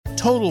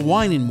Total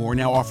Wine & More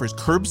now offers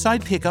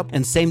curbside pickup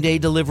and same-day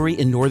delivery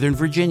in Northern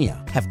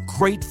Virginia. Have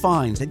great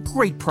finds at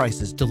great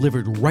prices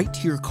delivered right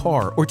to your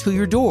car or to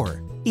your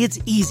door. It's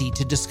easy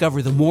to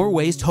discover the more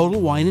ways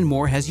Total Wine &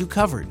 More has you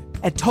covered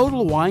at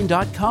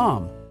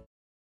TotalWine.com.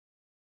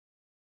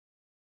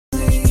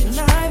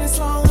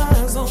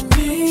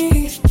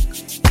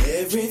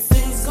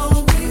 Everything's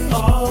gonna be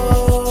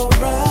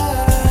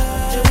alright.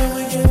 And when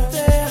we get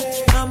there,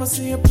 I'ma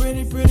see a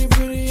pretty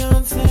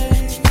young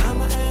thing.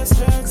 I'ma ask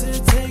her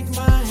to take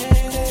my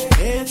hand.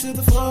 Head to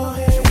the floor,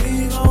 and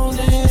we gon'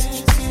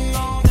 dance.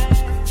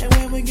 And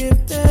when we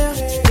get there,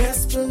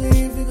 best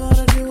believe we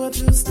gonna do a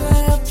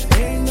two-step.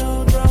 Ain't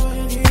no drama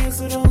in here,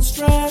 so don't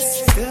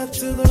stress. Step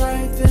to the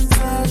right, then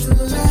slide to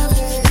the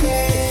left.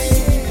 Yeah.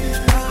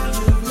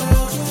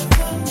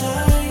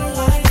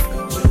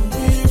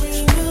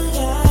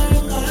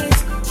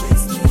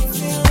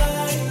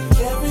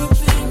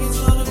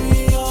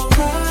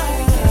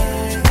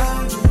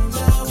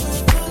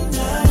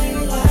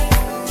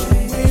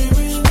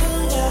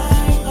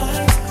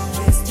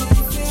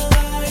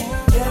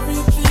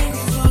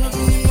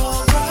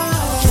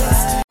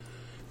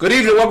 Good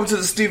evening, welcome to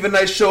the Stephen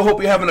Knight Show.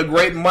 Hope you're having a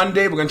great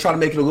Monday. We're going to try to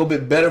make it a little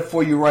bit better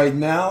for you right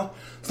now.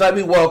 So let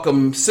me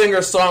welcome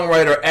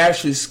singer-songwriter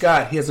Ashley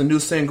Scott. He has a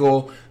new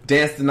single,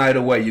 Dance the Night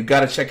Away. You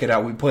got to check it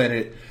out. We're playing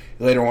it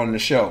later on in the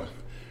show.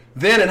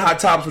 Then in Hot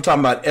Topics, we're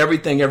talking about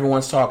everything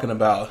everyone's talking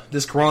about.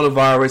 This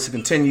coronavirus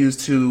continues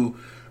to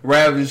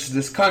ravage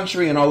this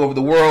country and all over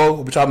the world.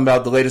 We'll be talking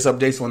about the latest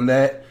updates on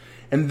that.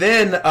 And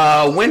then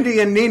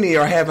Wendy and Nene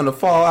are having a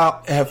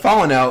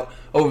fallen out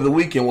over the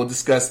weekend. We'll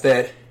discuss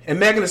that. And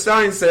Megan Thee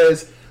Stallion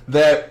says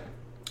that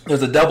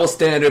there's a double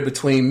standard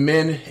between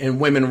men and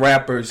women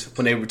rappers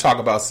when they talk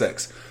about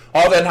sex.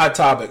 All that in Hot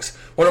Topics. I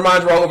want to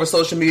remind you, we're all over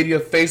social media,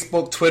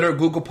 Facebook, Twitter,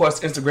 Google+,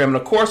 Instagram, and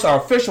of course our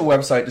official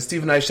website,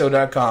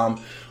 thestephennightshow.com.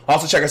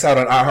 Also check us out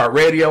on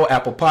iHeartRadio,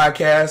 Apple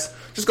Podcasts.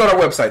 Just go to our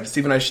website,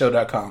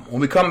 thestephennightshow.com.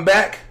 When we come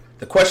back,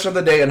 the question of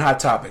the day and Hot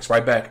Topics.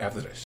 Right back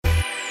after this.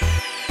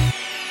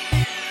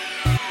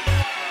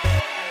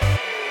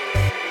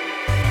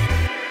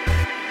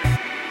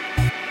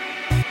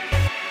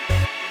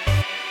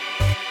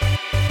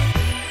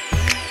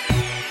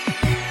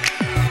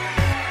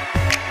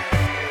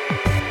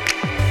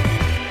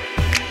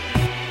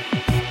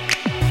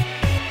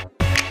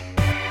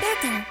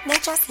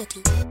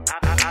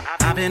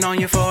 I've been on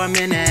you for a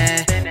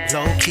minute.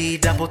 Low-key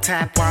double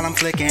tap while I'm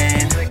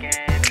flicking.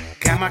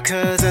 Got my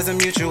cuz as a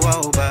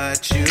mutual,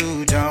 but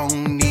you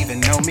don't even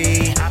know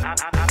me.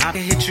 I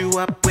can hit you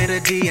up with a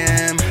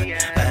DM,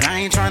 but I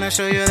ain't trying to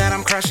show you that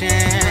I'm crushing.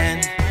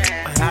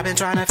 But I've been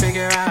trying to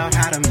figure out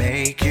how to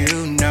make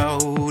you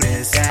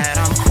notice that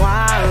I'm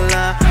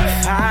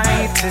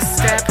qualified to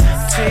step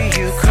to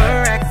you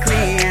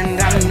correctly. And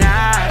I'm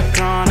not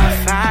gonna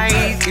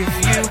fight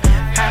if you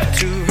have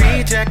to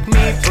reject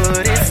me,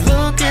 but it's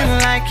looking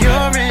like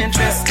you're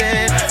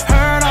interested.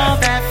 Heard all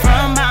that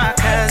from my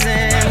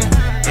cousin.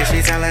 Is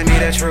she telling me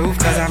the truth?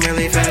 Cause I'm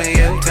really feeling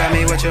you. Tell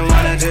me what you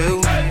wanna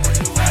do.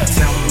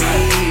 Tell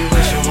me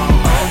what you want,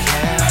 oh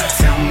yeah.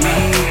 Tell me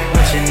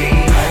what you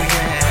need, oh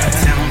yeah.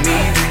 Tell me,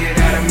 do you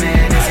got a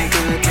man? Is he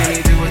good? Can he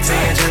do it to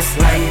you just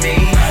like me?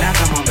 Now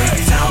come on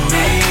baby, tell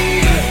me.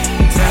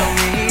 Tell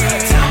me,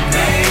 tell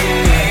me,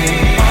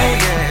 oh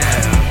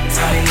yeah.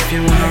 Tell me if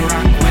you wanna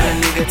rock with a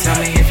nigga. Tell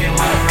me if you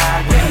wanna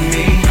ride with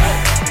me.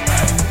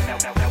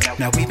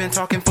 Now we've been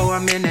talking for a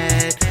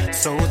minute.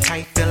 So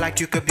tight, feel like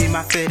you could be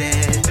my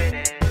fitted.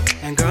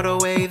 And girl, the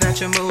way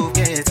that you move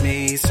gets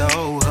me so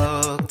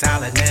hooked,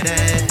 I'll admit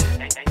it.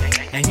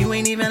 And you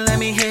ain't even let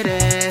me hit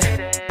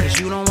it, cause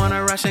you don't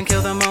wanna rush and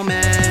kill the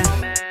moment.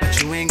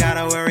 But you ain't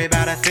gotta worry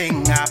about a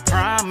thing, I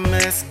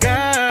promise, girl,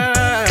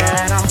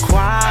 that I'm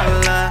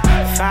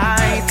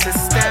qualified to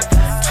step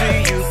to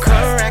you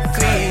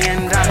correctly.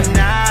 And I'm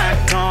not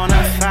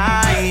gonna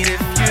fight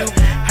if you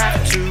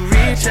have to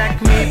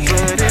reject me,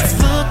 but it's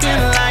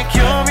looking like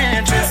you're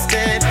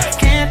interested.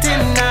 Can't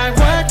deny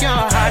what your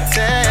heart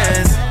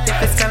says.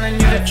 If it's telling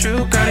you the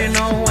truth, girl, you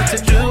know what to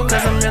do,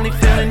 cause I'm really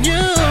feeling you.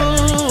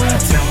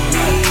 Tell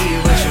me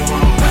what you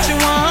want, what you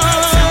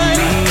want. Tell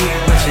me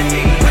what you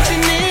need, what you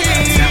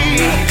need. Tell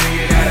me, do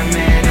you got a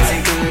man? Is he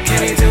good?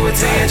 Can he do it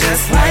to you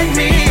just like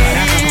me?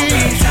 Now come on,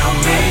 baby, tell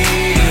me.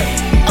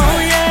 Oh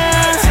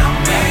yeah. Tell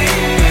me.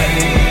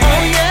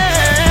 Oh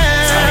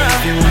yeah. Tell me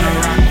if you wanna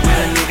rock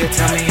with a nigga.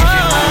 Tell me if you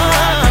wanna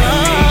rock with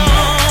me.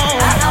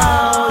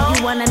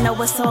 You wanna know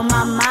what's on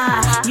my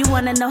mind. You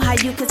wanna know how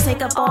you could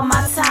take up all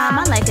my time.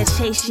 I like a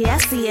chase, yeah, I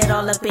see it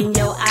all up in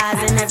your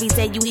eyes. And every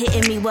day you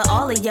hitting me with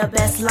all of your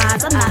best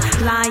lines. I'm not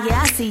blind,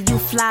 yeah, I see you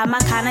fly, my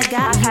kind of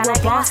guy. You a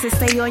boss to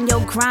stay on your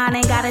grind,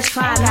 ain't gotta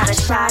try, not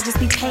shy, just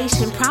be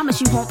patient.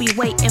 Promise you won't be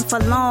waiting for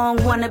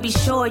long. Wanna be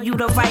sure you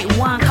the right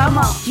one, come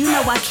on. You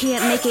know I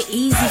can't make it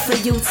easy for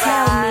you,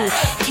 tell me.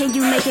 Can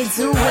you make it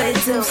do what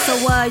it do? So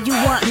you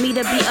want me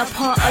to be a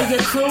part of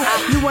your crew?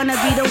 You wanna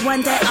be the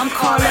one that I'm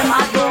calling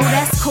my boo?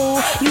 That's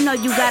cool, you know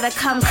you gotta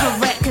come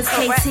correct, cause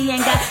KT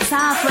ain't got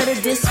time for the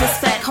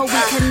disrespect. Hope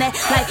we connect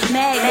like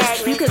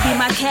magnets. You could be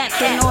my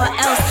captain or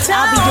else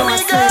I'll be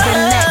yours to the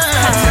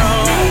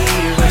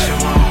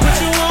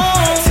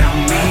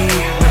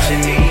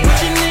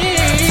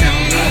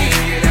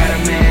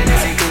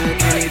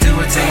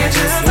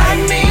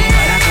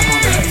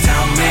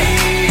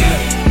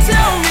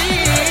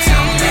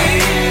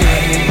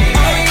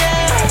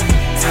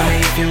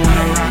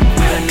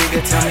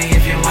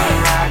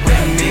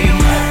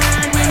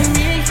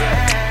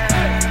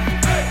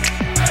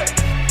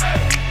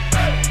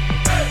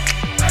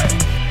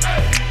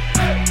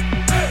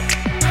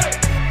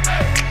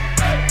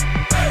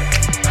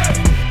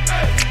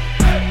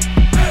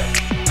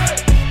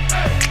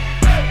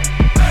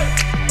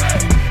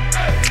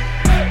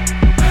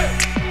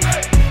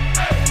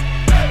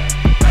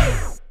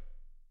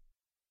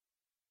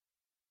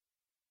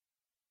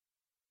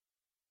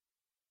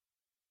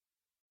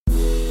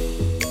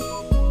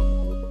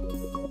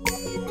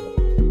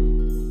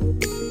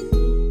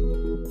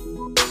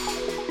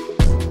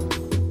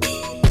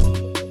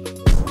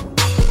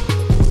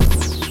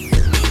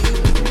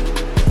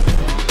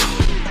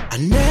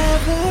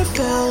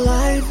felt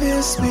like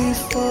this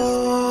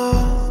before.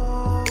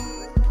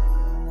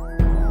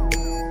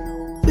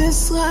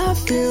 This life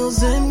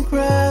feels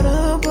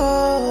incredible.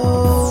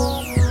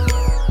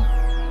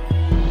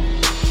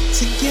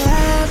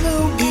 Together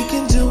we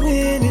can do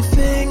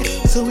anything.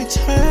 So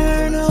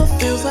eternal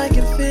feels like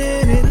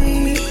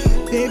infinity.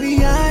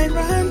 Baby, I'd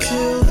run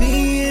till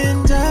the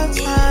end of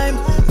time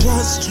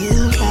just to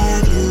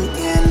have you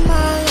in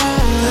my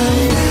life.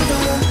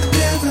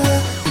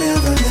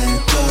 Never let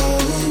go.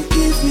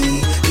 Give me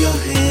your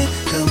hand,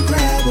 come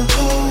grab a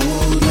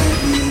hold. Let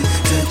me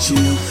touch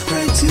you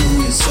right to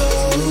your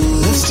soul.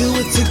 Let's do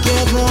it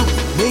together,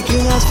 make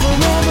it last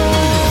forever.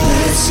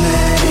 Let's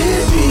let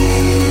it be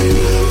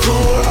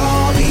for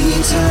all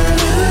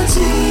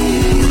eternity.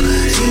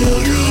 Till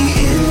the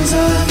ends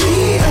of the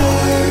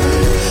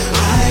earth,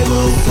 I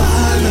will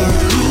follow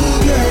you,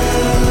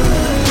 girl.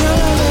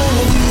 I'll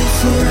love you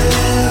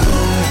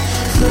forever,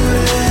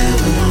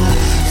 forever,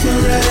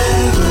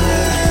 forever.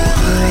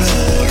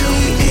 Till the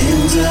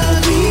ends of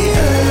the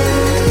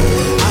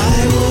earth, I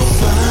will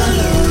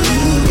follow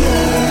you,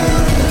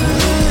 girl.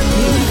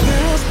 Many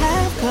girls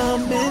have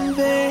come and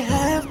they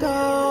have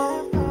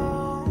gone,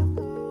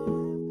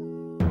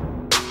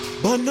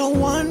 but no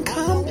one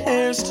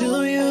compares to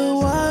you.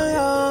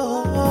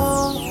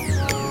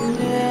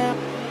 Yeah.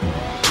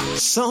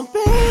 So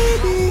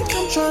baby,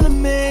 I'm trying to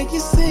make you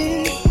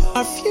see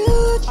our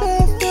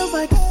future feels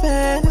like a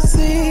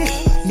fantasy.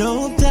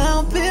 No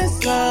doubt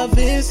this love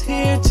is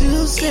here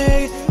to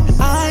stay,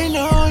 and I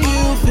know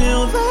you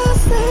feel the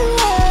same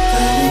way.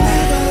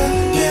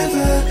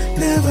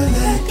 Never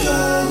let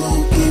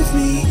go. Give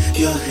me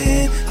your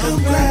hand, come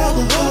grab a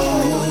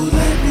hold.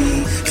 Let me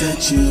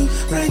touch you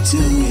right to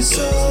your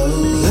soul.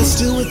 Let's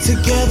do it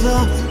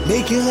together,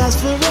 make it last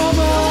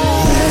forever.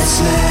 Let's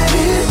let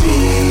it be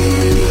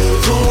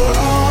for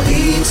all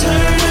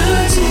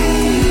eternity.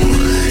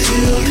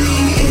 Till the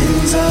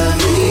ends of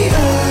the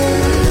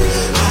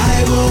earth,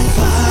 I will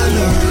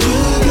follow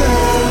you,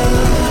 girl.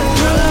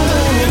 I'll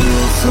love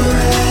you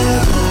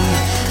forever,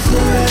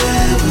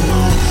 forever,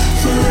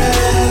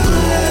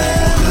 forever.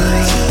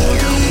 Till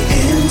the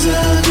ends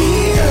of the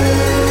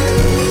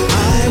earth,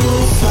 I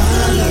will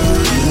follow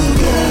you,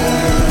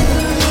 girl.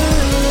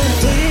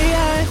 Today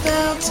I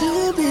found to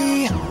be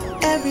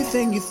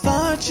everything you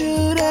thought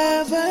you'd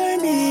ever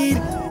need.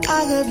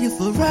 I love you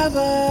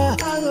forever.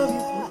 I love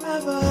you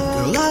forever.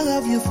 Girl, I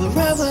love you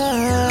forever.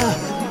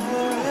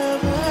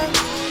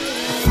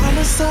 I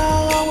promise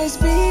I'll always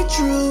be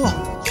true.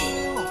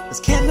 'Cause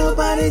can't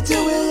nobody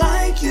do it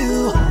like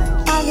you.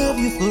 I love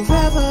you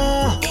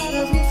forever. I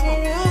love you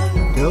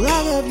forever. Girl, I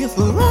love you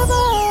forever.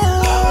 I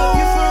love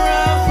you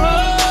forever.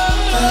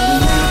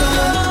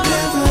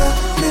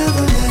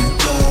 Never let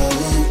go.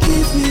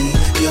 Give me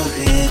your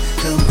hand,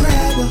 come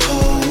grab a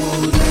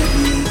hold. Let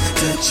me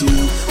touch you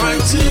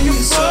right to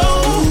your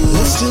soul.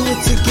 Let's do it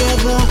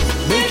together,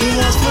 make it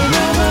last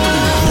forever.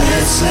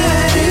 Let's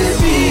let it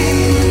be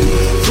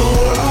for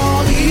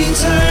all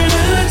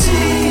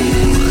eternity.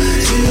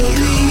 Till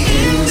the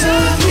ends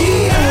of the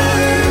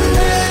earth,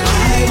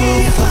 I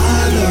will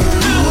follow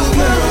you,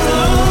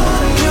 girl.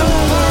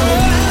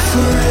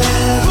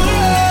 Forever,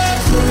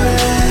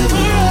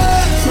 forever,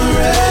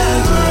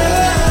 forever.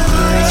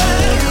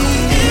 Till the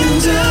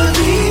ends of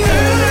the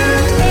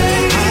earth,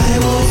 I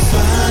will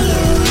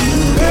follow you,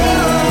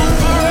 girl.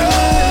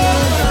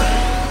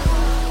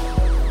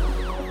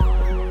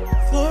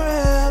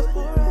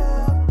 Forever.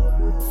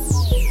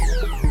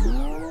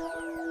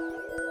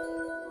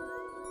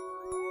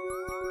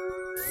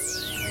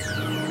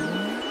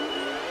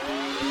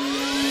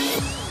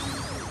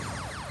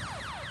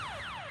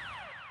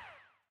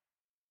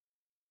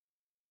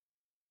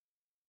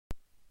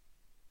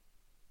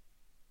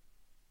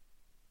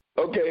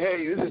 Okay,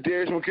 hey, this is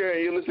Darius McCurry,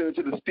 and you're listening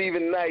to the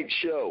Stephen Knight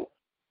Show.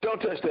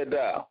 Don't touch that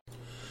dial.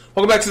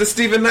 Welcome back to the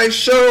Stephen Knight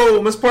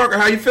Show. Miss Parker,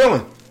 how you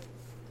feeling?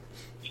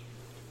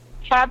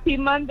 Happy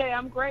Monday.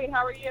 I'm great.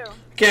 How are you?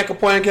 Can't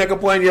complain. You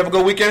have a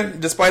good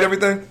weekend despite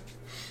everything?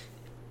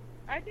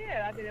 I did.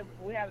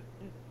 We have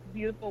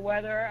beautiful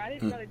weather. I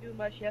didn't really do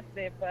much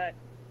yesterday, but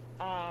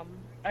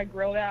I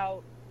grilled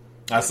out.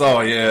 I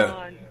saw, yeah.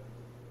 On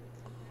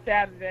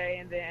Saturday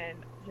and then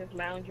just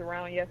lounged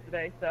around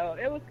yesterday. So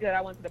it was good.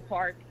 I went to the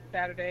park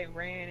Saturday and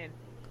ran and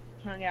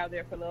hung out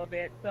there for a little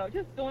bit. So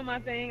just doing my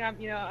thing.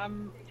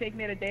 I'm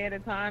taking it a day at a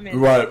time,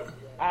 and Right.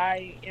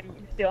 I am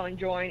still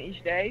enjoying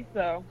each day.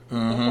 So so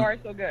far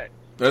so good.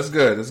 That's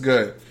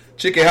good.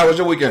 Chicky, how was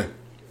your weekend?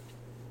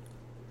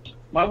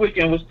 My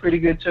weekend was pretty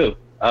good too.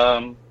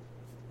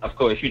 Of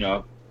course,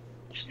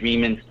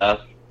 streaming stuff,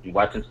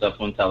 watching stuff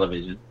on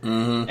television,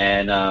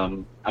 and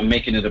I'm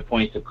making it a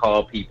point to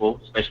call people,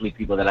 especially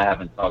people that I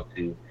haven't talked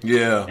to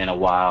in a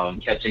while,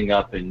 and catching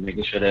up and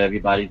making sure that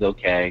everybody's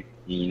okay.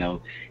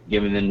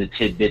 Giving them the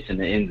tidbits and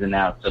the ins and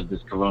outs of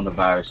this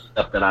coronavirus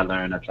stuff that I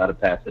learned. I try to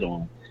pass it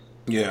on.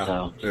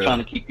 So trying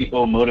to keep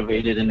people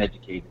motivated and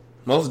educated.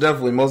 Most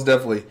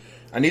definitely.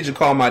 I need you to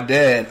call my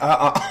dad.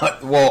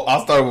 Well,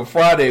 I'll start with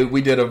Friday.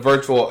 We did a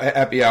virtual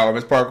happy hour.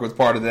 Miss Parker was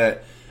part of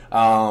that.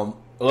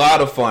 A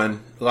lot of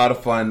fun. I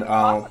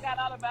forgot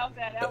all about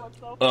that. That was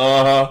so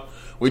fun.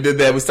 We did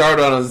that. We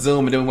started on a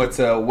Zoom and then we went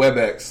to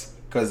WebEx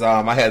because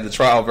I had the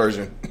trial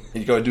version.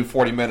 You go do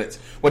 40 minutes,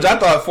 which I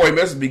thought 40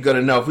 minutes would be good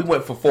enough. We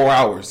went for 4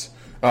 hours,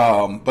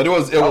 but it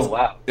was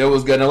wow. It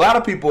was good. And a lot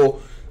of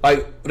people,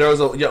 like there was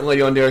a young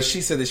lady on there.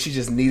 She said that she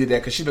just needed that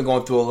because she's been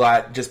going through a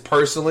lot just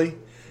personally,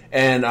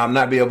 and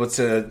not be able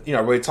to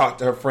really talk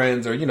to her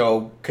friends or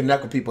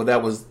connect with people.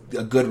 That was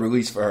a good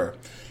release for her.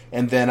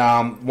 And then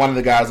one of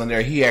the guys on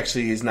there, he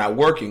actually is not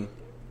working.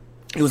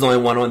 He was the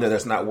only one on there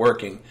that's not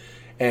working.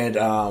 And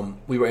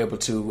we were able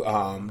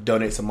to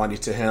donate some money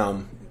to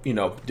him.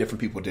 Different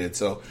people did.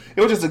 So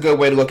it was just a good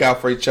way to look out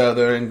for each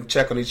other and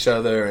check on each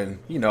other and,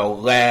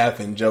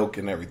 laugh and joke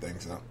and everything.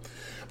 So,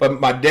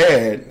 but my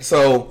dad,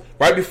 so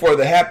right before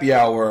the happy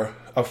hour,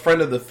 a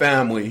friend of the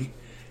family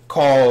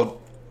called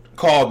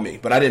me,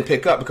 but I didn't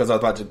pick up because I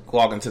was about to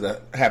log into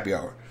the happy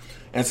hour.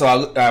 And so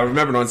I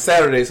remembered on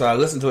Saturday, so I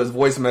listened to his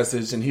voice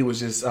message, and he was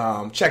just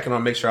checking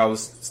on, make sure I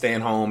was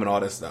staying home and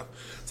all that stuff.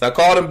 So I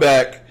called him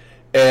back,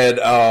 and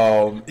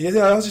he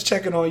said, I was just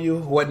checking on you,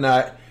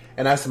 whatnot,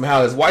 and asked him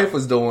how his wife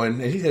was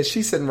doing, and he said,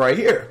 she's sitting right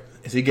here.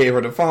 And so he gave her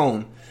the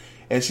phone,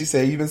 and she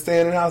said, you been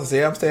staying in the house? I said,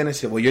 yeah, I'm staying in the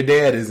shit. Well, your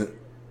dad isn't.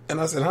 And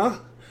I said, huh?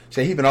 She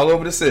said, he been all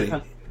over the city.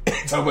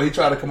 So he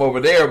tried to come over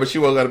there, but she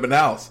wouldn't let him in the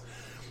house.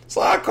 So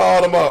I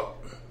called him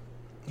up.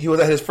 He was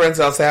at his friend's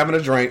house having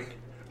a drink.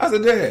 I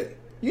said, Dad,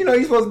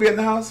 you're supposed to be in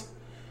the house.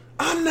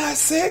 I'm not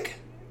sick.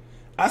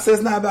 I said,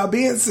 it's not about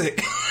being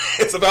sick.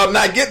 It's about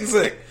not getting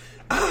sick.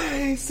 I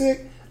ain't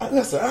sick.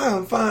 Listen,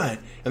 I'm fine.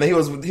 And then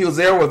he was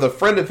there with a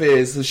friend of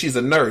his, who she's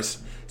a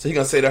nurse. So he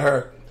gonna say to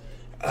her,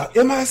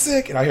 am I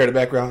sick? And I hear in the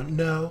background,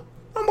 no.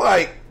 I'm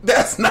like,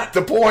 that's not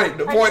the point.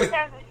 The point is...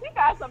 She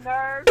got some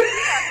nerves.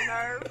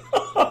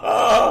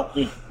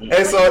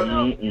 And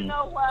so... You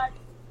know what?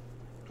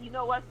 You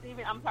know what,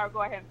 Steven? I'm sorry.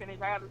 Go ahead and finish.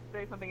 I got to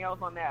say something else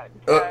on that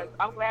because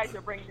I'm glad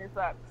you're bringing this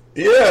up.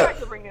 Yeah. I'm glad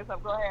you're bringing this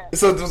up. Go ahead.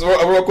 So just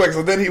real quick.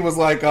 So then he was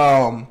like,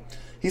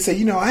 he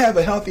said, I have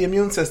a healthy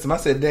immune system. I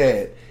said,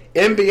 Dad,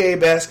 NBA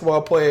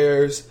basketball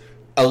players,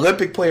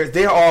 Olympic players,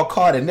 they're all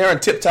caught and they're in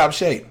tip-top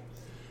shape.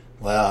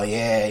 Well,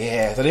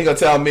 yeah. So he gonna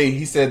tell me.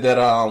 He said that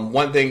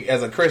one thing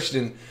as a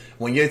Christian,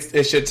 when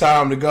it's your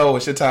time to go,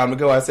 it's your time to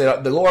go. I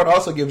said the Lord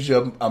also gives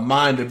you a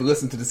mind to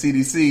listen to the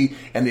CDC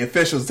and the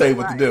officials tell you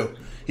what to do.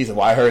 He said,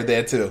 well, I heard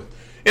that too.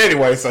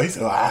 Anyway, so he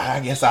said, well, I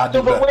guess I'll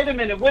do that. But wait a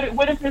minute. What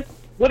if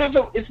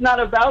it's not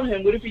about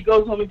him? What if he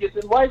goes home and gets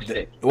his wife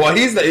sick? Well,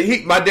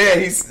 my dad,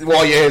 his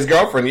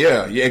girlfriend,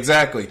 yeah,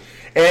 exactly.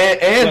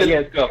 And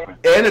his girlfriend.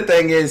 And the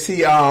thing is,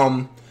 he,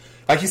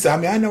 like he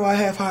said, I know I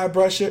have high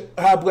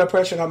blood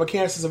pressure and I'm a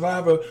cancer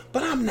survivor,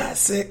 but I'm not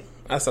sick.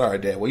 I said, all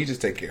right, Dad, well, you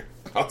just take care.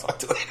 I'll talk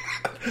to you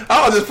later.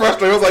 I was just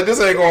frustrated. I was like,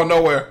 this ain't going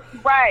nowhere.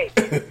 Right.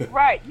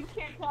 You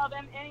can't tell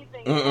them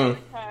anything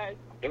because,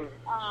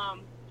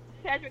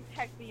 Cedric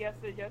texted me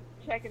yesterday just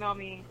checking on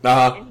me,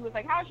 and he was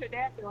like, how's your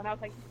dad doing? I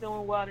was like, he's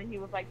doing well, and he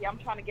was like, yeah, I'm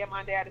trying to get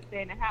my dad to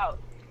stay in the house.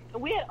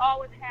 And we had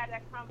always had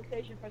that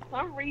conversation. For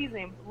some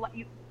reason,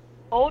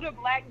 older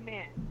black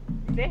men,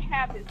 they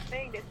have this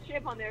thing, this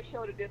chip on their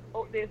shoulder,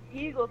 this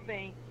eagle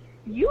thing.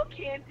 You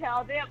can't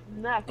tell them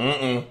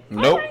nothing.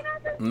 Nope.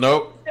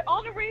 The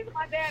only reason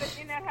my dad is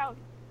in that house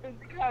is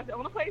because the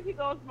only place he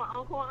goes is my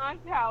uncle and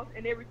aunt's house,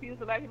 and they refuse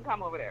to let him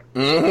come over there.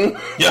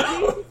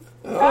 Yeah.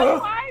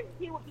 Otherwise,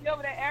 he would be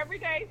over there every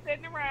day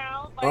sitting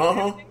around.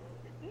 No,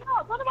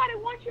 nobody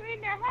wants you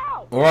in their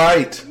house.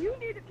 Right. You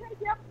need to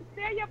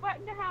stay your butt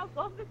in the house,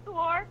 go to the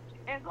store,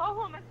 and go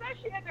home,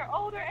 especially at their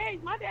older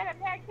age. My dad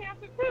had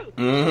cancer too.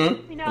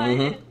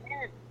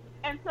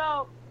 And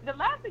so the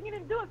last thing you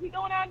need to do is be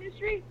going out in the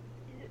street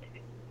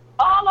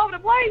all over the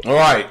place.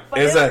 Right, but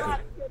exactly.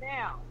 Sit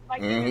down.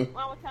 Like I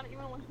was telling you,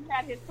 even when he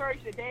had his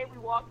surgery, the day we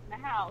walked in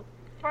the house,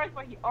 first of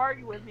all, he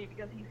argued with me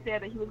because he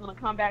said that he was going to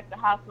come back to the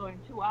hospital in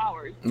 2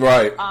 hours.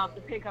 Right.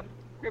 To pick up the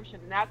prescription,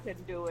 and I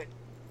couldn't do it.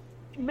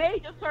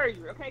 Major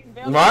surgery, okay?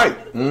 Right.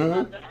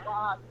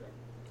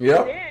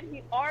 Yeah. Then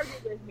he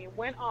argued with me,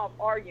 went off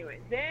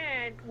arguing.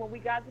 Then when we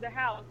got to the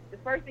house, the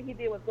first thing he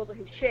did was go to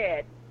his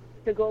shed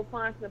to go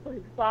find something to put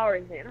his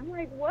flowers in. I'm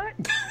like, what?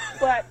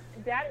 But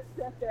that is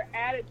just their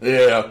attitude.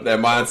 Yeah, that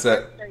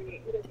mindset.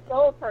 It is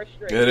so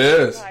frustrating. It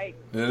is. Like,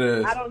 it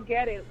is. I don't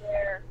get it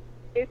where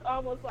it's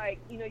almost like,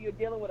 you're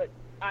dealing with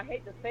I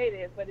hate to say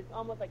this, but it's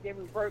almost like they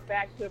revert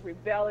back to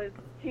rebellious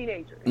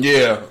teenagers.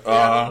 Yeah.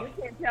 You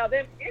can't tell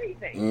them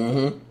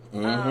anything.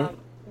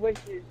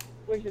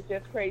 Which is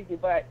just crazy.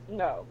 But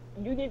no,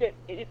 you need to.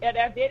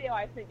 That video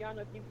I sent, y'all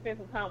know if you spend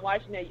some time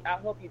watching it, I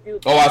hope you do.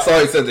 Oh, I saw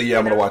you said that. Yeah,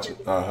 I'm gonna watch it.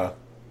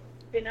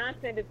 Did not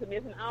send it to me.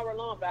 It's an hour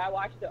long, but I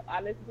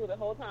listened to it the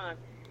whole time.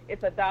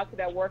 It's a doctor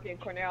that works in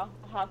Cornell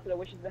Hospital,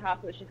 which is the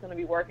hospital she's going to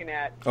be working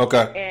at.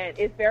 Okay. And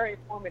it's very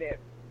informative.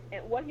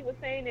 And what he was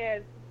saying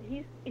is,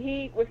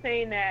 he was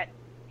saying that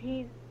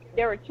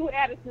there are two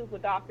attitudes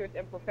with doctors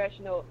and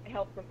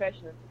health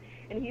professionals.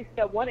 And he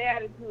said one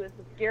attitude is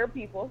to scare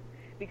people.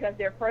 because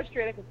they're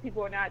frustrated because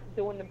people are not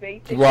doing the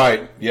basics.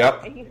 Right.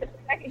 Yep. And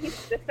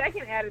the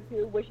second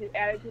attitude, which is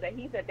attitude that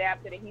he's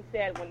adapted, and he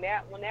said when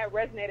that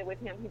resonated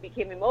with him, he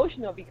became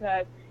emotional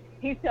because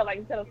he felt like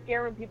instead of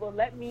scaring people,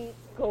 let me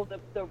go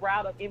the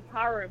route of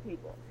empowering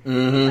people.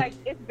 Mm-hmm. He's like,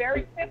 it's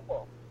very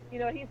simple. You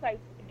know, he's like,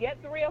 get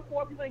 3 or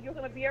 4 people that you're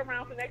going to be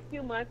around for the next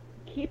few months.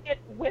 Keep it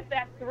with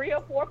that 3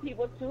 or 4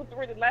 people, 2,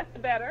 3, the less the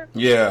better.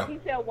 Yeah. He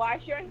said,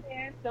 wash your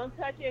hands, don't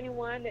touch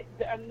anyone that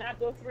are not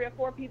those 3 or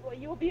 4 people,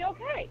 and you'll be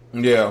okay.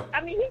 Yeah.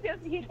 I mean,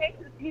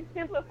 he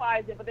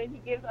simplifies it, but then he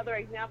gives other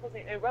examples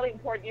and really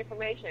important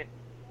information.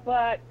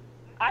 But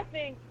I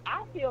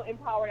feel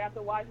empowered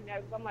after watching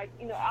that because I'm like,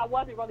 you know, I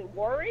wasn't really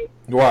worried.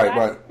 Right.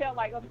 I felt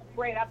like, oh,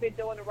 great, I've been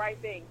doing the right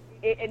thing.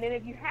 And then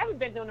if you haven't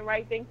been doing the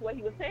right thing, so what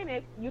he was saying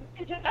is you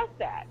can adjust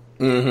that.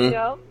 Mm-hmm. You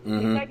know? Mm-hmm.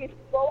 It's like if you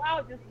go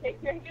out, just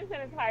take your hand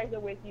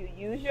sanitizer with you.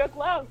 Use your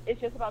gloves. It's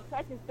just about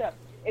touching stuff.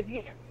 If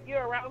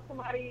you're around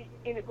somebody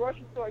in the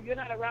grocery store, you're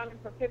not around them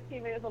for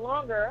 15 minutes or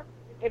longer.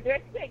 If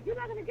they're sick, you're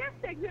not going to get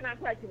sick. You're not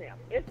touching them.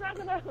 It's not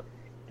going to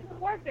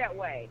work that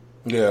way.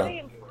 Yeah.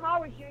 It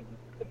empowers you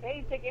the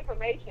basic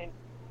information.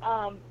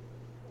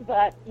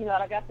 But, you know,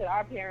 like I said,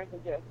 our parents are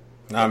just...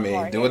 I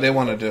mean, do what they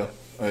want to do.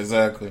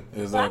 Exactly.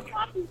 I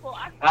think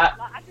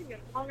the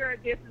longer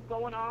this is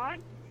going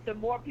on, the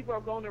more people are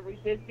going to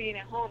resist being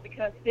at home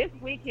because this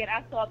weekend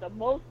I saw the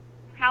most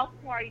house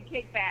party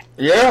kickbacks.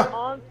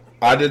 Yeah,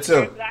 I did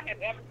too. That I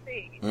have ever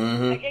seen.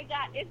 Mm-hmm. Like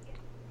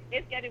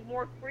it's getting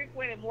more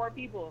frequent and more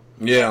people.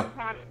 Yeah.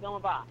 Time is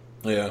going by.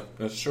 Yeah,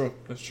 that's true.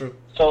 That's true.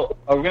 So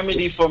a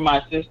remedy for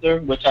my sister,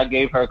 which I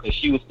gave her because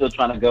she was still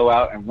trying to go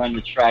out and run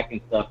the track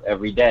and stuff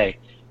every day.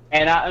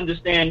 And I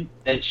understand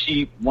that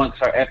she wants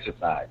her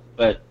exercise,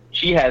 but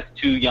she has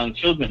 2 young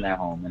children at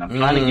home, and I'm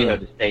trying to get her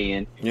to stay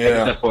in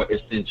except for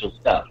essential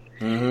stuff.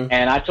 Mm-hmm.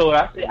 And I told her,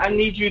 I said, I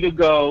need you to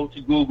go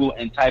to Google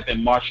and type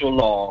in martial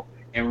law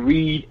and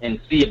read and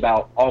see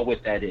about all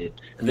what that is.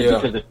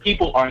 Because if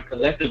people aren't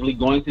collectively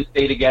going to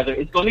stay together,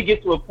 it's going to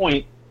get to a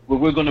point where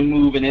we're going to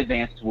move and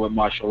advance toward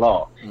martial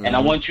law. Mm-hmm. And I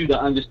want you to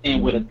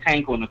understand what a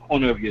tank on the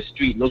corner of your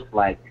street looks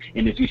like.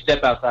 And if you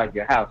step outside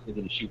your house, they're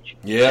going to shoot you.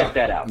 Yeah. Check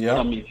that out. Yeah.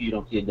 Tell me if you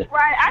don't see a difference.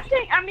 Right. I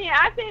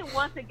think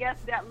once it gets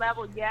to that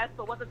level, yes.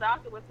 But what the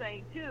doctor was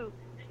saying too,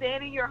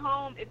 staying in your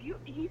home.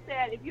 He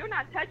said if you're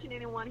not touching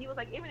anyone, he was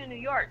like even in New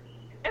York,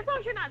 as long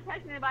as you're not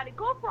touching anybody,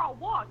 go for a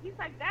walk. He's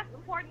like that's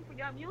important for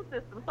your immune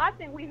system. So I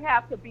think we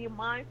have to be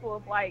mindful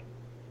of like,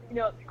 you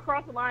know,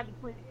 cross the line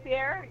between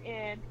fear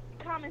and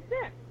common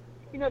sense.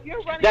 You know, if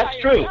you're running that's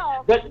by true.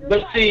 yourself,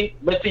 But see,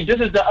 this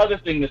is the other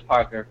thing, Ms.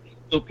 Parker.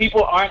 So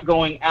people aren't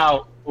going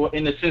out, or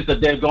in the sense that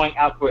they're going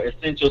out for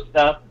essential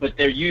stuff, but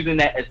they're using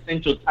that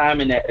essential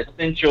time and that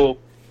essential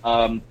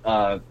time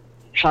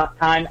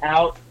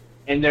out,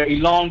 and they're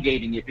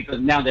elongating it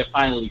because now they're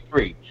finally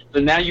free. So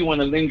now you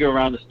want to linger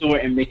around the store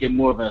and make it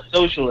more of a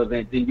social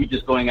event than you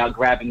just going out,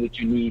 grabbing what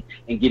you need,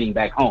 and getting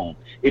back home.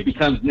 It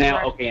becomes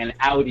now, okay, an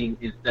outing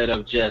instead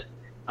of just,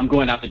 I'm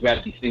going out to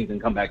grab these things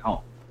and come back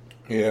home.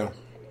 Yeah.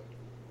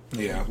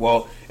 Yeah,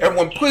 well,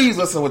 everyone, please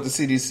listen with the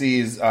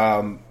CDC's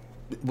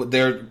with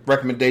their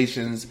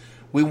recommendations.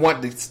 We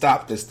want to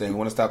stop this thing. We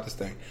want to stop this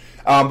thing.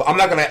 I'm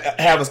not going to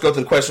have us go to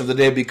the question of the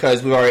day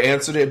because we already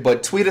answered it,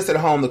 but tweet us at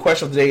home. The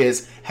question of the day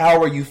is,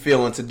 how are you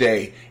feeling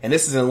today? And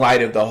this is in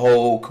light of the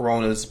whole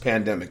corona's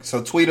pandemic.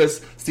 So tweet us,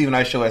 Stephen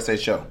I Show, SA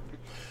Show. All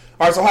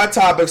right, so hot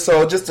topic.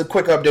 So just a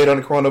quick update on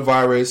the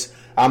coronavirus.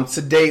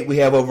 To date, we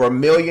have over 1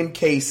 million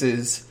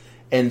cases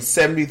and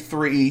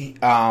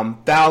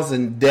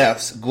 73,000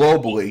 deaths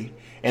globally.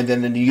 And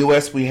then in the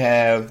U.S., we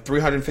have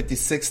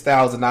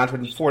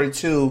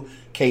 356,942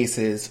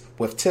 cases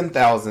with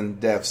 10,000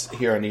 deaths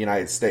here in the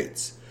United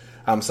States.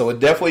 So it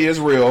definitely is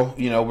real.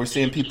 You know, we're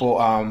seeing people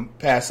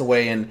pass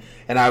away. And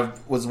I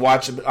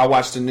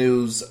watched the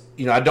news.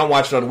 You know, I don't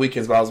watch it on the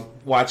weekends, but I was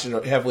watching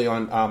it heavily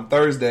on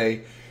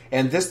Thursday.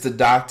 And the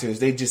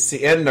doctors,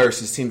 and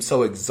nurses seem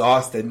so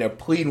exhausted. And they're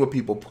pleading with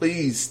people,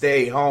 please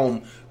stay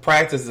home,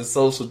 practice the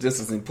social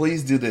distancing.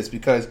 Please do this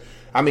because,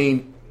 I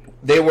mean,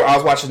 I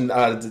was watching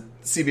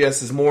CBS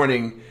this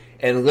morning,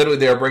 and literally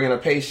they were bringing a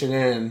patient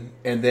in,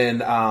 and then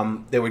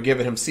they were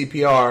giving him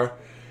CPR,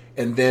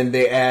 and then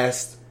they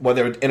asked,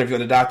 they were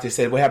interviewing the doctor, they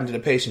said, what happened to the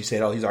patient? He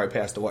said, oh, he's already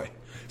passed away.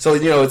 So,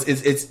 you know,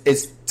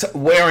 it's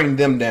wearing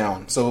them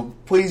down. So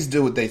please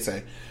do what they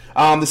say.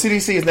 The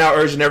CDC is now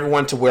urging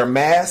everyone to wear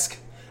masks.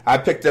 I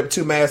picked up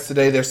 2 masks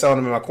today. They're selling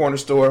them in my corner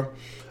store.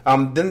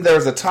 Then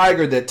there's a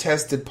tiger that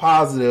tested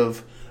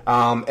positive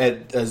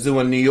at a zoo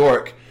in New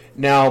York.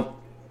 Now,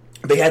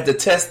 they had to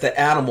test the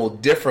animal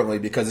differently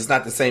because it's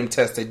not the same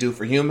test they do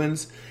for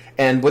humans.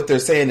 And what they're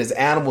saying is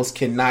animals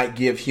cannot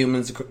give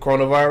humans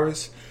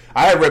coronavirus.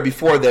 I had read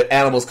before that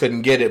animals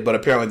couldn't get it, but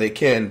apparently they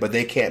can, but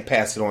they can't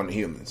pass it on to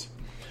humans.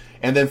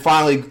 And then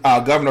finally,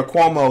 Governor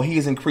Cuomo, he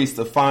has increased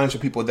the fines for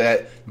people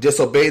that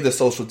disobey the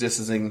social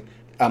distancing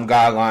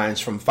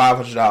guidelines from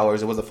 $500.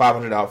 It was a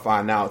 $500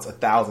 fine. Now it's a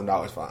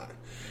 $1,000 fine.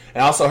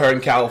 And I also heard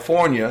in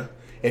California,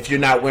 if you're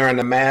not wearing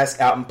a mask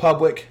out in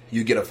public,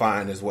 you get a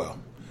fine as well.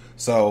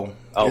 So,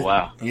 Oh,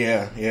 wow.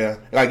 Yeah.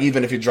 Like,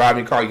 even if you're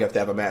driving your car, you have to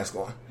have a mask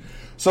on.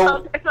 So,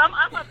 Okay, so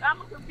I'm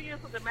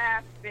confused with the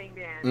mask thing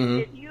then.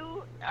 Mhm. If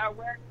you are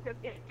wearing, because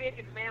the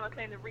man was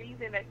saying the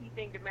reason that he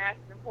thinks the mask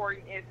is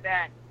important is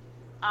that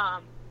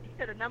he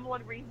said the number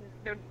one way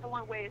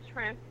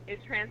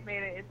it's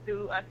transmitted is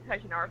through us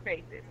touching our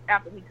faces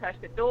after we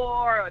touch the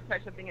door or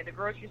touch something at the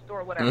grocery store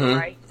or whatever,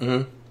 right?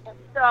 Mhm. And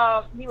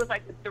so he was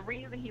like, the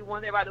reason he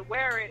wants everybody to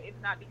wear it is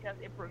not because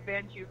it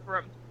prevents you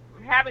from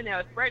having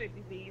a spreading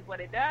disease.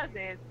 What it does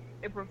is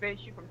it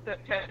prevents you from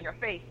touching your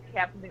face. If you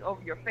have something over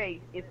your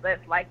face, it's less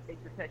likely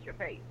to touch your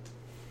face.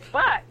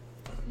 But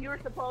you're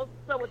supposed,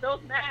 so with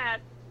those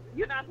masks,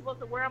 you're not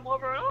supposed to wear them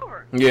over and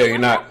over. Yeah, you're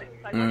not.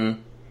 Like,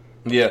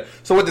 Yeah.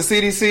 So what the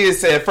CDC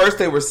is saying, first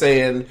they were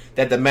saying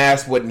that the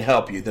mask wouldn't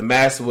help you. The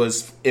mask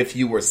was if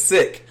you were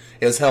sick,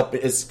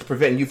 it's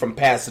preventing you from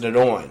passing it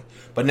on.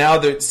 But now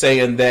they're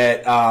saying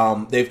that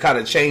they've kind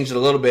of changed it a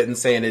little bit and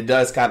saying it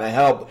does kind of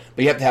help,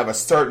 but you have to have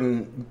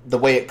the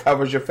way it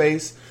covers your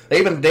face. They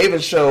even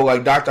show,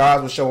 like Dr.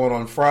 Oz was showing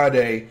on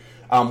Friday,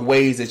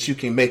 ways that you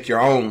can make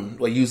your own,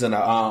 like using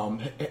a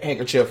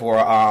handkerchief or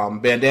a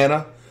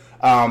bandana.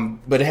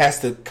 But it has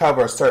to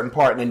cover a certain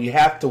part, and then you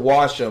have to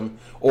wash them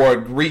or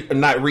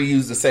not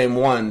reuse the same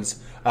ones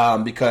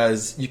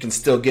because you can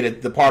still get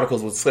it. The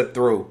particles will slip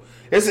through.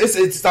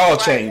 It's all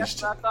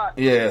changed. That's what I thought.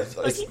 Yeah.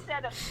 So he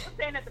said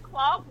saying that the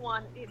cloth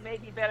one it may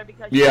be better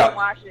because you can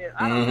wash it.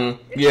 I don't know.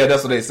 Yeah,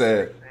 that's what they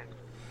said.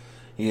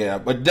 Yeah,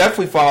 but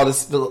definitely follow the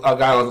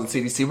guidelines on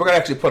CDC. We're going to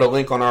actually put a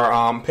link on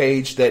our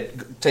page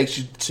that takes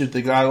you to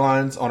the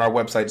guidelines on our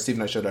website,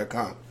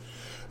 StephenKnightShow.com.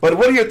 But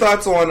what are your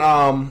thoughts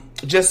on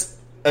just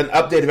an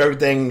update of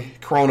everything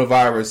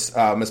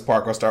coronavirus, Ms.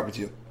 Park? I'll start with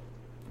you.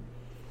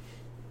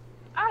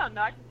 I don't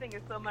know. I just think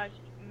it's so much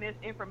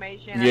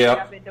misinformation. Yeah. I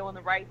think I've been doing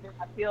the right thing.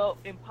 I feel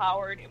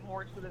empowered and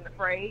more so than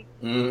afraid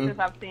since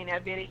I've seen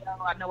that video.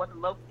 I know what to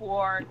look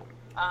for. And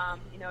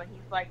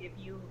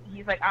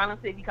he's like,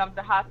 honestly, if you come to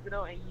the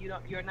hospital and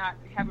you're not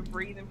having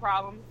breathing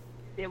problems,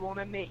 they won't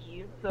admit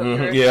you. So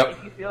if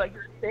you feel like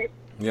you're sick,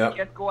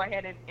 just go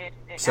ahead and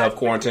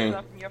self-quarantine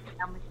yourself and your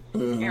family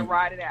and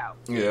ride it out.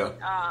 Yeah.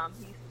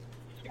 If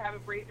you have a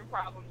breathing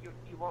problem, you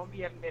won't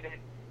be admitted.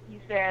 He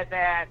said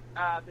that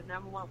the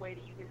number one way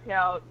that you can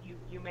tell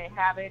you may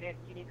have it and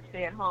you need to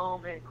stay at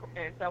home and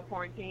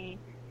self-quarantine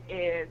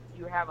is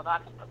you have a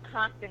lot of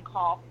constant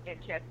cough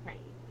and chest pain.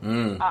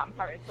 And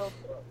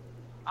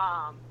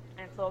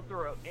sore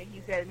throat. And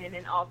he said, and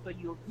then also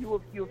you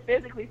will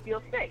physically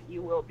feel sick.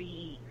 You will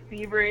be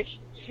feverish,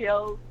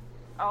 chills,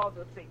 all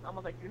those things,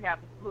 almost like you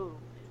have the flu.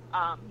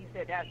 He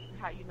said that's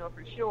how you know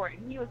for sure.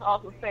 And he was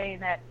also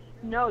saying that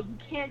no, you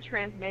can't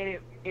transmit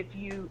it if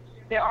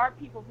there are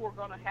people who are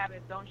going to have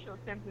it, don't show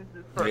symptoms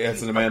for a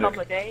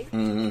couple of days.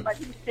 But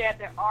he said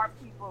there are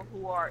people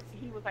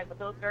he was like, but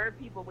those very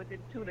people within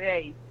 2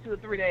 to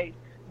 3 days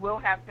will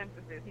have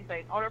symptoms. He's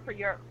like, in order for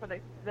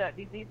the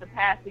disease to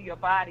pass through your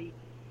body,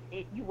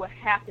 you will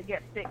have to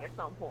get sick at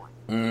some point.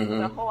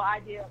 The whole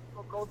idea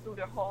of go through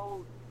the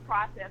whole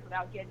process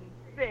without getting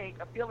sick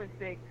or feeling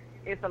sick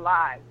is a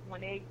lie.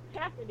 When they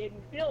tested it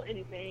and feel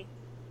anything,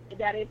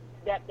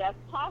 that's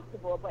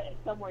possible, but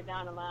somewhere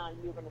down the line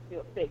you're going to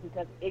feel sick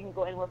because it can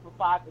go anywhere from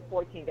 5 to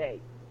 14 days.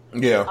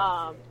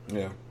 Yeah.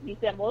 He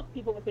said most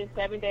people within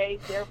 7 days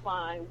they're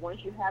fine.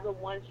 Once you have it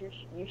once,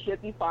 you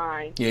should be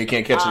fine. Yeah, you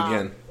can't catch it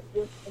again.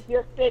 If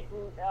you're sick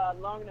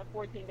longer than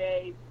 14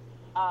 days,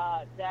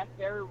 that's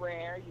very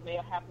rare. You may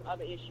have some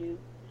other issues,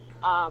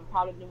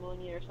 probably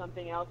pneumonia or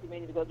something else. You may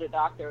need to go to the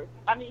doctor.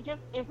 I mean, just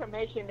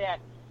information that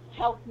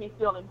helps me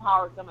feel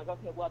empowered. So I'm like,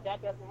 okay, well,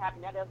 that doesn't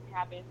happen.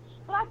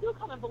 But I do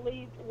kind of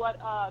believe what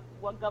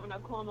Governor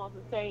Cuomo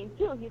is saying,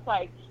 too. He's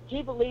like,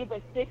 he believes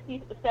that 60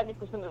 to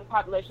 70% of the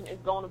population is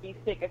going to be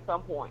sick at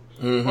some point.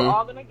 We're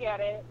all going to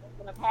get it.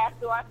 It's going to pass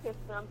through our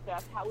systems.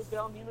 That's how we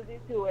build immunity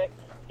to it.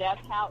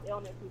 That's how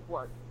illnesses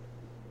work.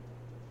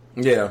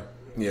 Yeah.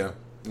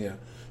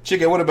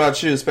 Chika, what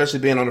about you, especially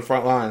being on the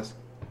front lines?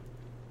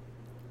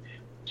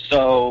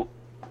 So,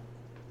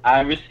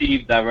 I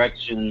received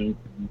direction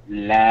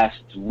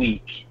last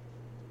week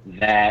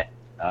that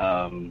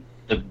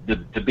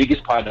the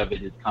biggest part of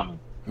it is coming.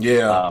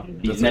 Yeah.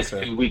 These next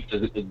 2 weeks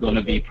is going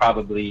to be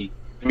probably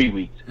 3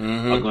 weeks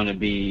are going to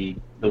be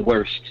the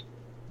worst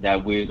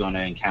that we're going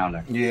to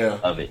encounter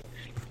of it.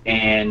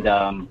 And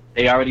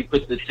they already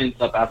put the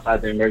tents up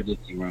outside the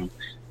emergency room.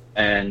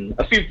 And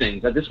a few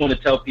things. I just want to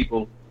tell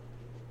people,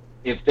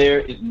 if there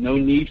is no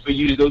need for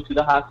you to go to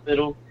the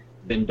hospital,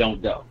 then don't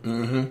go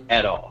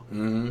at all.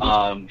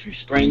 If you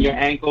sprain your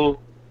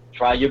ankle,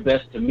 try your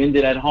best to mend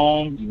it at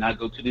home. Do not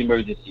go to the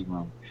emergency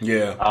room.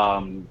 Yeah.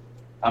 I'm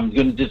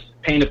going to just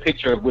paint a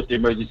picture of what the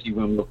emergency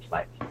room looks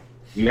like.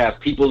 You have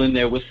people in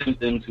there with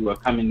symptoms who are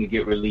coming to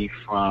get relief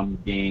from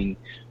being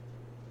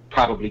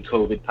probably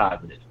COVID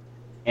positive.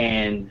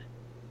 And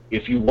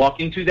if you walk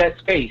into that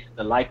space,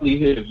 the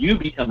likelihood of you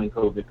becoming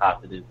COVID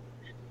positive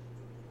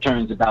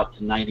turns about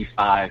to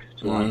 95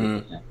 to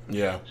 100%.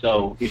 Yeah.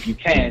 So if you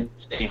can,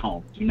 stay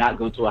home. Do not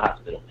go to a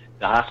hospital.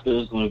 The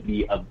hospital is going to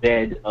be a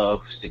bed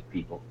of sick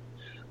people.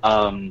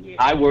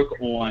 I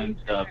work on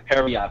the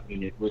peri-op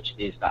unit, which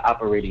is the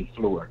operating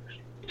floor.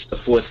 It's the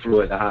 4th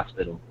floor of the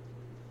hospital.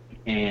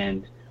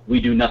 And we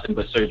do nothing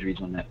but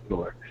surgeries on that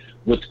floor.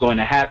 What's going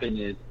to happen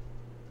is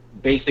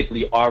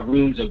basically our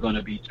rooms are going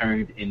to be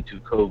turned into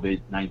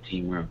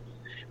COVID-19 rooms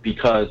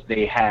because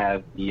they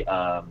have the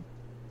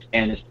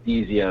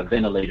anesthesia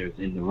ventilators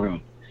in the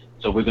room.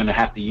 So we're going to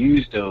have to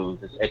use those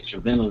as extra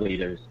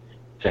ventilators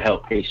to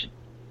help patients.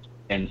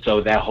 And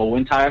so that whole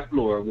entire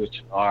floor,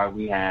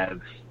 we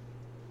have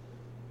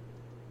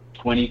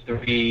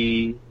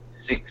 23,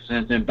 6,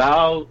 and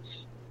about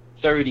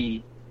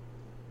 30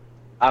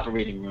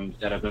 operating rooms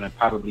that are going to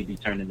probably be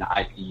turned into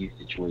ICU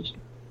situations.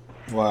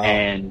 Wow.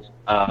 And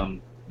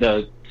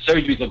the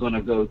surgeries are going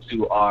to go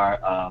to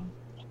our,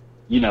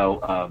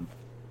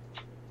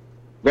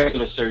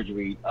 regular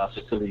surgery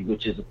facility,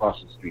 which is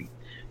across the street.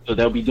 So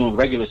they'll be doing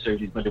regular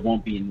surgeries, but it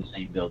won't be in the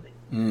same building.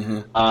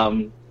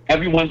 Mm-hmm.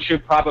 Everyone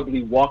should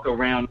probably walk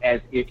around as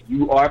if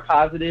you are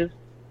positive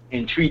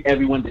and treat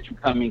everyone that you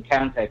come in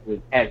contact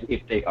with as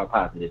if they are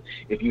positive.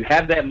 If you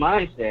have that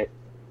mindset,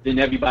 then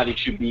everybody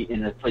should be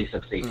in a place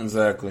of safety.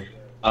 Exactly.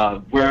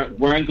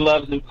 Wearing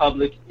gloves in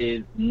public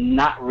is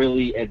not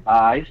really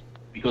advised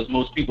because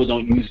most people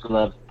don't use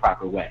gloves the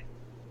proper way.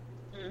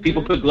 Mm-hmm.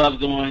 People put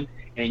gloves on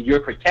and you're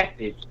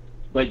protected,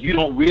 but you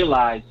don't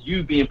realize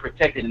you being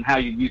protected and how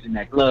you're using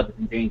that glove is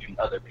endangering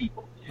other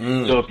people.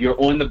 So if you're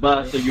on the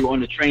bus or you're on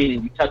the train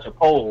and you touch a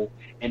pole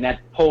and that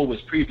pole was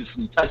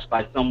previously touched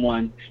by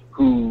someone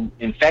who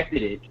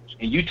infected it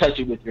and you touch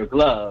it with your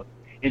glove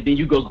and then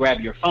you go grab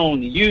your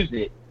phone and use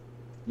it,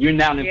 you're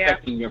now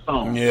infecting your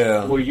phone.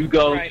 Yeah. Or you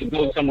go to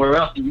go somewhere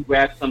else and you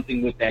grab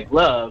something with that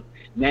glove.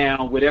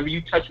 Now, whatever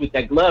you touch with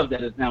that glove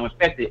that is now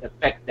infected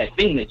affects that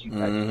thing that you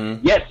touch.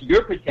 Mm-hmm. Yes,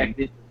 you're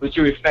protected, but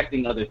you're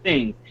affecting other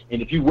things. And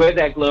if you wear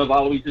that glove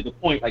all the way to the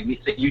point, like we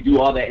say, you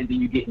do all that and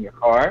then you get in your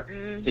car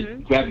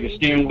to grab your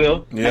steering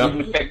wheel, now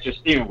you infect your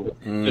steering wheel.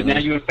 So now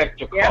you infect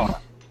your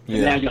car.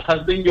 And now your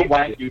husband, your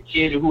wife, your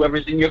kid, or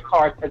whoever's in your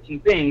car touching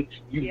things,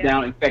 you've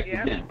now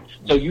infected them.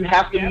 So you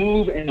have to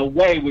move in a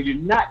way where you're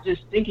not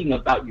just thinking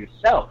about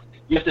yourself.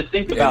 You have to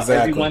think about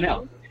everyone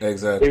else.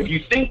 Exactly. If you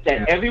think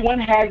that everyone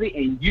has it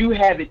and you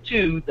have it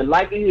too, the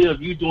likelihood of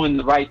you doing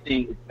the right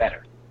thing is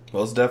better.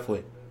 Most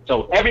definitely.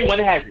 So everyone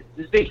has it.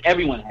 Just think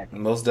everyone has it.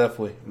 Most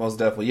definitely. Most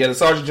definitely. Yeah, the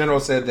Sergeant General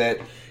said that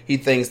he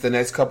thinks the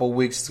next couple of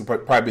weeks will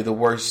probably be the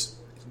worst.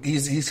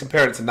 He's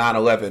compared it to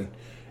 9/11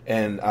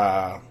 and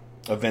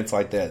events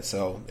like that.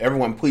 So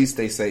everyone, please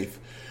stay safe.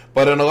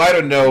 But on a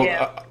lighter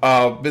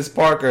note, Ms.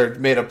 Parker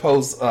made a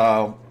post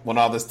when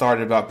all this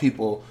started about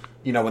people,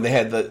 when they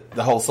had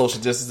the whole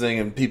social distancing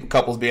and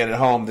couples being at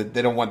home, that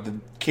they don't want the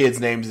kids'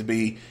 names to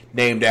be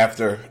named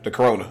after the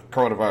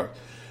coronavirus.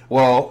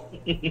 Well,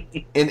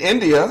 in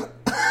India,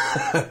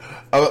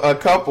 a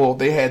couple,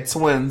 they had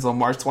twins on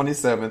March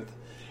 27th,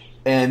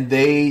 and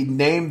they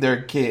named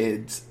their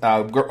kids,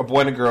 a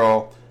boy and a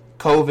girl,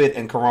 COVID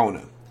and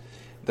Corona.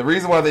 The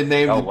reason why they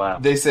named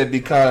it, they said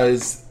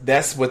because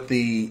that's what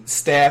the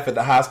staff at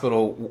the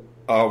hospital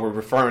were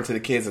referring to the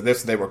kids, and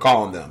that's what they were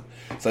calling them.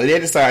 So they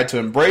decided to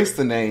embrace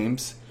the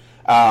names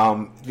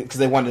because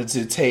they wanted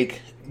to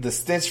take the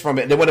stench from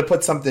it. They wanted to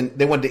put something.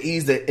 They wanted to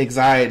ease the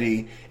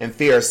anxiety and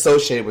fear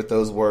associated with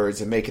those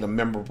words and make it a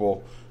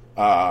memorable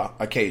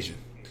occasion.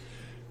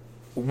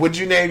 Would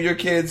you name your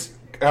kids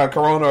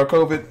Corona or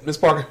COVID, Ms.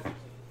 Parker?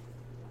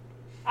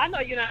 I know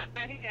you're not.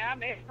 I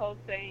made a post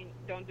saying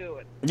don't do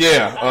it.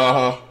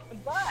 Yeah.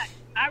 But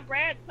I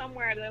read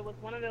somewhere that it was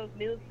one of those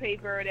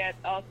newspapers that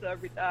also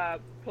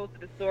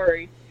posted a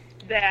story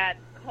that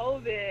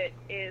COVID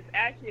is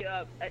actually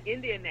an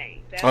Indian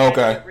name. That's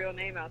a real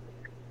name out there.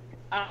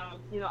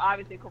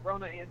 Obviously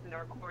Corona isn't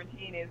or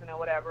quarantine isn't or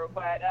whatever.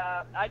 But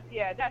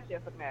that's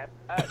just a mess.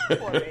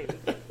 Poor baby.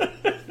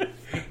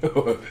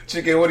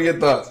 Chicken, what are your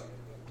thoughts?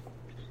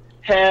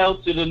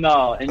 Hell to the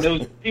no. And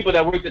those people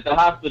that worked at the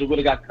hospital would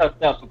have got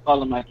cussed out for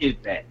calling my kids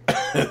that.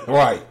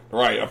 Right.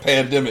 A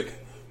pandemic.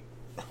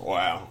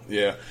 Wow.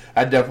 Yeah.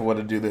 I definitely want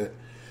to do that.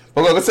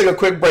 But look, let's take a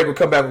quick break. We'll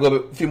come back with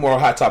a few more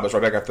hot topics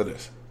right back after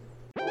this.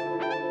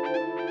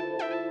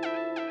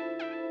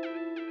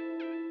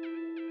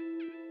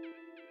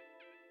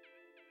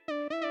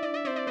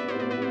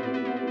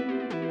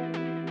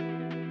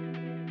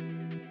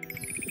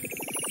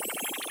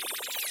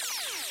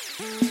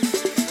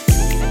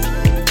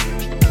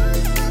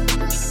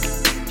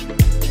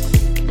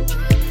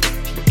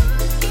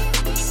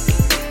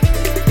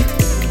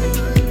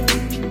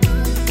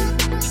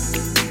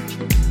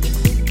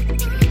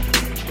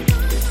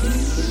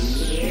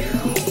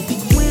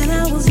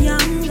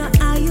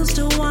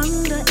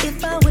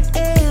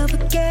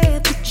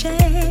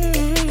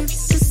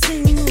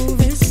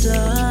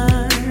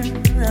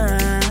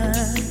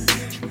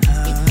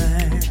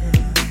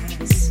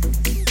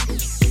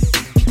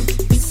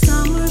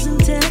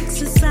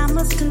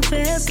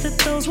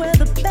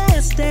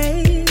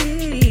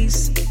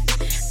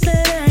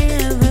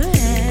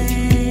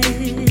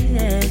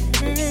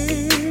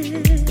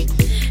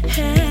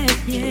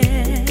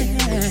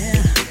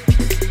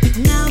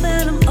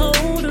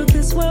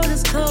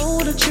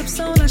 Chips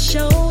on a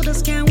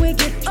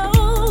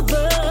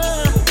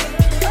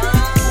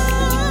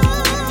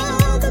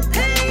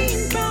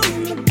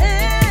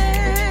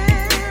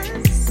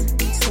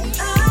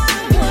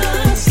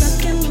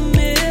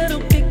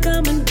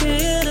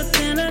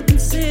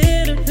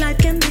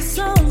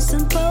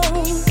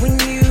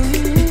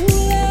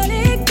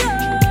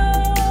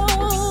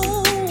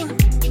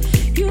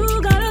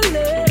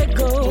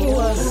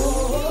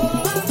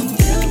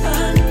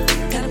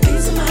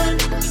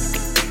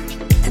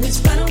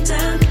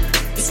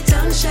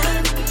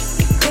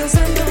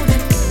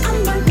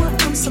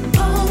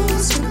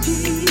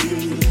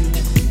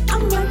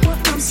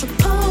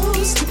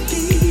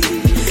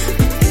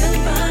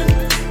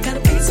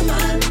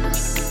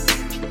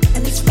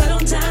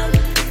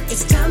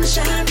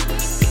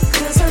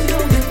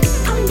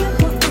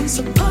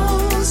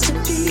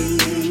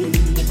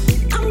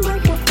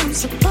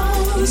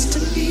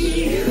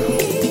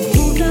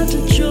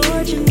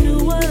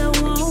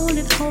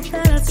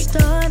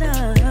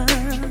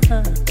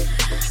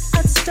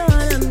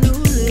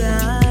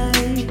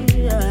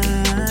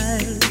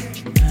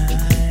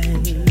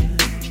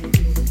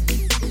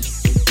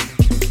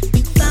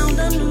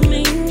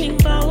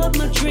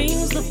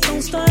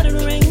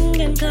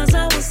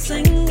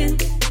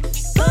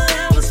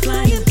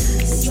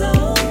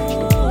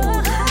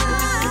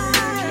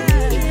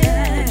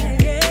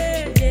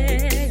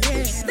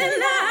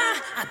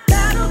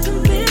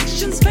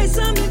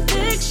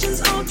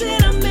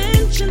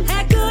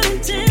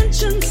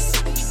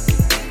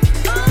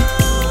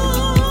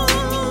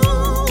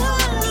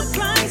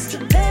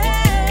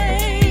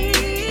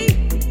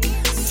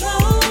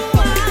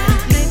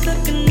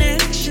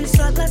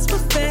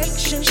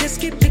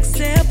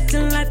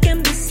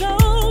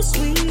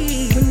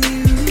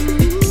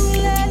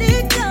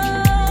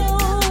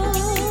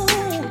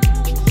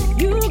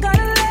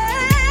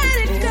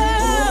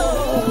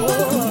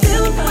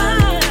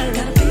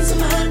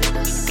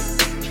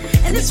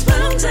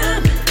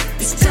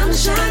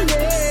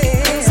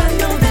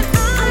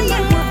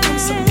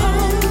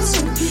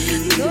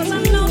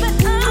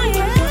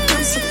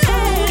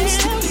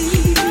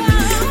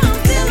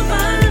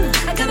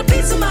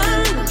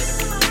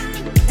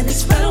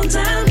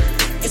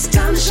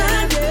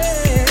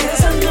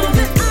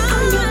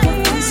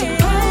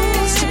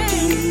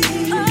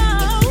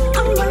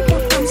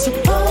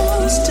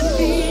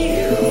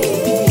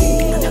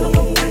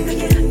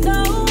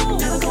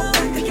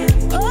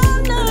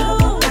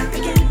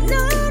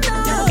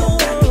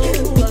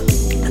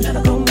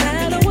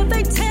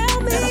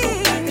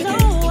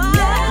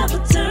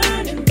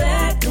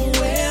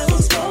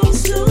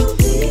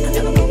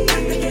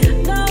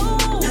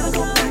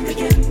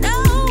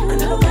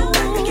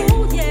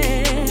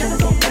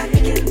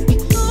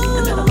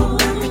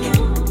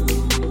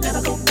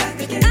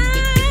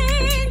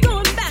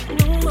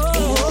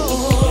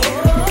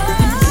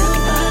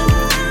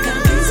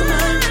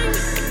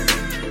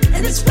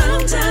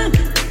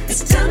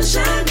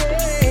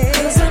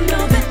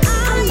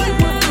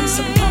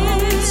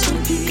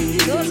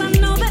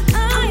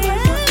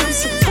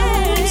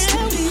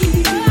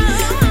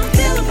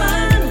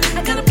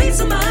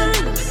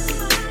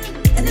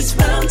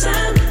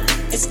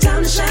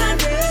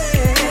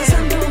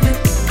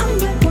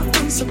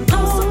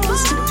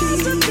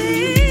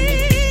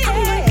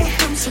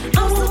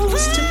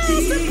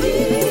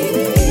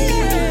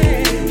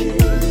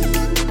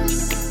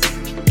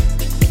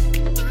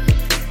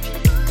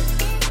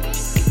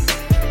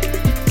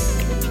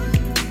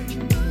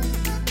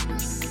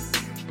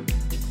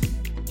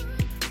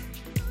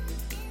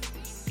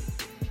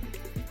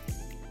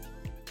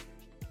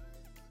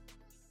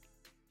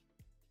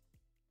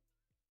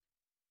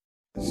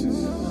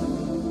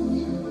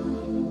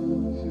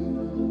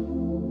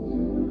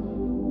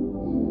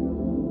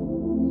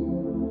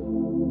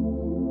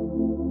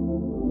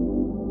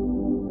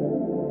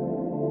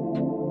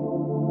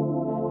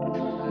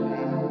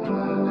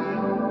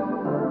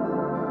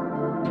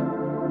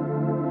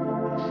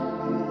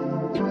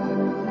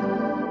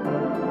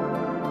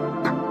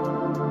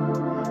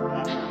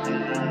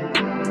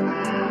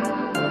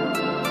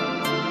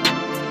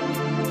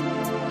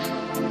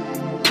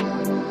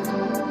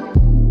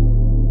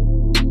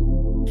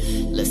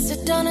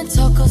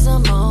cause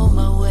I'm on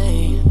my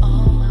way.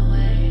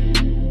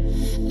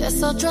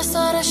 Let's all dress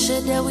all that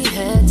shit that we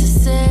had to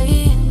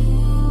say.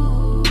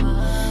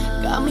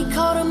 Got me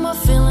caught in my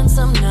feelings,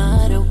 I'm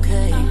not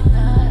okay.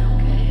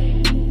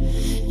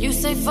 You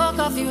say fuck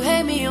off, you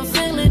hate me, I'm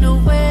feeling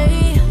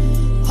away.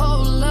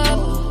 Hold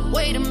up,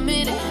 wait a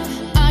minute,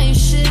 I ain't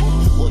shit,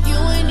 well you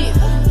ain't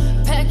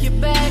either. Pack your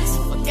bags,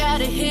 fuck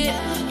out of here,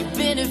 you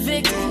been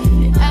evicted,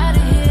 get out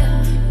of here.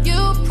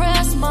 You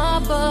press my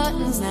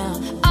buttons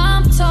now,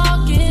 I'm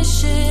talking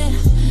shit.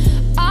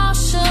 I'll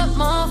shut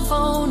my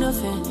phone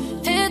off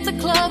and hit the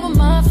club with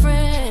my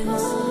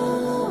friends.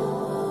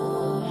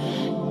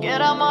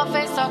 Get out my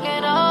face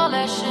talking all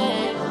that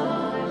shit.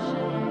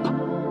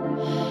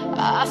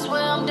 I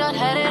swear I'm done,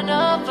 had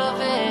enough of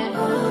it.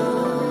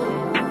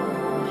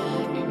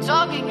 You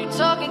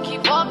talking,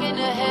 keep walking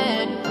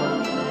ahead.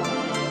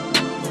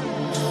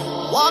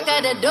 Walk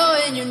out the door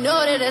and you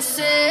know that that's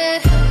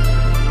it.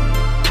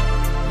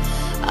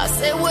 I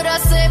say what I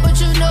say, but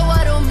you know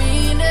I don't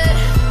mean it.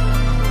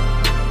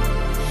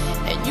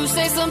 And you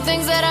say some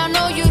things that I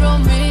know you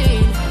don't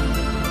mean.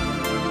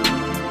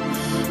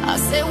 I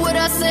say what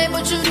I say,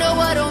 but you know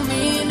I don't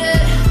mean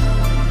it.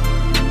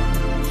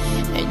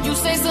 And you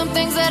say some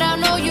things that I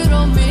know you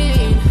don't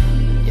mean.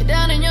 You're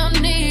down on your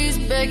knees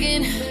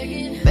begging,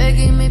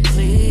 begging me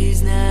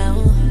please now.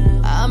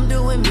 I'm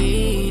doing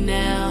me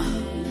now.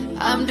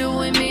 I'm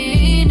doing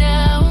me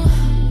now.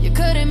 You're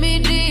cutting me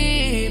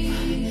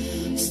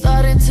deep,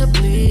 starting to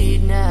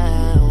bleed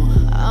now.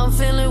 I'm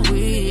feeling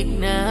weak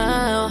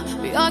now.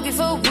 We argued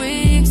for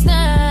weeks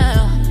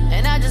now,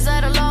 and I just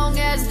had a long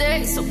ass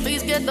day. So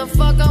please get the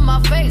fuck on my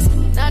face.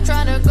 Not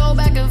trying to go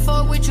back and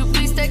forth with you.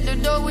 Please take the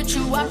door with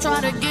you. I'm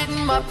trying to get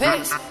in my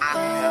pace.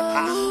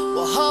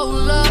 Well,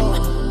 hold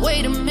up,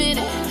 wait a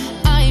minute.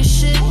 I ain't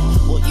shit,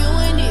 well you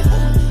ain't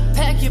either.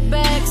 Pack your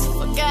bags,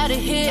 fuck out of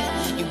here.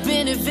 You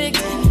been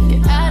evicted,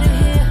 get out of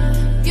here.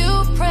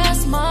 You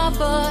press my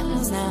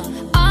buttons now,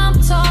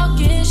 I'm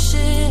talking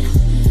shit.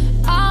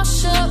 I'll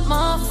shut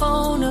my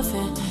phone off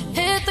and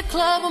hit the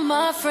club with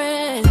my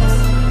friends.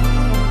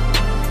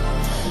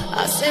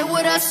 I say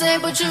what I say,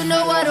 but you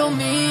know I don't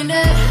mean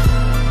it.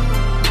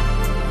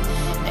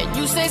 And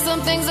you say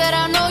some things that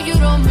I know you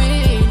don't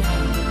mean.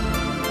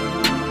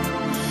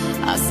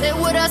 I say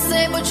what I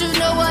say, but you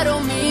know I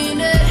don't mean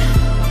it.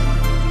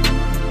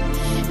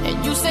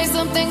 And you say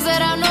some things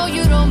that I know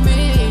you don't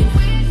mean.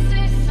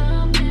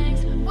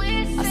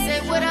 I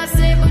say what I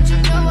say, but you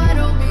know I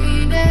don't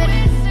mean it.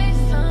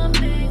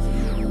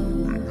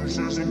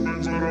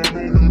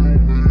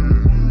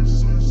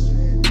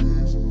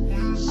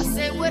 I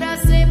say what I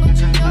say, but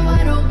you know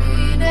I don't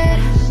mean it.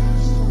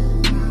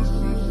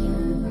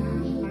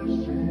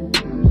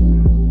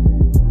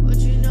 But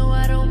you know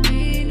I don't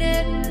mean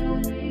it.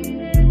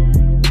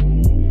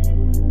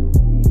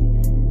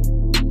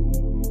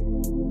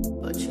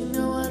 But you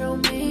know I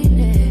don't mean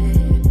it.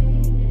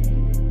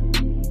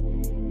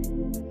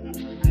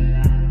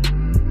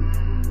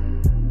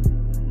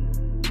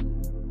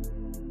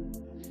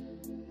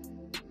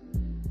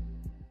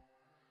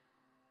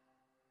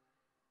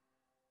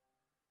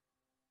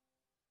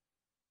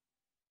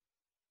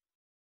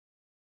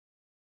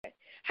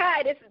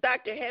 Hi, this is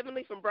Dr.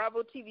 Heavenly from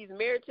Bravo TV's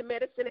Married to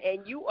Medicine,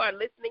 and you are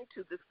listening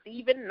to The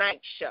Stephen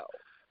Knight Show.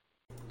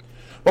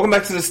 Welcome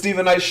back to The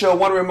Stephen Knight Show. I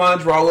want to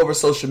remind you, we're all over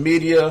social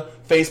media,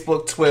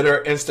 Facebook,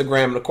 Twitter,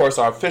 Instagram, and of course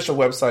our official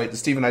website,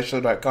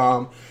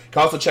 thestephennightshow.com. You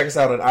can also check us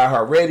out on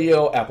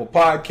iHeartRadio, Apple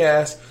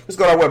Podcasts. Just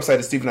go to our website,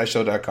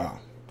 thestephennightshow.com.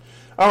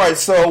 All right,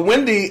 so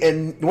Wendy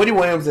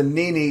Williams and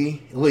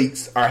Nene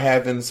Leakes are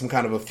having some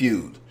kind of a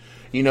feud.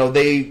 You know,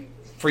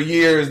 for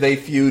years they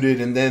feuded,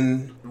 and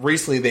then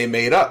recently they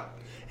made up.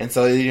 And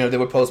so, you know, they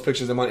would post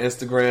pictures of them on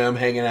Instagram,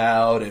 hanging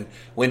out, and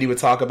Wendy would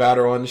talk about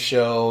her on the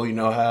show, you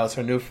know, how it's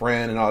her new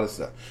friend and all this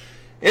stuff.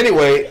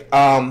 Anyway,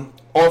 on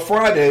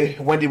Friday,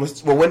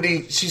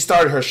 she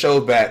started her show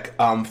back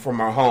from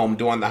her home,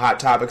 doing the Hot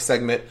Topic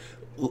segment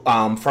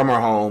from her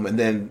home, and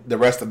then the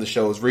rest of the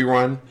show is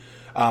rerun.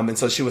 And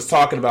so she was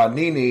talking about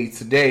Nene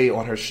today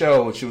on her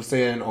show. She was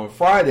saying on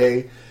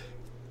Friday,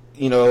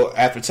 you know,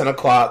 after 10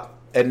 o'clock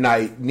at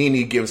night,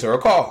 Nene gives her a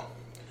call.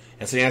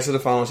 And so he answered the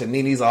phone, said,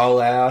 Nene's all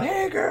loud,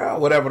 hey girl,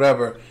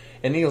 whatever.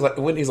 And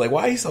Wendy's like,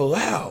 why are you so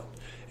loud?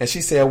 And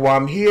she said, well,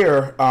 I'm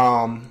here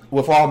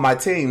with all my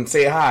team.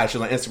 Say hi.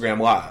 She's on Instagram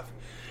Live.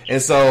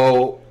 And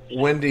so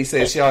Wendy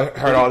said she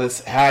heard all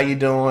this, how you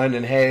doing,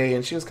 and hey.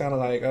 And she was kind of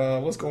like,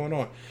 what's going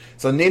on?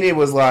 So Nene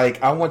was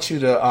like, I want you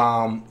to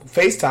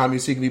FaceTime you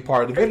so you can be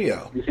part of the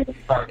video.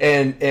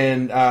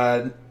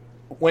 And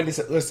Wendy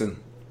said,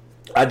 listen,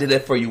 I did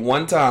that for you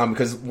one time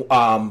because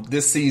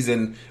this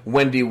season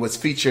Wendy was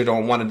featured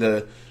on one of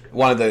the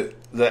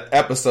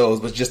episodes,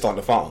 but just on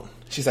the phone.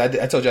 She said,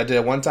 I told you I did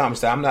it one time.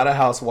 She said, I'm not a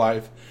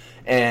housewife.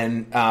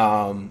 And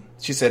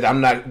she said, I'm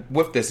not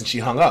with this. And she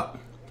hung up.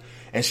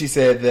 And she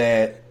said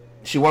that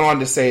she went on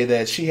to say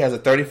that she has a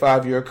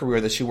 35-year career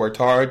that she worked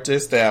hard to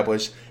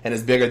establish and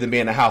is bigger than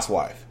being a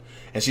housewife.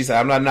 And she said,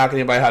 I'm not knocking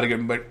anybody how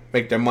to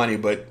make their money,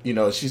 but, you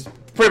know, she's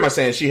pretty much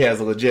saying she has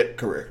a legit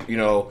career, you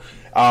know.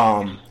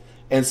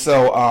 And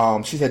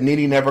so she said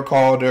Nene never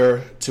called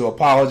her to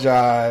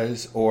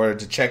apologize or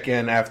to check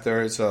in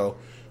after. So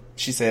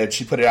she said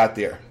she put it out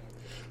there.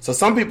 So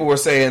some people were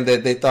saying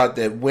that they thought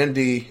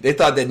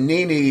that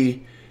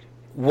Nene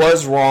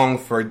was wrong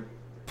for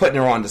putting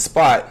her on the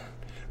spot,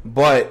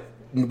 but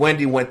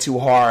Wendy went too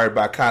hard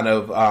by kind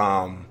of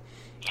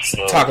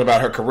talking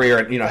about her career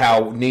and, you know,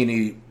 how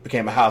Nene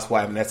became a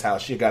housewife and that's how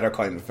she got her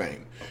claim to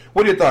fame.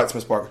 What are your thoughts,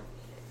 Ms. Parker?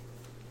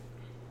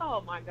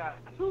 Oh my God,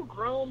 2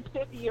 grown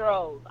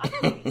 50-year-olds.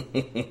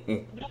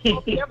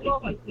 They're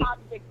both a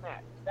toxic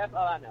mess. That's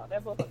all I know. They're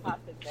both a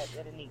toxic mess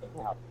and it needs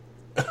help.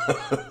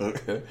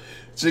 Okay.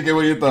 Chicken,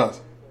 what are your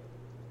thoughts?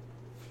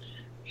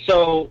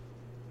 So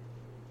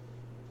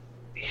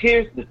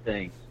here's the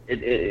thing, and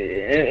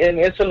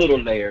it's a little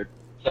layered.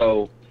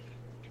 So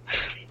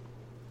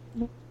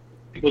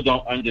people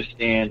don't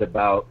understand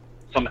about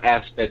some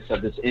aspects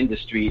of this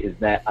industry is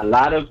that a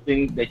lot of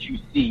things that you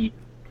see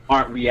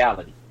aren't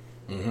reality.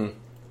 Mm-hmm.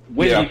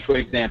 Wendy, for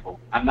example,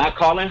 I'm not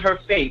calling her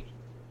fake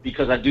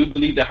because I do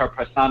believe that her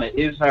persona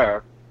is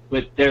her,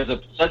 but there's a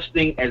such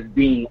thing as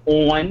being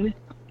on,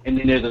 and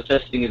then there's a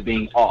such thing as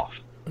being off.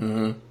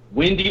 Mm-hmm.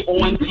 Wendy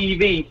on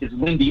TV is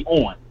Wendy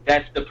on.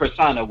 That's the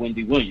persona,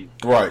 Wendy Williams.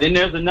 Right. Then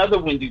there's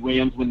another Wendy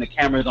Williams when the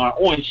cameras aren't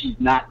on, she's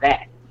not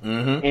that.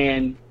 Mm-hmm.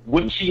 And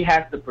what she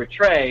has to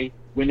portray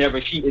whenever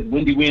she is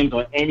Wendy Williams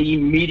on any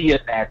media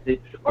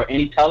facet or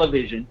any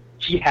television,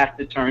 she has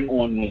to turn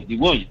on Wendy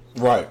Williams.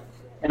 Right.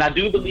 And I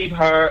do believe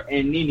her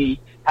and Nene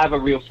have a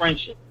real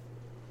friendship.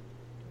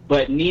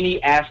 But Nene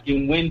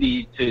asking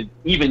Wendy to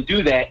even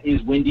do that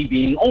is Wendy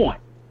being on.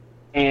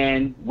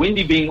 And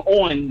Wendy being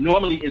on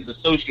normally is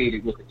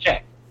associated with a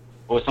check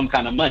or some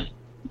kind of money.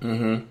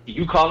 Mm-hmm.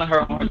 You calling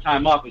her on her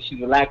time off and she's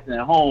relaxing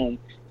at home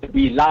to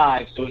be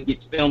live so it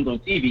gets filmed on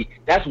TV,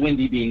 that's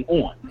Wendy being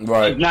on.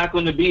 Right. She's not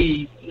going to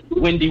be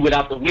Wendy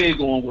without the wig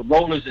on with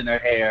rollers in her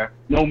hair,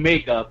 no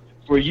makeup,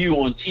 for you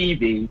on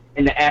TV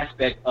in the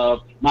aspect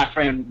of my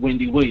friend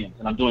Wendy Williams,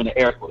 and I'm doing the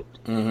air quotes.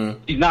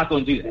 Mm-hmm. She's not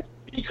going to do that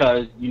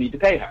because you need to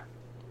pay her.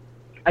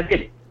 I get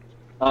it.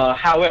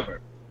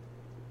 However,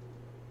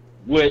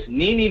 what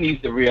Nene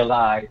needs to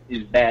realize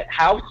is that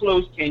how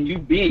close can you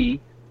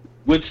be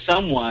with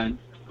someone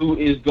who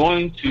is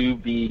going to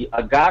be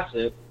a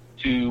gossip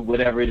to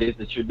whatever it is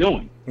that you're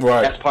doing?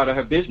 Right. That's part of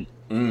her business.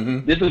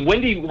 Mm-hmm. This is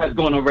Wendy has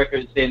gone on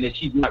record saying that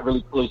she's not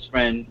really close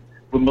friends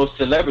with most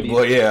celebrities,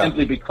 well, yeah,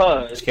 simply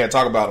because she can't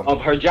talk about them. of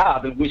her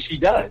job and what she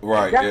does.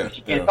 Right, exactly. yeah,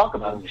 She can't talk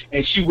about them,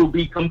 and she will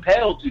be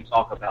compelled to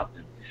talk about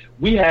them.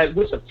 We had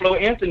Flo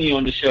Anthony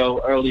on the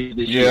show earlier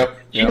this year.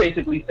 She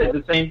basically said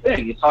the same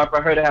thing. It's hard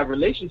for her to have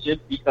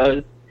relationships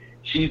because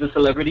she's a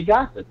celebrity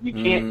gossip. You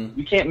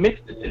can't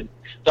mix the two.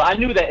 So I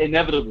knew that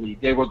inevitably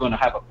they were going to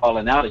have a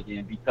falling out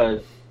again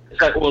because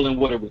it's like oil and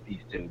water with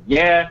these two.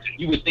 Yeah,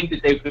 you would think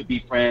that they could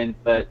be friends,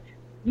 but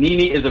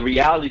Nene is a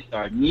reality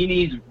star.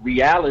 Nene's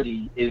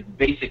reality is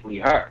basically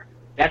her.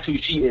 That's who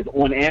she is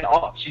on and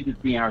off. She's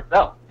just being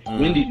herself.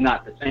 Wendy's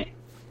not the same.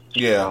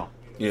 Yeah,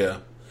 yeah.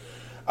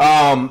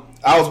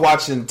 I was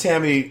watching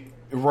Tammy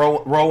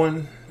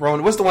Rowan.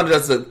 What's the one that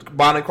does the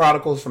Bonnet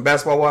Chronicles from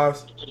Basketball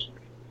Wives?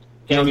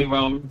 Tammy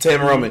Roman.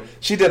 Tammy Roman.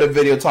 She did a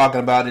video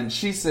talking about it, and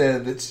she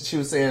said that she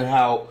was saying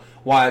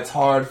why it's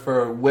hard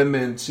for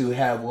women to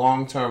have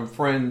long-term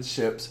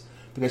friendships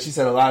because she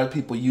said a lot of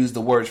people use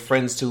the word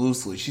friends too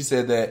loosely. She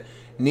said that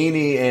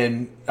Nene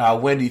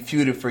and Wendy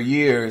feuded for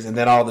years, and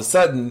then all of a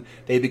sudden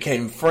they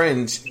became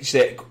friends. She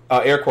said,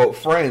 air quote,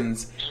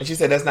 friends. And she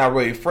said that's not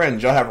really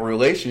friends. Y'all have a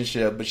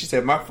relationship. But she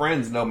said my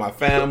friends know my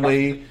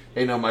family.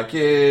 They know my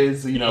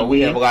kids. You know,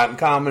 we have a lot in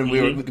common.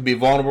 We could be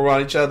vulnerable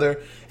around each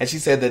other. And she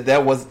said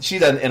that was, she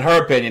doesn't, in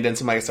her opinion, didn't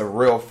seem like it's a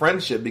real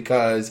friendship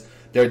because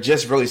they're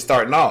just really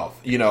starting off.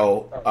 You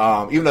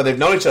know, even though they've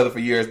known each other for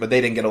years, but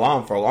they didn't get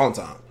along for a long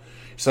time.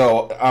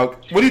 So,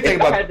 what do you think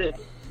about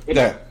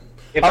that?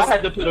 If I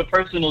had to put a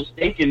personal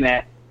stake in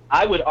that,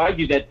 I would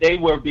argue that they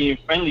were being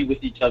friendly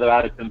with each other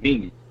out of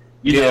convenience.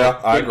 You know,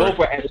 they both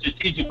were at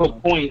strategical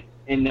points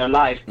in their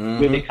life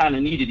where they kind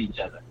of needed each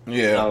other.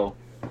 Yeah. So,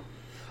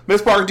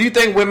 Ms. Parker, do you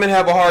think women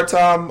have a hard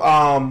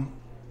time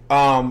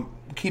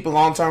keeping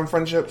long-term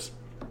friendships?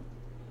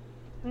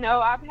 No,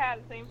 I've had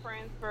the same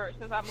friends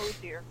since I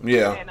moved here.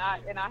 Yeah. And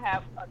I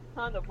have a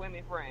ton of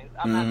women friends.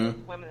 I'm not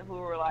just women who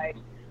are like,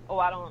 oh,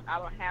 I don't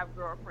have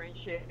girl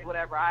friendship,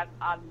 whatever. I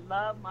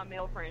love my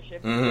male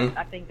friendships.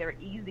 I think they're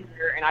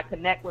easier and I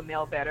connect with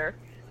male better.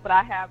 But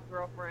I have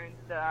girlfriends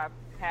that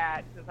I've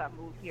had since I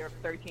moved here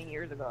 13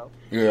 years ago.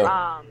 Yeah.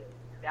 I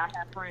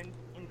have friends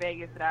in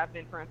Vegas that I've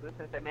been friends with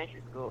since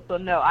elementary school. So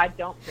no, I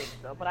don't think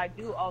so. But I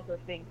do also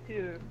think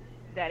too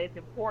that it's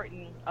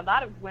important. A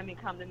lot of women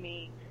come to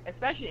me,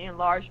 especially in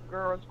large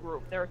girls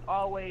groups. There's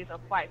always a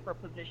fight for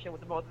position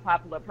with the most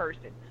popular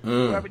person.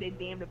 Whoever they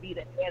deem to be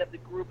the head of the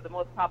group, the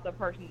most popular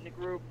person in the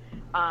group,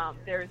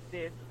 there's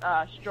this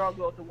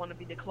struggle to want to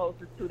be the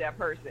closest to that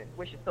person,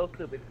 which is so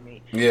stupid to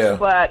me. Yeah.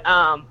 But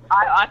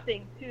I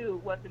think, too,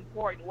 what's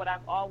important, what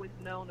I've always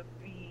known to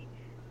be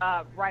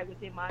right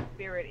within my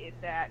spirit is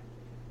that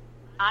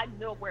I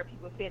know where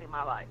people fit in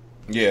my life.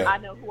 Yeah. I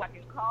know who I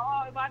can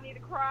call if I need to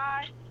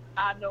cry.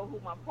 I know who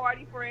my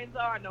party friends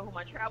are. I know who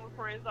my travel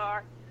friends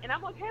are, and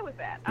I'm okay with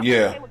that. I'm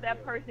okay with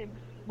that person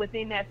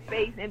within that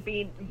space and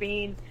being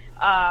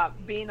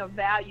of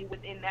value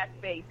within that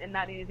space and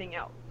not anything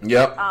else.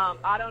 Yep.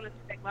 I don't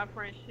expect my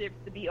friendships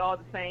to be all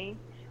the same.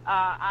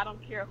 I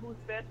don't care who's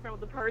best friend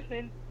with the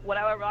person.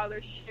 Whatever our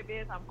relationship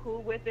is, I'm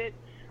cool with it.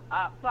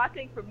 So I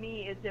think for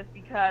me, it's just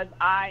because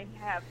I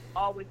have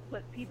always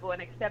put people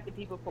and accepted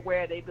people for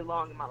where they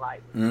belong in my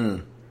life.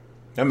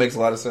 That makes a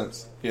lot of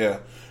sense. Yeah.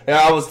 And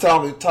I was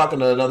talking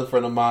to another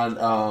friend of mine.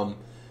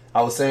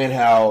 I was saying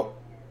how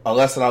a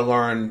lesson I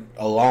learned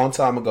a long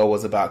time ago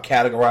was about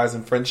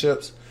categorizing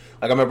friendships.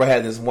 Like, I remember I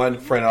had this one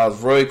friend I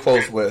was really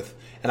close with,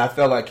 and I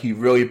felt like he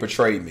really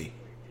betrayed me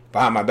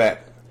behind my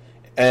back.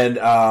 And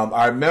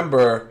I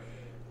remember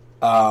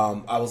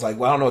I was like,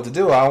 well, I don't know what to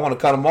do. I don't want to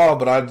cut him off,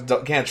 but I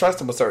can't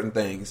trust him with certain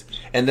things.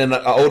 And then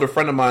an older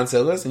friend of mine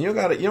said, listen, you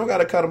don't got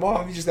to cut him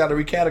off. You just got to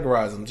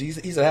recategorize him. He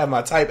said, I have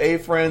my type A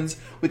friends.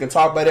 We can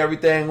talk about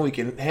everything. We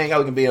can hang out.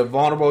 We can be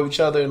vulnerable with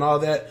each other and all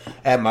that.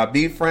 I have my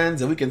B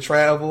friends, and we can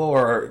travel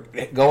or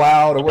go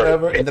out or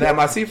whatever. And then I have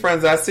my C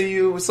friends. I see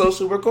you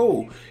socially. We're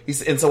cool.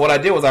 And so what I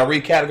did was I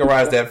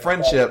recategorized that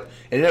friendship,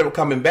 and it ended up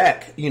coming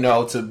back,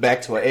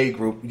 back to an A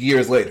group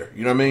years later.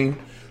 You know what I mean?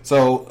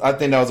 So I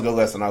think that was a good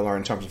lesson I learned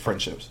in terms of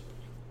friendships.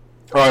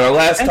 All right, our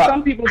last. And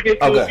some people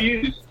get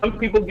confused. Some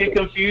people get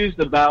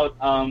confused about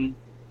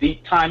the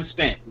time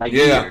spent, like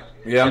years.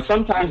 Yeah. And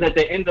sometimes at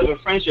the end of a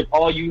friendship,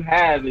 all you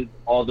have is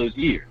all those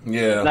years.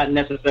 Yeah. It's not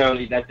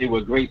necessarily that they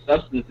were great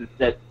substances.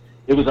 That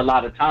it was a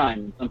lot of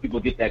time. Some people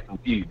get that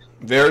confused.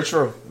 Very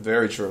true.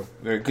 Very true.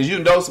 Because you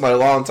know somebody a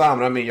long time,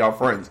 and I mean y'all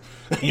friends.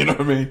 You know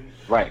what I mean?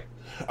 Right.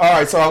 All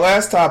right. So our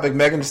last topic,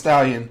 Megan Thee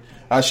Stallion.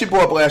 She blew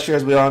up last year,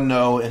 as we all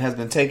know, and has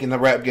been taking the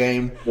rap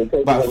game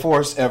by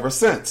force ever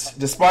since.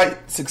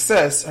 Despite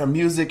success, her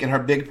music, and her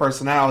big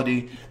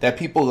personality that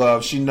people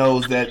love, she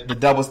knows that the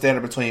double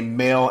standard between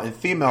male and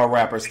female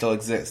rappers still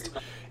exists.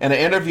 In an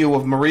interview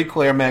with Marie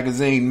Claire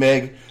magazine,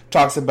 Meg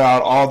talks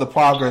about all the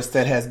progress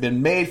that has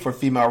been made for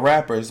female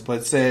rappers,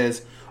 but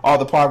says all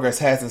the progress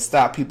hasn't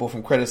stopped people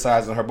from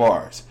criticizing her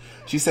bars.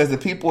 She says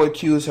that people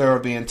accuse her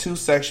of being too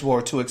sexual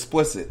or too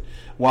explicit,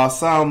 while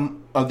some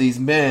of these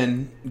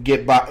men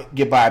get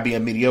by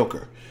being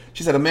mediocre.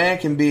 She said a man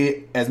can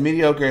be as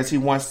mediocre as he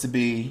wants to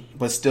be,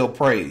 but still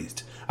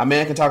praised. A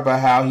man can talk about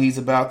how he's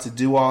about to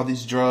do all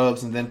these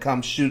drugs and then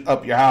come shoot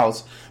up your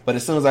house, but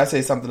as soon as I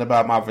say something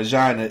about my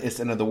vagina, it's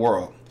the end of the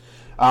world.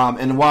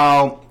 And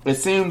while it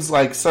seems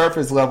like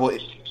surface level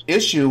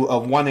issue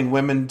of wanting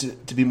women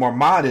to be more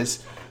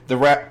modest,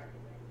 rap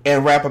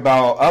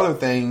about other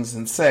things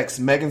and sex,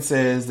 Megan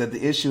says that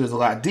the issue is a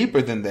lot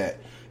deeper than that.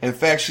 In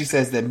fact, she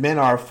says that men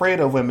are afraid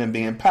of women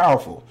being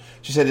powerful.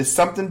 She said it's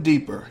something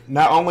deeper.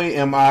 Not only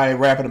am I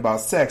rapping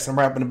about sex, I'm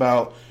rapping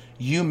about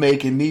you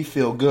making me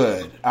feel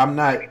good. I'm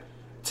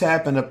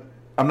talking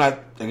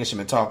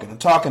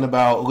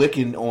about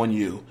licking on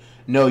you.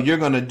 No, you're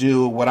going to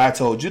do what I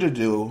told you to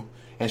do.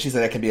 And she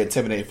said that can be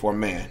intimidating for a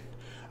man.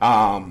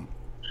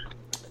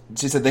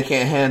 She said they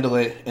can't handle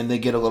it and they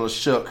get a little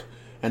shook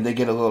and they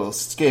get a little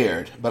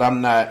scared. But I'm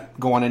not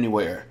going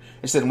anywhere.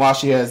 She said while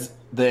she has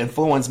the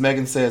influence,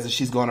 Megan says that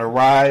she's going to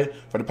ride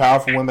for the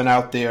powerful women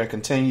out there and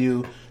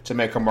continue to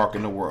make her mark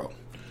in the world.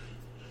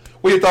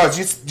 What are your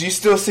thoughts? Do you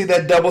still see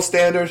that double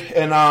standard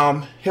in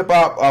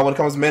hip-hop when it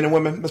comes to men and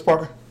women, Ms.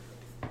 Parker?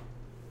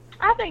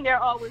 I think there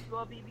always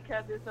will be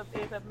because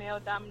it's a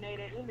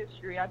male-dominated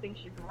industry. I think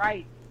she's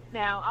right.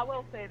 Now, I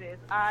will say this.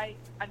 I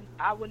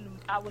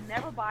would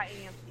never buy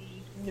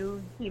AMC's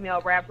new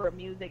female rapper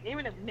music,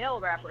 even the male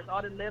rappers,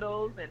 all the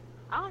Littles, and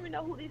I don't even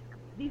know who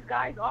these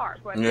guys are,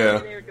 but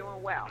they're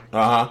doing well.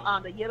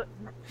 The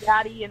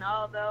Yachty and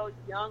all those,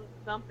 Young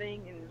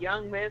Something and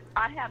Young Miss,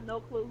 I have no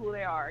clue who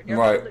they are. They're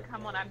supposed to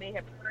come on, I may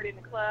have heard it in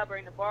the club or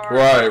in the bar.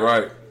 Right.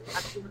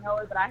 I didn't know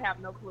it, but I have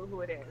no clue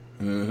who it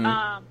is.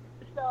 Mm-hmm.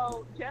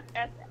 So just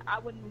as I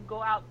wouldn't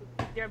go out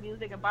to seek their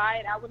music and buy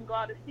it, I wouldn't go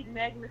out to seek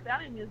Megan Thee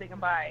Stallion music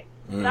and buy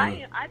it. Mm-hmm. But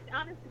I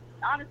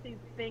honestly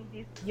think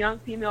these young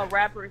female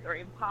rappers are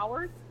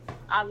empowered.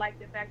 I like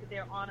the fact that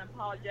they're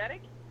unapologetic.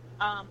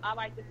 I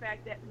like the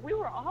fact that we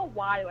were all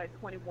wild at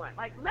 21.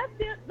 Like, let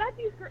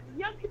these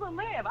young people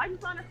live. I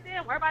just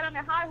understand everybody on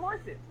their high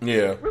horses.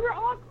 Yeah. We were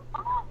all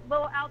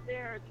little out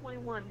there at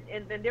 21,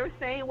 and then they were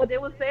saying what they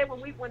would say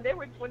when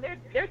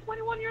they're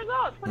 21 years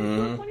old,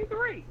 22,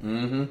 23.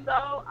 Mm-hmm.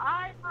 So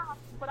I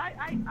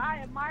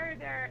admire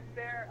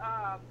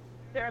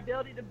their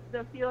ability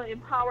to feel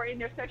empowered in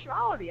their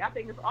sexuality. I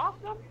think it's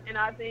awesome, and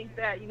I think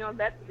that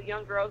that's where the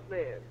young girls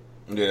live.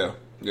 Yeah.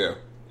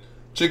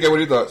 Chika, what are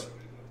your thoughts?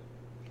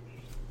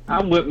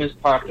 I'm with Ms.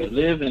 Parker.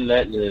 Live and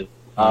let live.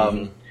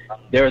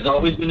 There's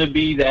always going to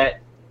be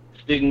that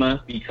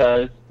stigma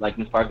because, like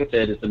Ms. Parker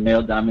said, it's a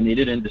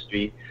male-dominated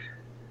industry.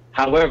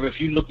 However, if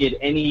you look at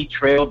any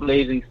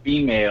trailblazing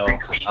female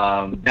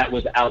that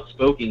was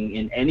outspoken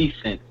in any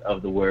sense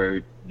of the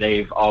word,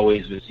 they've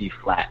always received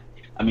flack.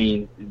 I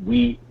mean,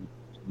 we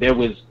there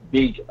was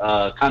big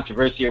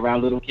controversy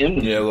around Lil' Kim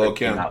when she first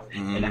came out,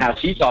 and how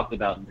she talked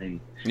about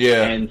things.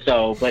 Yeah. And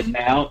so, but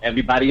now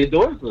everybody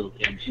adores Lil'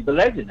 Kim. She's a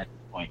legend at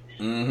this point.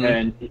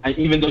 And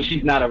even though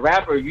she's not a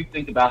rapper, you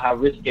think about how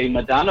risque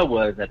Madonna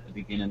was at the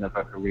beginning of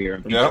her career,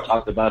 and people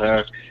talked about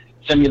her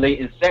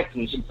simulating sex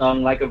when she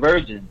sung Like a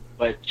Virgin.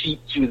 But she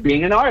was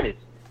being an artist.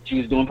 She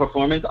was doing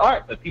performance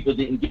art, but people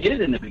didn't get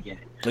it in the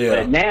beginning. Yeah.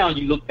 But now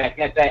you look back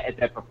at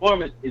that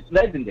performance, it's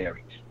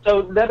legendary.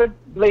 So let her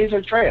blaze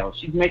her trail.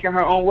 She's making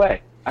her own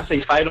way. I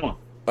say fight on.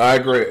 I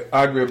agree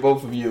with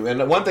both of you.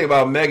 And one thing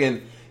about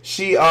Megan,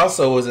 she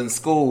also was in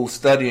school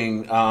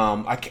studying,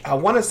 I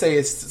want to say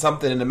it's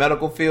something in the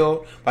medical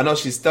field. But I know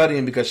she's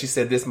studying because she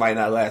said this might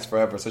not last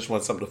forever, so she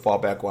wants something to fall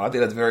back on. I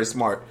think that's very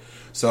smart.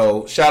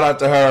 So shout out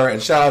to her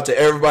and shout out to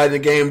everybody in the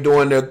game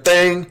doing their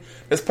thing.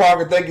 Ms.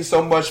 Parker, thank you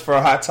so much for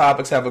Hot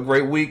Topics. Have a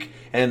great week.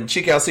 And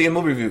Chica, I'll see you in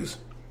movie reviews.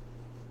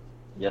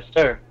 Yes,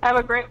 sir. Have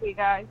a great week,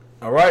 guys.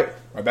 All right.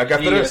 Right back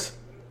after this.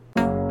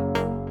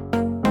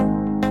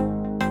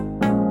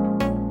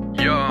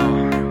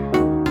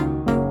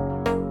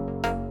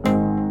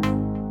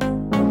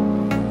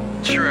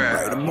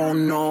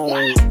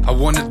 I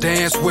wanna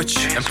dance with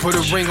you and put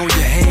a ring on your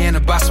hand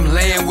and buy some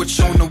land with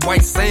you on the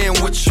white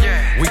sandwich.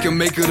 We can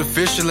make it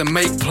official and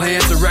make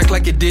plans to act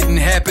like it didn't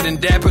happen and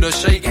dap it or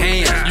shake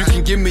hands. You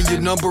can give me your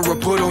number or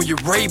put on your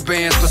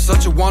Ray-Bans, but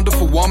such a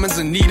wonderful woman's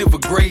in need of a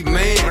great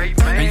man.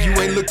 And you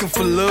ain't looking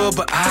for love,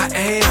 but I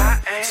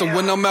am. So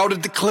when I'm out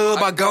at the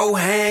club, I go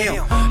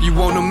ham. You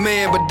want a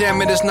man, but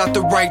damn it, it's not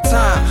the right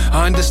time.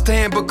 I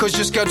understand because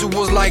your schedule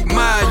was like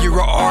mine. You're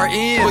a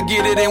RN, but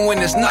get it in when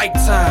it's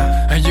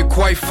nighttime. And you're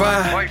quite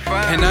fine.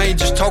 And I ain't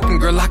just talking,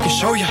 girl, I can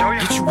show you.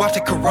 Get you out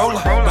the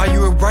Corolla, buy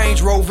you a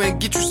Range Rover and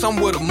get you some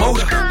with a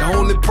motor. The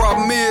only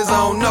problem is I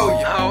don't know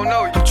you.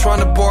 I'm trying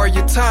to borrow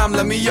your time,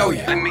 let me owe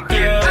you. Let me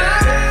get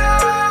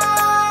that.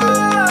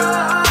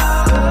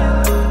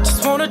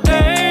 Just wanna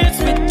dance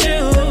with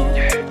you.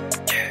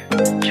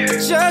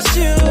 Just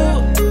you.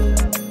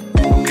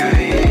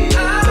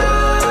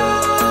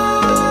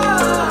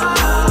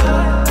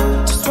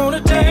 Just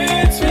wanna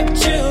dance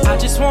with you. I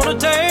just wanna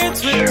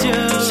dance with you.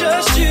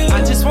 Just you.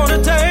 I just wanna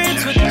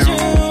dance with you.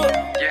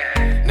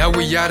 Now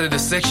we out of the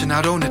section,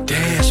 out on the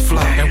dance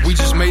floor. And we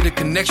just made a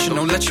connection,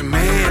 don't let your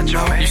man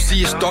know. You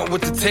see it start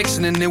with the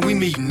texting and then we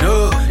meeting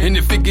up. And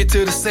if it get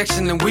to the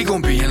section, then we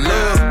gon' be in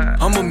love.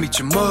 I'ma meet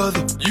your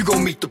mother, you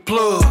gon' meet the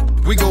plug.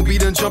 We gon' be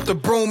done jump the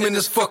broom in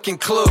this fucking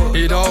club.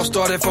 It all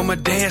started from a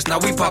dance, now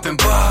we popping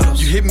bottles.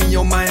 You hit me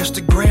on my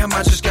Instagram,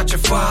 I just got your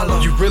follow.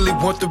 You really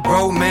want the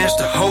romance,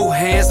 to hold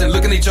hands and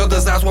look in each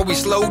other's eyes while we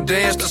slow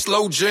dance to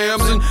slow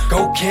jams and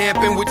go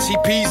camping with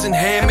teepees and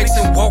hammocks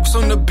and walks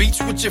on the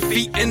beach with your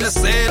feet in the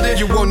sand.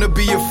 You wanna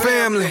be a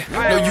family,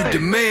 no you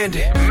demand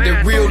it.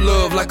 That real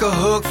love like a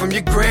hug from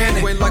your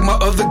granny. Went like my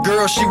other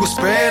girl, she was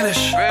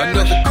Spanish.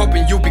 Another cup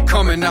and you'll be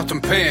coming out them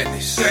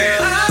panties.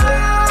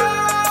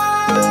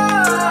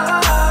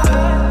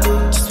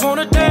 Just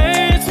wanna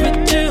dance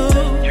with you.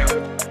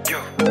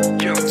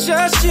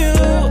 Just you.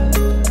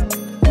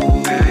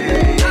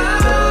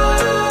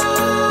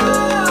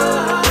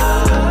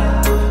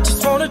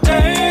 Just wanna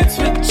dance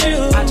with you.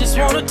 I just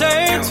wanna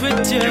dance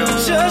with you.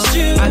 Just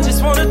you. I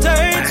just wanna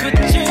dance with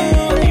you.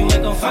 You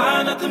ain't gon'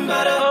 find nothing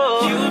better.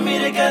 You and me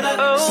together.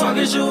 As long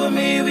as you and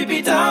me, we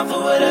be down for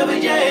whatever,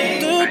 yeah.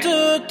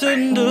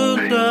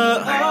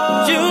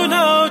 You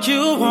know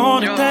you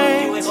wanna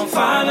dance. You ain't gon'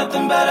 find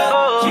nothing better.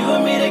 You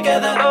and me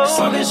together. As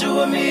long as you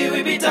and me,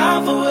 we be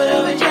down for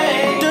whatever,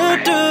 yeah.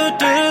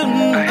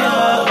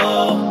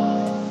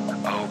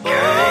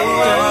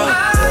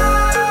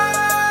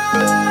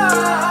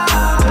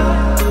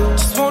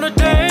 Just wanna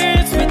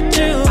dance with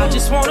you. I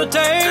just wanna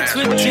dance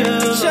with you.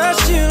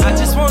 Just you. I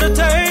just wanna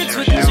dance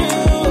with you.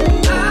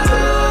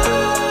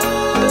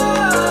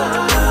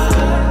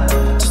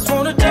 Just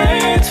wanna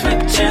dance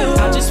with you.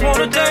 I just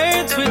wanna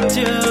dance with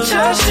you.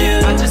 Just you.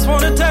 I just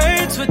wanna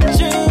dance with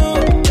you.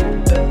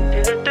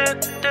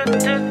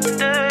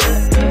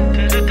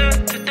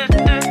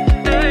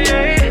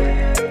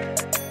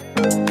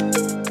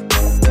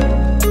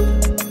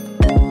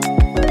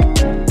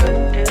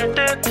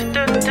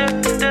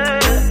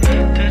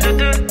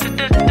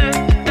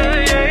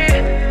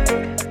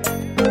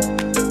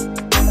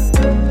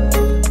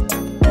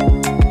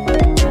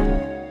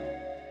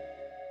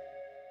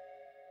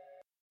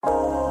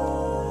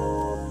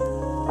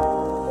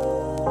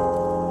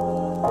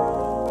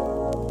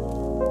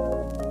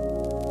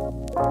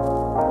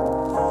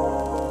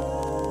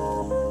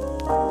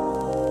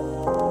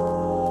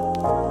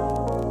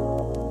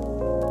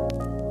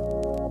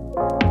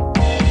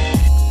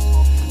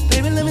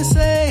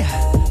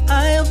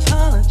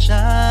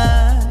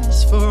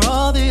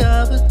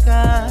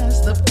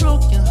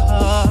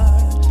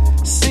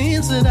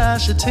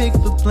 Should take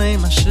the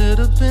blame. I should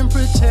have been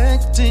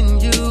protecting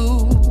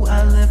you.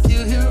 I left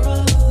you here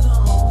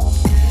alone.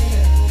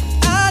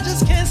 I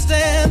just can't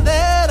stand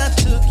that I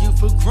took you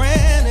for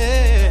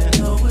granted.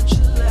 Know what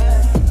you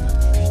like,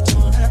 you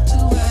don't have to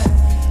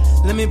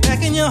act. Let me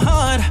back in your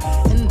heart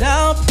and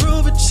I'll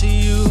prove it to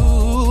you.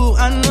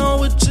 I know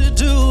what to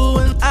do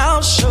and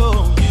I'll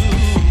show you.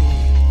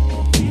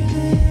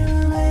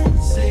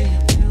 Say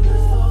you're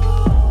beautiful.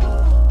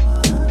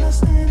 My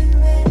understanding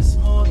makes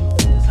more than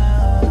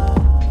physical.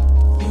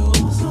 You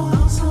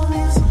also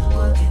need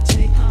someone can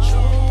take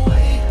control.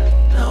 Wait,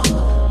 no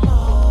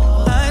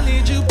more. I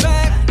need you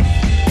back.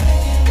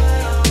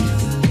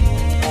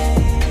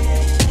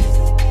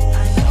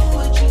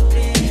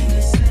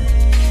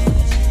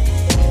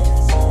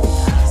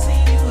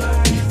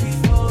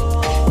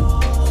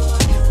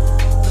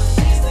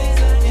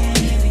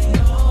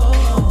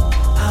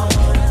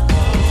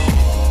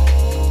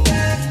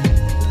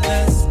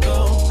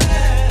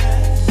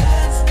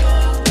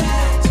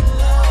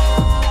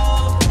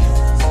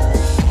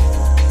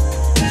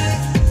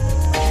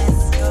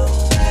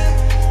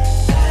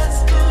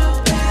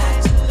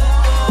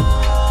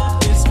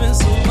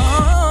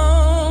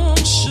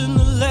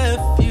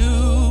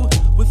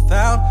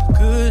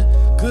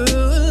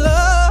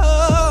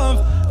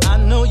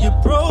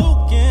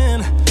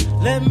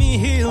 Let me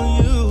heal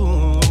you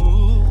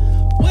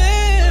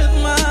with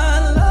my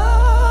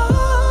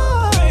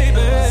love,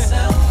 baby.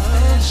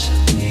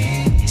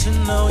 To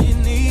know your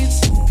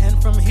needs,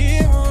 and from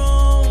here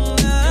on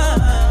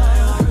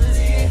out,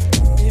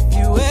 if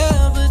you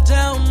ever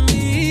doubt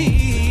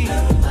me,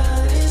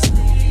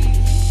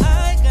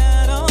 I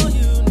got all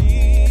you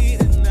need,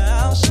 and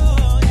I'll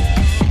show you.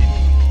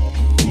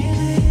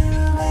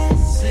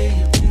 Say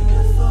you're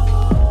beautiful.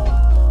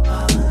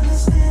 My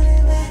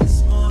understanding makes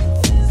more than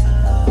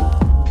physical.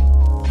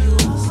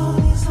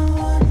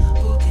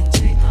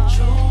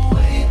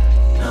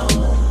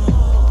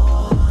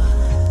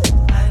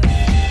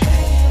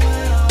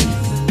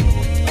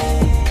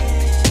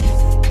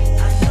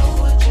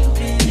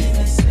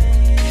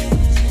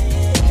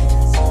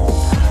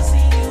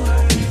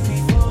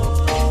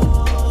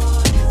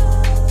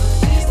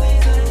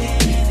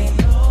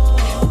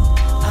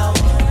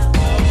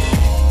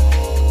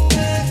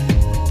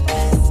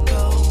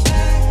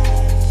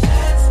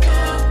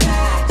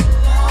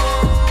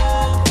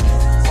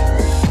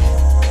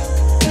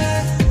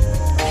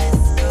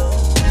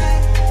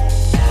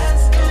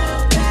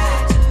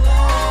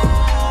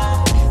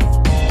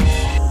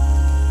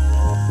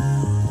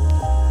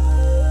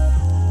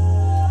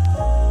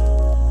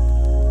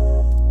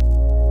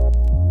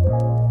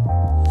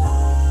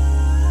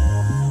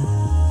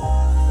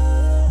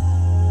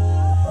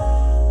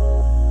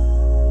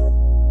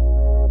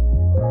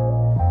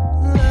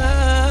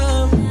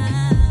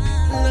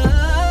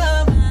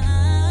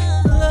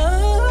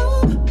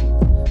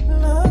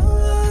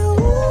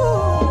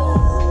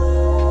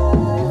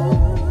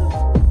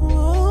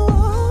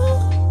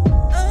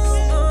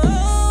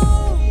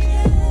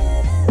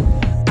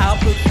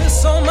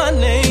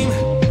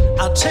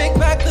 Take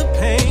back the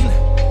pain.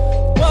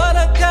 What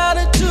I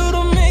gotta do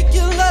to make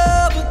you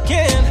love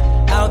again?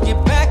 I'll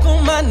get back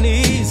on my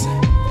knees,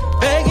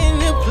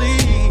 begging you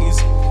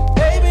please.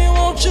 Baby,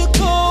 won't you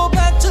go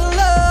back to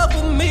love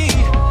with me?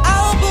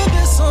 I'll put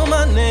this on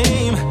my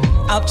name.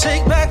 I'll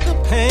take back the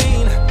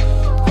pain.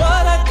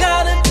 What I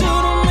gotta do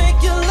to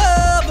make you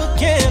love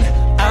again?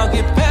 I'll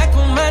get back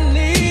on my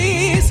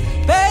knees,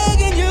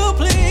 begging you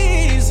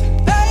please.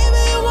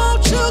 Baby,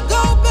 won't you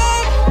go back?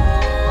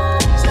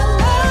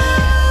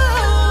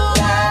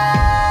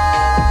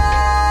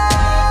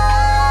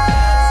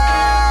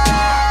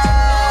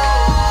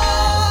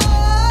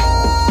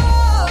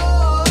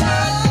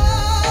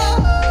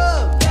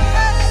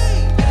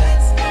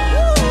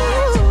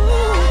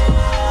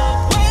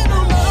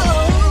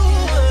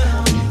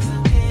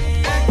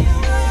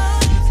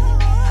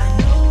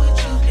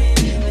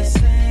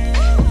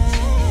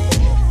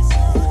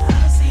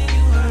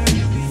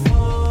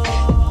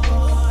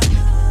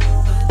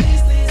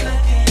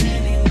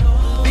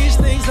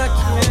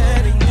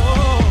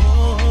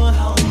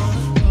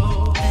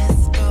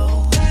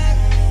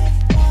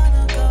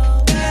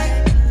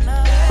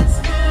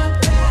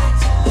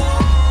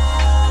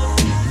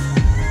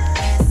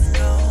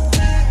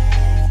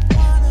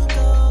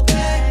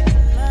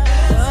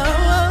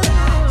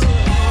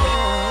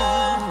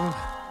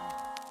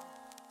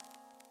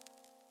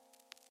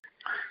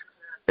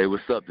 Hey,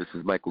 what's up? This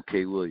is Michael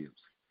K. Williams,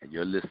 and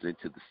you're listening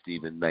to The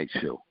Stephen Knight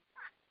Show.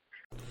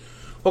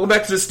 Welcome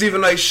back to The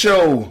Stephen Knight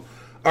Show.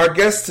 Our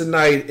guest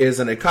tonight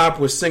is an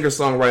accomplished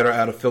singer-songwriter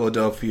out of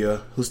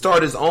Philadelphia who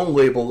started his own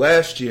label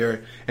last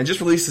year and just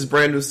released his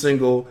brand new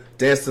single,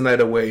 Dance the Night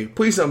Away.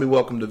 Please help me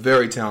welcome the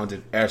very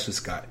talented Ashley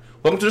Scott.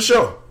 Welcome to the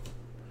show.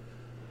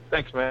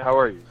 Thanks, man. How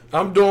are you?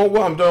 I'm doing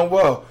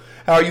well.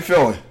 How are you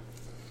feeling?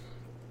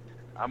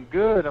 I'm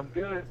good.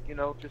 You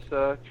know, just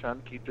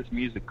trying to keep this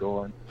music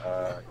going.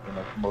 You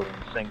know, promoting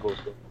singles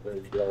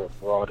very well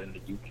abroad in the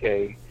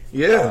UK.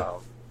 Yeah.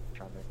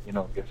 Trying to, you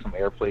know, get some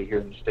airplay here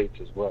in the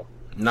States as well.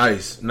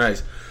 Nice.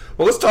 Well,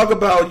 let's talk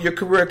about your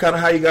career, kind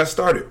of how you got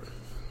started.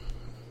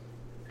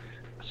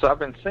 So I've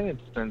been singing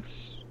since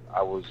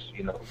I was,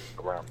 you know,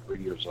 around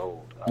 3 years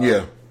old.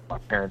 Yeah. My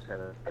parents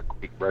had a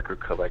great record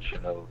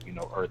collection of, you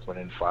know, Earth,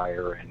 Wind &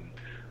 Fire and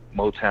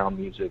Motown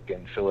music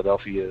and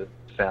Philadelphia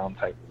sound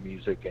type of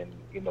music, and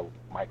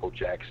Michael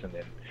Jackson,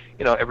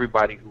 and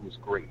everybody who was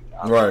great.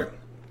 Right.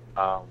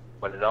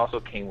 But it also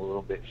came a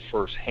little bit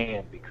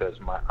firsthand because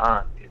my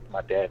aunt,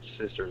 my dad's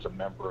sister, is a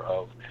member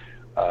of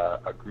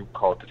a group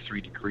called the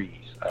 3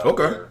 Degrees.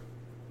 Okay.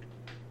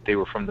 They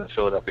were from the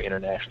Philadelphia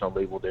International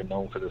label. They're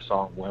known for the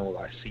song "When Will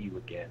I See You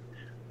Again,"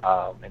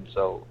 and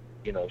so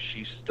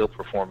she's still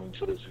performing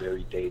to this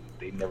very day.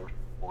 They never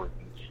recorded,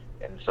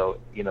 and so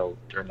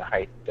during the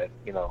height that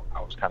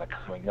I was kind of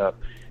coming up,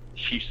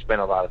 she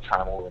spent a lot of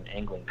time over in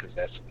England because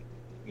that's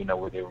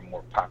where they were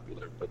more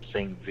popular. But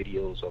seeing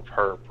videos of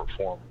her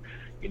perform,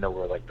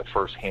 were like the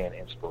first-hand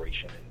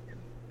inspiration,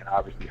 and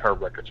obviously her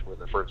records were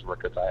the first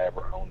records I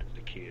ever owned as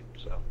a kid.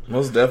 So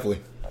most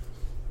definitely.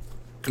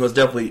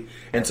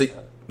 And so,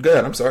 go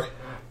ahead. I'm sorry.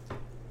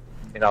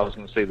 And I was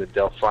going to say the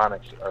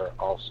Delphonics are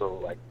also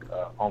like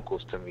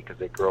uncles to me because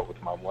they grew up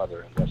with my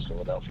mother in West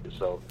Philadelphia.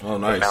 So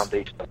nice. The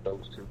foundation of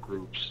those two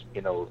groups,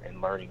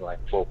 and learning like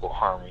vocal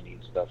harmony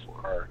and stuff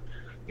are,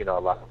 a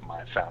lot of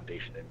my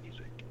foundation in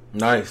music.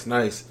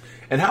 Nice.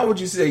 And how would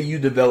you say you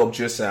developed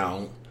your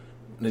sound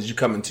as you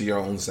come into your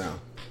own sound?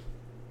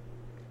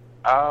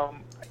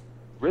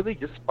 Really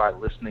just by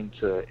listening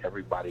to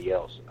everybody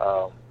else.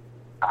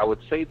 I would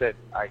say that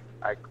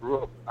I grew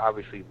up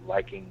obviously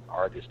liking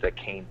artists that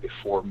came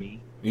before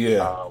me.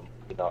 Yeah.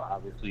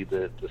 Obviously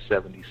the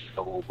 70s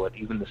soul, but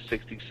even the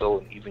 60s soul,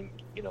 and even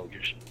your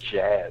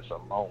jazz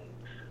alone.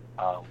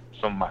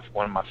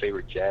 One of my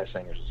favorite jazz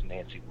singers is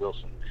Nancy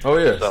Wilson. Oh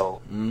yeah.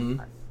 So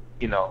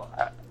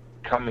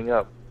coming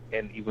up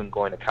and even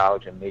going to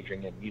college and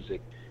majoring in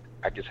music,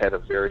 I just had a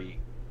very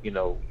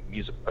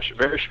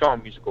very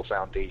strong musical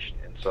foundation,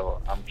 and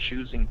so I'm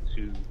choosing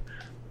to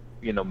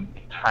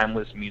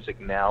timeless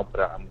music now,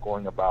 but I'm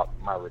going about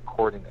my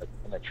recording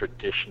in a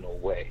traditional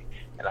way.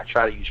 And I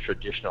try to use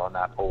traditional and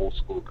not old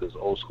school, because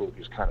old school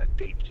just kind of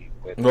dates you.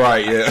 But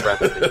right, yeah. I'd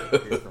rather say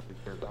traditional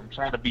because I'm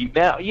trying to be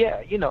now,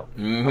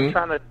 I'm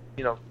trying to,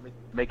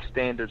 make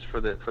standards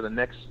for the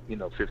next,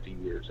 50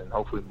 years. And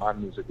hopefully my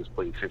music is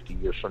played 50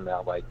 years from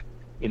now, like,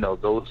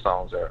 those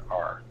songs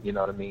are, you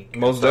know what I mean?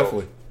 Most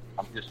definitely.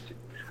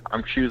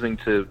 I'm choosing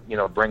to,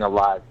 bring a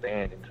live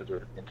band into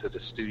the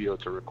studio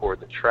to record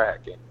the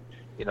track, and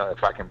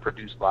if I can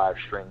produce live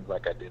strings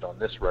like I did on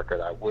this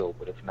record, I will.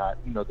 But if not,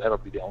 that'll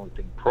be the only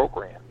thing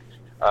programmed.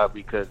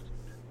 Because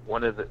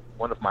one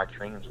of my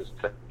dreams is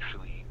to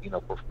actually,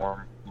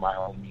 perform my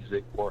own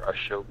music or a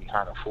show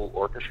behind a full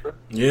orchestra.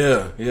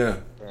 Yeah.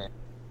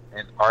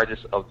 And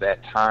artists of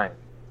that time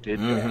did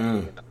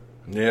that.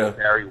 Yeah.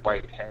 Barry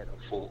White had a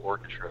full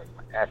orchestra.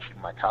 Actually,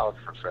 my college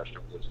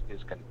professor was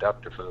his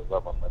conductor for the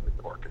Love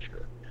Unlimited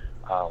Orchestra.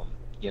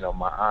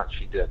 My aunt,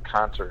 she did a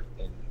concert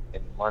in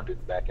London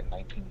back in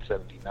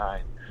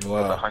 1979 with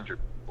 100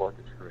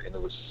 orchestra, and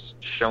it was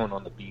shown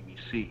on the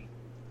BBC,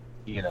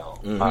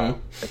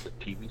 as a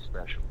TV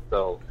special.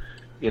 So,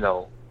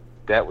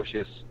 that was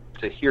just,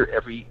 to hear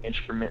every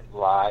instrument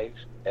live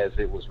as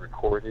it was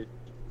recorded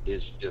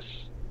is just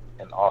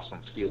an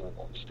awesome feeling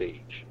on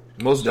stage.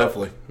 Most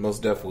definitely.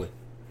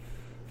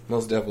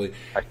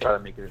 I try to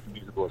make it as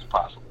musical as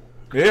possible.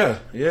 Yeah.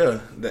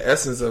 The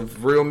essence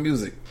of real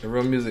music,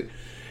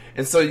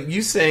 And so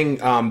you sang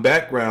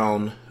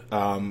background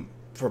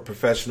for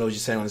professionals. You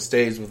sang on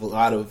stage with a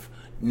lot of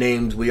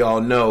names we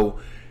all know.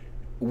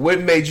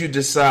 What made you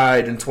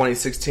decide in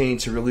 2016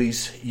 to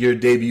release your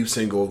debut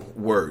single,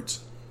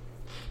 Words?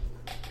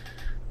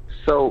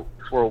 So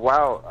for a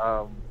while,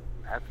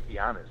 I have to be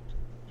honest,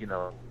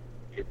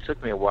 it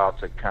took me a while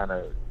to kind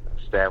of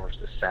establish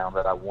the sound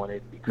that I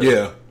wanted, because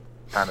I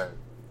kind of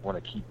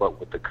want to keep up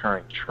with the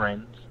current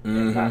trends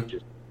and not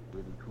just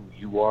really who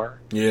you are.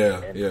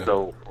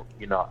 So,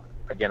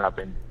 again, I've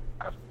been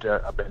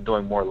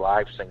doing more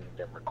live singing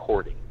than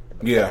recording in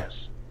the past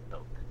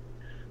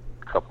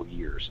couple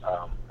years.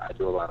 I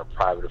do a lot of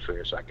private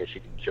affairs, so I guess you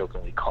can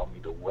jokingly call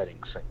me the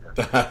wedding singer.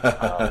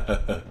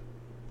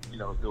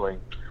 Doing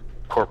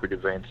corporate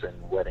events and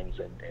weddings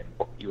and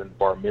even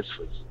bar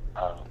mitzvahs.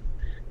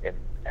 And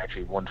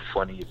actually, one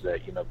funny is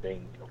that,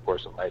 being, of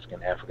course, a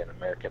light-skinned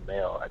African-American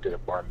male, I did a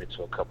bar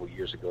mitzvah a couple of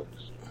years ago, and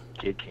this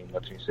kid came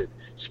up to me and said,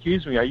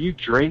 "Excuse me, are you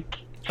Drake?"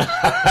 And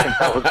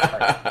I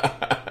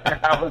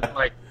was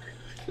like,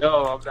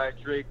 "No, I'm not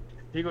Drake."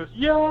 He goes,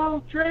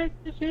 "Yo, Drake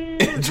is here."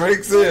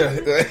 Drake's here.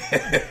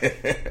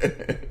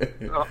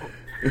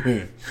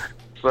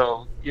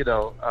 So,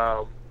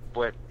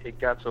 but it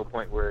got to a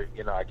point where,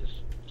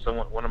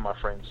 one of my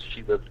friends,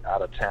 she lived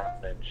out of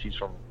town, and she's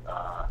from,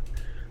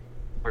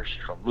 where's she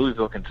from?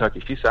 Louisville, Kentucky.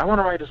 She said, "I want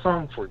to write a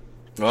song for you."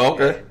 Oh,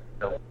 okay.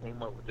 And,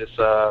 came up with this,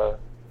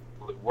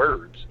 with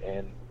words,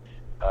 and,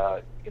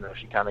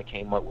 she kind of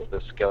came up with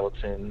a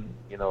skeleton,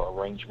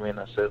 arrangement.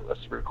 I said,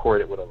 let's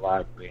record it with a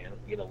live band,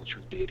 which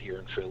we did here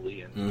in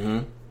Philly, and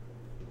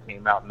it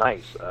came out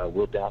nice.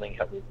 Will Downing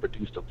helped me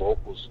produce the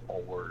vocals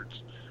on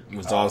Words. It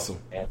was awesome.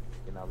 And,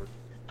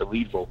 the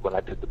lead vocal, and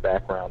I did the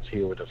backgrounds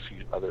here with a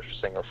few other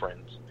singer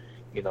friends,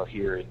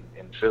 here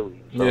in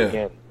Philly. So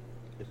again,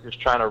 it's just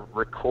trying to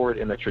record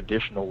in a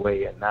traditional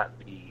way and not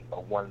be, a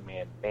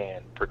one-man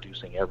band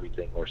producing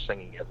everything or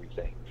singing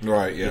everything.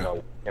 Right, yeah. You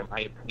know, in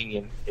my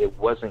opinion, it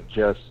wasn't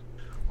just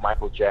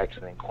Michael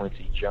Jackson and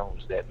Quincy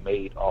Jones that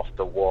made Off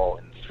the Wall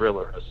and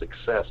Thriller a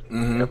success.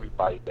 Mm-hmm.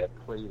 Everybody that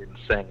played and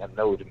sang a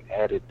note and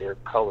added their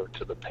color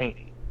to the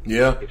painting.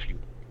 Yeah,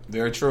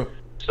 very true.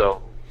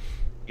 So,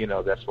 you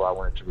know, that's why I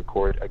wanted to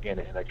record again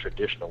in a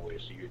traditional way.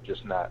 So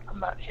I'm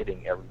not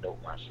hitting every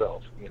note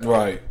myself. You know?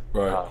 Right.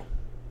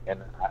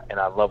 And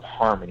I love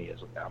harmony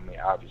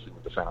obviously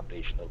with the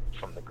foundation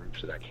from the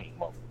groups that I came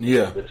up with.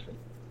 Yeah. Listening.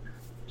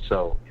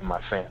 So in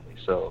my family,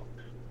 so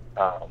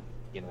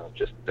you know,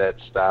 just that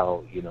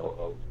style, you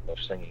know, of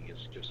singing is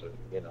just a,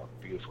 you know,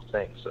 beautiful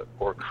thing. So,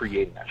 or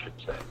creating, I should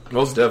say.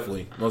 Most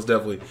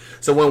definitely.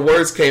 So when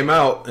Words came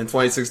out in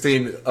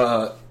 2016,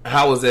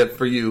 how was that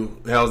for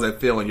you? How was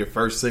that feeling? Your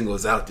first single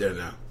is out there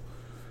now.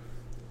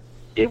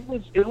 It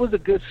was a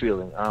good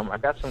feeling. I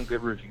got some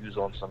good reviews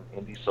on some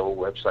indie soul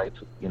websites,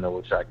 you know,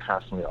 which I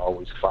constantly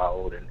always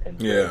followed,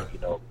 and yeah, you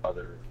know,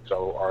 other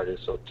soul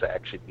artists. So to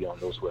actually be on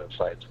those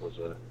websites was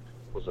a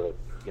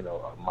you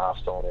know, a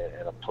milestone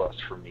and a plus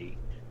for me.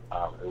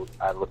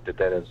 I looked at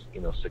that as,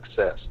 you know,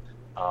 success.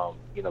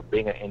 You know,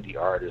 being an indie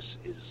artist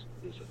is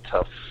a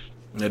tough.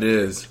 It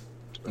is.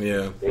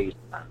 Yeah. Because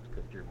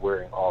you're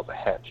wearing all the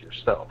hats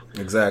yourself.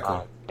 Exactly.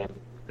 And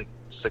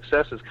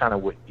success is kind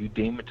of what you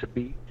deem it to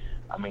be.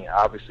 I mean,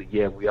 obviously,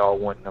 yeah, we all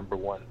want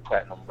 #1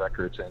 platinum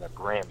records and a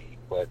Grammy,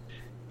 but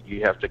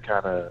you have to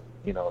kind of,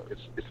 you know,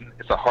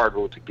 it's a hard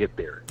road to get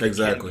there.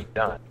 Exactly. It can be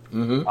done.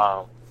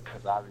 Mm-hmm.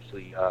 Because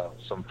obviously,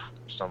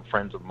 some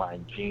friends of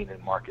mine, Gene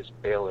and Marcus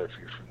Baylor, if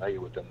you're familiar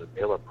with them, the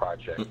Baylor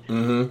Project,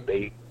 mm-hmm.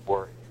 they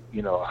were,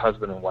 you know, a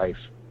husband and wife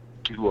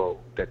duo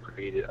that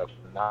created a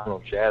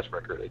phenomenal jazz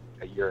record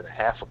a year and a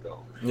half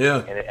ago. Yeah.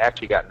 And it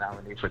actually got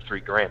nominated for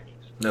 3 Grammys.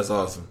 That's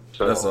awesome.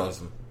 So, that's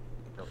awesome.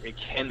 You know,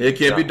 it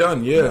can be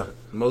done. Yeah,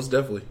 most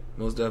definitely.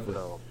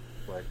 So,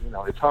 but you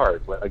know, it's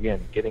hard. But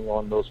again, getting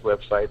on those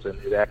websites,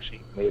 and it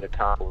actually made a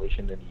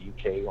compilation in the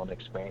UK on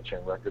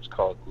Expansion Records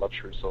called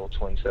Luxury Soul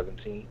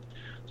 2017.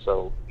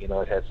 So, you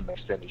know, it had some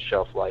extended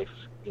shelf life,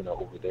 you know,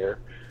 over there.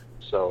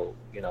 So,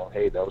 you know,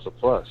 hey, that was a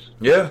plus.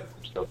 Yeah.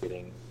 I'm still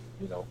getting,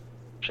 you know,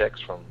 checks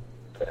from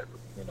that,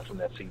 you know, from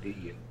that CD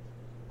and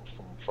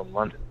from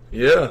London.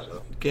 Yeah,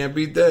 so. Can't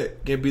beat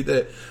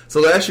that.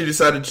 So last year you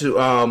decided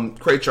to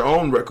create your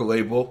own record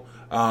label,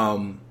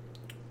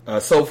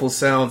 Soulful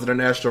Sounds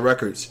International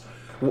Records.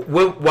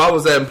 Why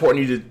was that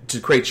important to you to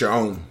create your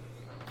own?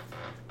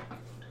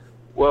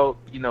 Well,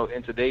 you know,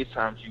 in today's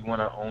times, you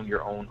want to own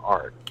your own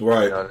art.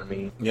 Right. You know what I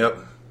mean? Yep.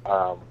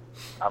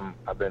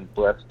 I've been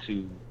blessed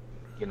to,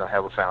 you know,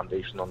 have a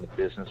foundation on the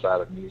business side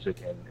of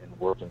music and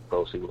working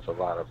closely with a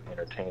lot of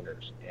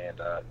entertainers. And,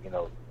 you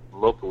know,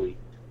 locally,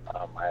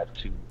 I have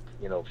 2,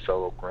 you know,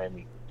 fellow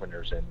Grammy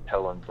winners in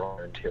Helen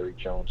Brunner and Terry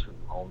Jones, who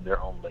own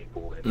their own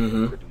label and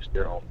mm-hmm. produce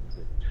their own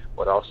music.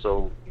 But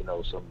also, you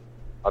know, some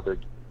other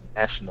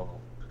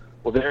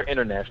they're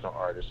international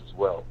artists as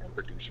well and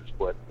producers,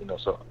 but, you know,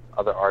 so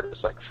other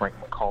artists like Frank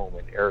McComb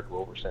and Eric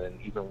Roberson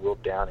and even Will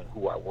Downing,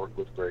 who I work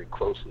with very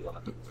closely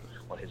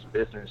on his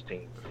business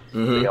team,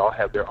 mm-hmm. they all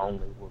have their own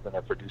labels and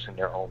they're producing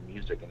their own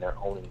music and they're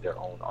owning their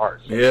own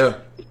art. So yeah.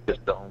 It's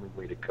just the only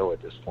way to go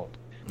at this point.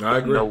 I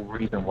agree. There's no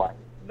reason why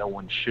no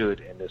one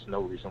should, and there's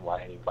no reason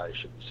why anybody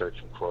should be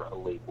searching for a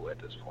label at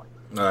this point.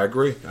 I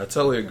agree. I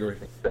totally agree.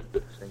 That's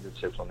the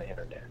fingertips on the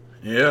internet.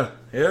 Yeah.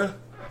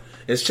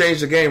 It's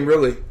changed the game,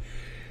 really.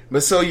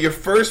 But so your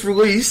first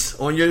release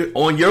on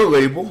your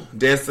label,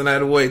 Dance the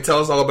Night Away. Tell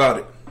us all about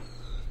it.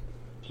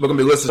 We're gonna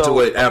be listening to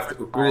it after.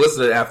 We'll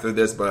listen to it after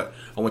this, but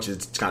I want you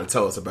to kind of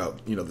tell us about,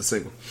 you know, the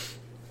single.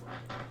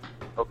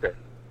 Okay.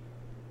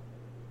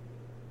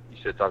 You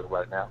should talk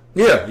about it now.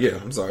 Yeah.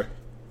 I'm sorry.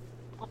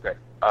 Okay.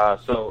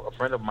 So a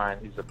friend of mine,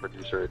 he's a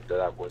producer that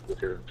I've worked with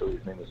here in Philly.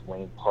 His name is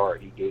Wayne Parr.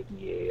 He gave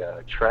me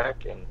a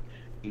track, and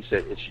he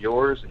said, "It's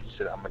yours." And he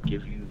said, "I'm gonna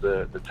give you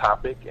the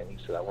topic," and he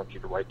said, "I want you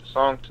to write the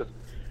song to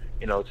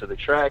the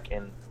track."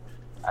 And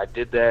I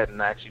did that,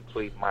 and I actually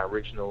played my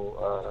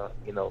original,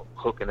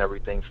 hook and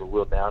everything for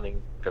Will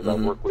Downing because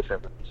mm-hmm. I worked with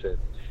him. And he said,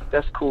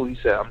 "That's cool." He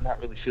said, "I'm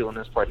not really feeling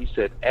this part." He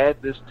said,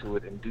 "Add this to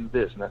it and do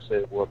this." And I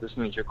said, "Well, this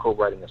means you're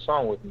co-writing a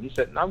song with me." He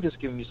said, "No, I'm just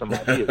giving you some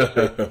ideas." I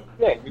said,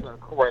 "Yeah, you're going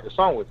to co-write a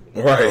song with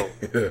me." Right.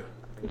 So,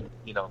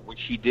 you know,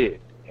 which he did.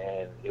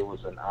 And it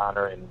was an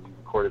honor, and we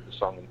recorded the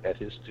song at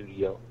his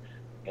studio.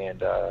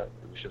 And it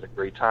was just a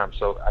great time.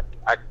 So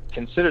I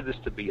consider this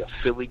to be a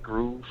Philly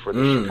groove for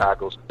the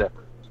Chicago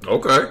Steppers.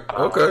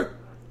 Okay.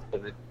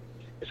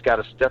 It's got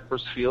a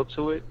Steppers feel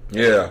to it.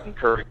 Yeah.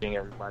 Encouraging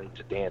everybody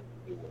to dance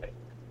anyway.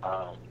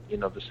 You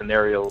know, the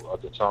scenario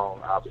of the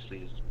song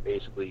obviously is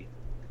basically,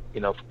 you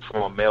know,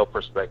 from a male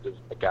perspective,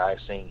 a guy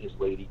saying his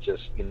lady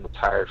just, you know,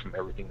 tired from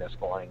everything that's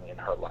going in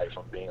her life,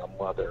 from being a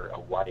mother, a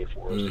wife,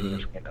 or a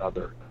significant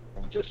other,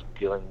 and just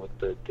dealing with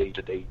the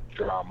day-to-day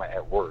drama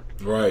at work.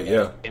 Right,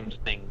 yeah. And him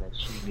saying that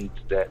she needs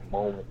that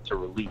moment to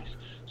release.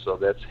 So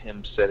that's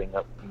him setting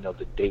up, you know,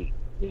 the date,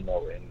 you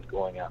know, and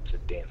going out to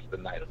dance the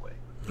night away.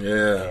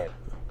 Yeah. And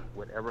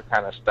whatever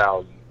kind of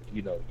style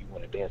you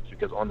want to dance to,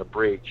 because on the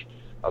bridge,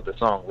 of the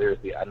song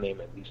lyrically, I name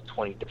at least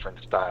 20 different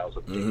styles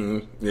of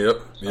music.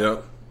 Mm-hmm.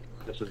 Yep.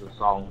 This is a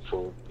song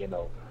for, you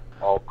know,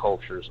 all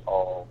cultures,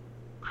 all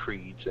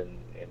creeds, and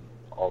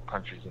all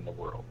countries in the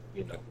world,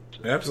 you know.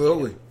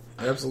 Absolutely.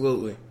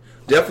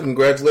 Definitely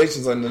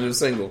congratulations on the new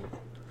single.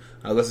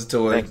 I listened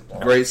to it.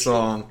 Great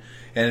song.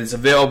 And it's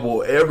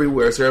available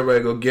everywhere, so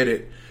everybody go get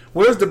it.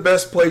 Where's the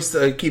best place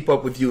to keep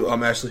up with you,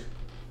 Ashley?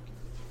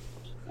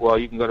 Well,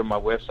 you can go to my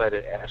website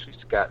at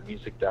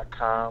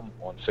ashleyscottmusic.com.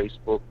 On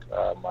Facebook,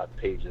 my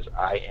page is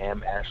I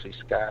Am Ashley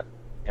Scott.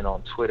 And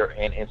on Twitter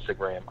and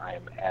Instagram, I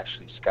am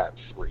Ashley Scott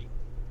 3.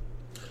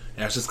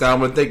 Ashley Scott, I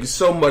want to thank you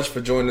so much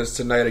for joining us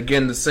tonight.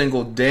 Again, the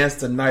single Dance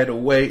the Night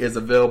Away is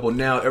available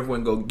now.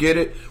 Everyone go get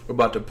it. We're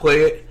about to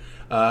play it.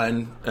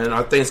 And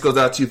our thanks goes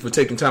out to you for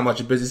taking time out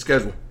your busy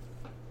schedule.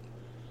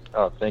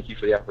 Oh, thank you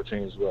for the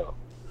opportunity as well.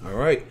 All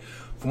right.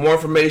 For more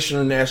information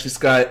on Ashley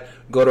Scott,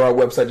 go to our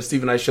website at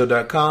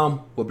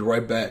StephenKnightShow.com. We'll be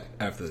right back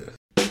after this.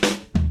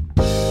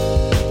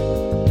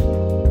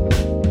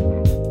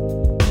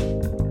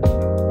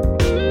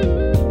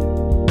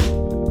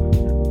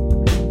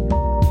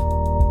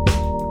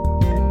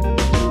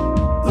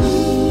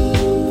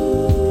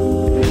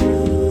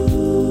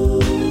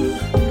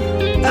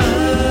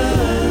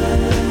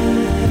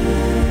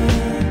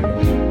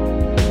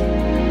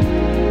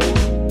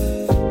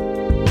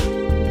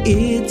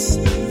 It's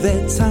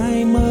that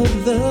time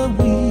of the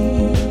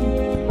week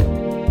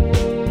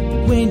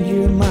when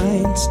your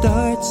mind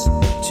starts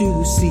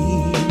to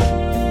see,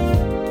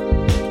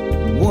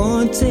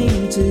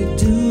 wanting to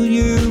do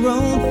your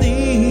own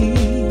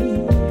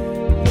thing,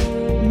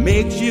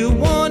 makes you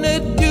wanna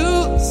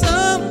do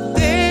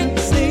something,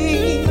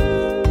 see.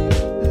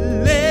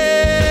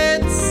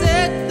 Let's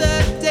set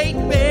the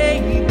date,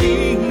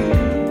 baby,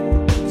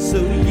 so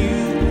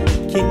you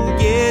can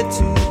get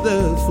to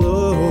the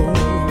floor.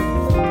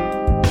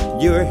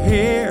 Your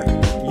hair,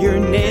 your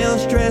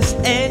nails, dress,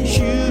 and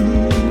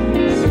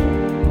shoes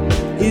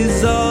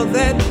is all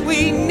that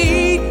we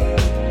need.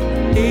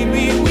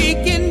 Baby, we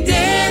can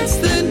dance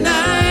the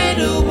night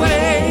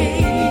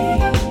away.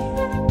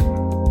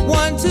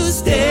 Want to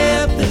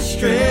step the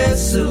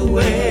stress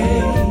away.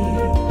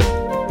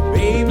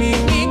 Baby,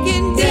 we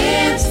can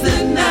dance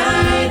the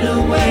night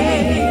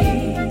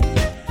away.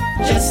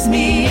 Just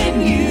me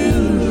and you.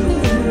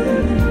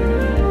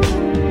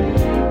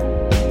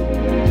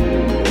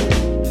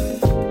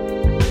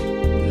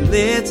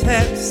 Let's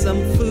have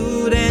some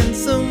food and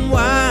some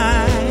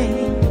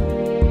wine.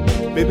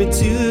 Baby,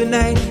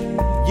 tonight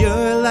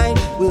your light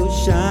will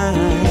shine.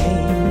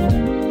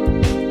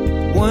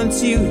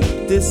 Once you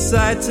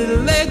decide to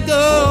let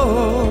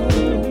go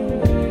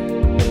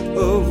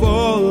of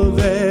all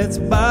that's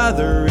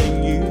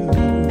bothering you.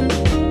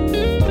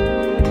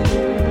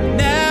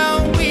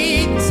 Now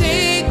we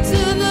take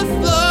to the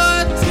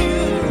floor to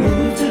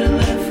move to the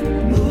left,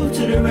 move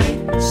to the right.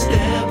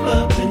 Step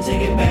up and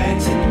take it back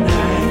tonight.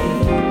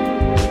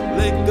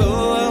 Let go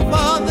of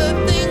all the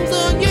things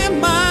on your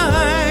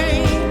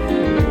mind.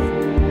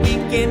 We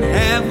can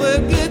have a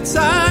good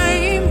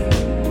time.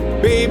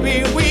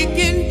 Baby, we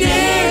can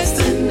dance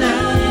the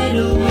night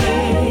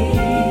away.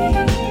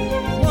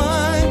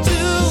 Want to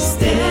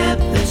step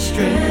the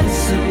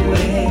stress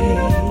away.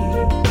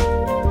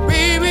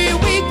 Baby,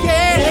 we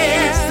can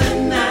dance the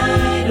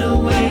night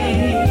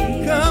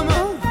away. Come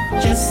on,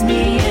 just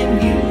me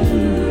and you.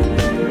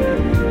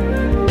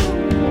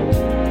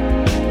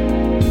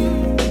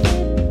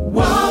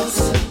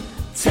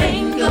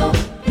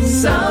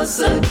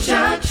 Salsa,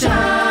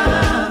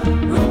 cha-cha,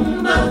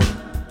 rumba,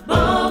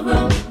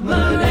 ballroom,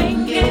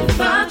 merengue,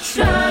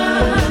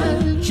 foxtrot,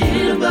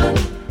 jitterbug,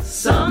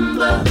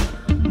 samba,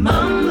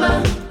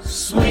 mamba,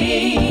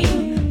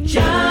 swing,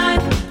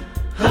 jive,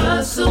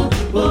 hustle,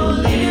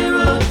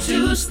 bolero,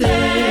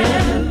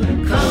 two-step,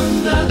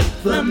 conga,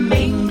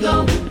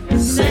 flamingo,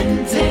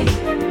 sente,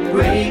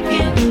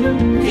 breaking,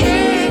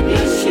 get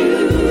your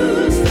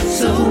shoes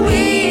so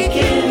we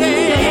can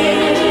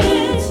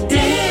dance,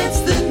 dance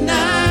the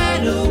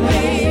night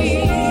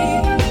away.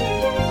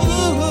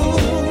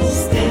 Ooh,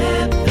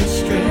 step the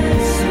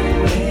stress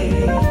away.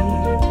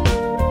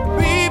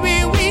 Baby,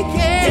 we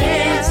can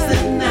dance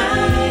the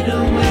night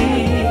away.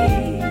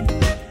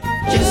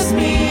 Just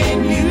me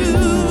and you.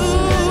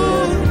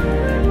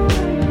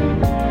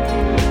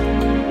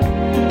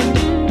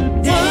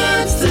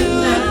 Dance to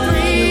the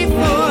 3, 4.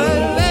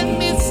 Let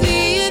me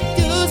see you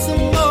do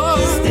some more.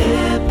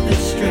 Step the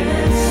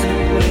stress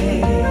away.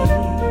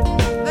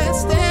 Let's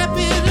step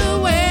it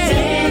away.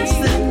 Dance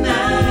the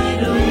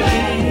night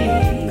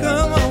away.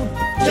 Come on,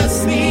 just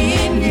me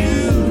and you.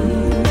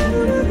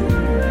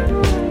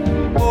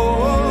 Oh,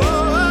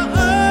 oh,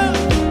 oh.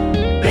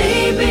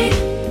 Baby,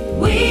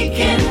 we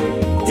can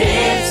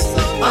dance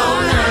all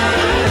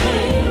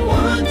night.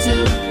 Want to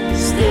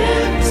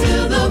step to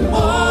the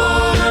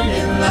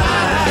morning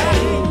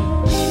light.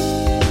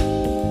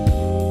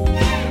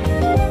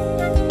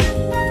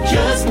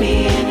 Just me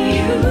and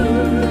you.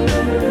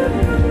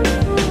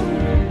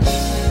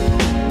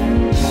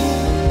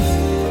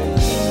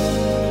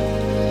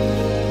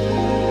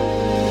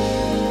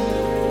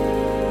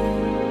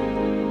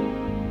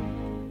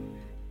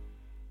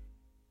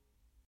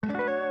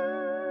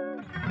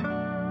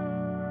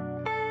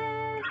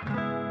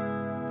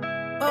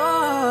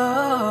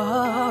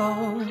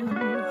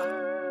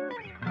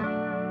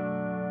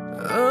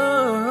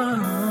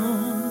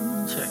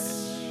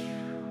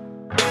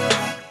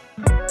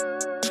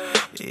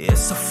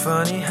 So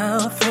funny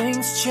how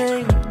things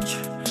change.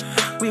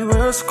 We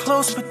were so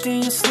close, but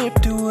then you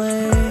slipped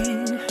away.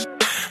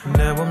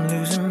 Now I'm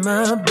losing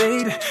my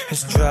baby,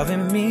 it's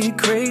driving me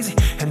crazy,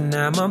 and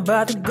I'm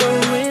about to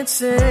go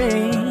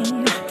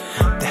insane.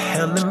 The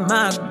hell am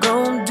I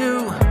gonna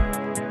do?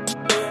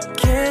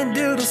 Can't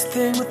do this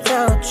thing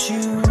without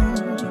you.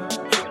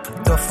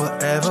 Thought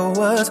forever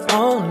was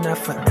on, now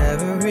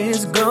forever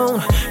is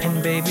gone.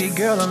 And baby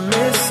girl, I'm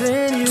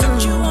missing you.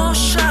 Took you on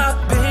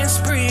shopping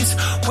sprees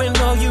when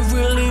all you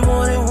really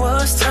wanted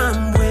was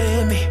time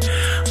with me.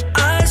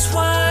 Eyes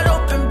wide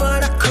open,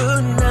 but I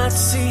could not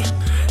see.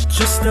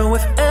 Just know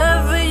if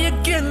ever you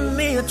give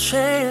me a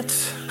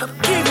chance, I'm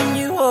giving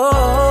you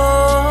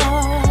all,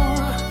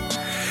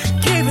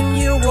 giving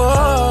you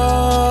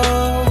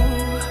all,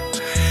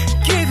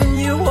 giving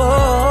you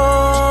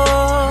all,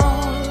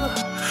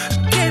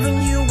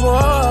 giving you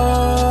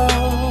all.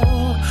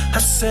 I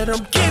said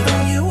I'm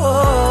giving you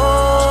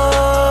all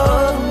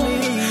of me,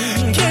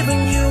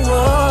 giving you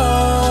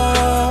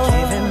all,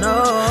 giving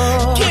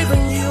all,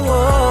 giving you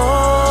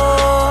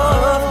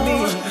all of me,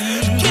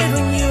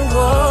 giving you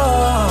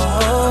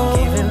all,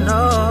 giving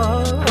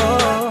all.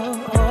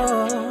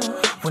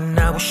 When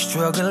I was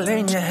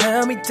struggling, you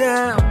held me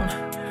down.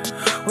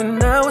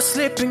 When I was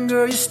slipping,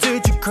 girl, you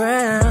stood your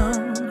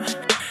ground.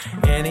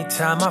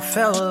 Anytime I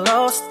felt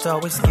lost,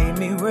 always gave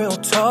me real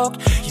talk.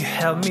 You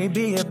helped me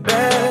be a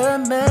better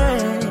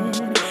man.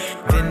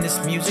 Then this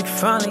music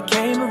finally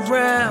came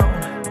around.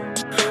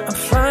 I'm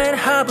flying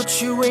high,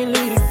 but you ain't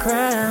leaving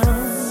ground.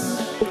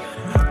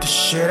 The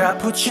shit I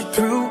put you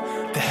through,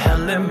 the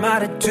hell am I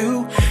to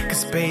do?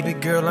 Cause baby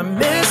girl, I'm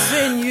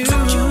missing you.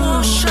 Took you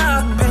on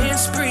shopping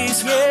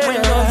sprees, yeah,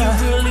 when all you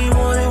really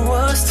wanted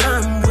was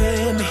time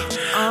with me.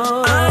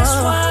 Eyes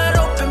wide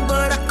open,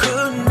 but I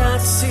could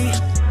not see.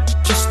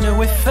 Just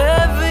know if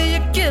ever you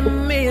give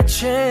me a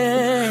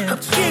chance, I'm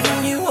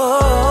giving you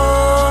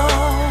all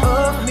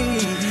of me,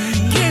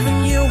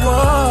 giving you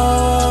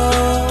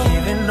all,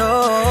 giving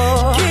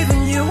all,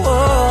 giving you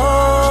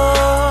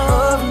all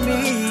of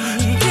me,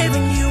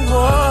 giving you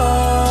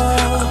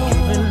all,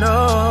 giving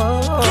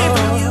all,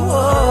 giving you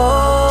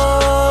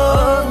all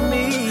of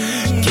me,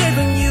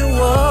 giving you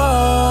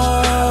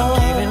all,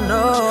 giving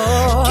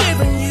all,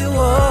 giving you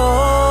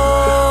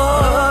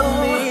all of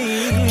me,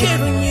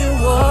 giving you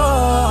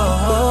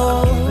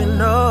all,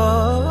 giving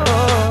all.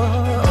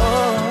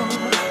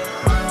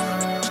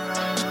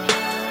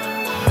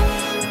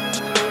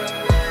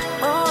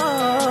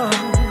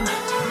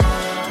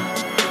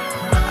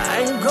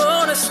 I ain't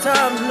gonna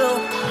stop, no.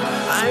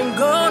 I ain't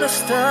gonna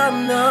stop,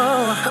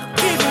 no. I'm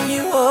giving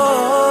you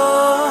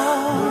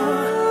all,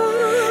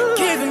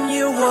 giving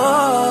you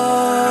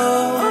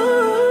all,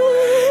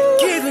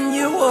 giving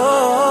you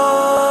all,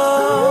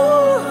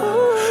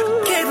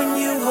 giving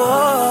you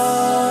all.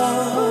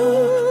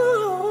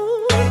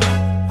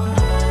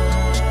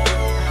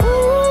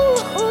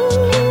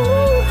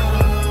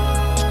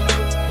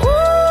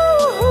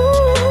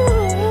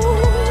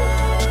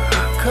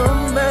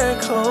 Come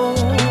back home,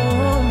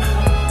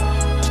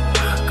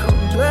 come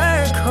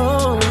back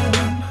home.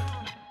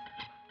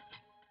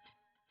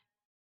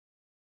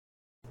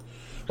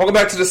 Welcome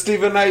back to the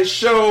Stephen Knight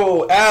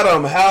Show.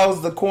 Adam,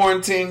 how's the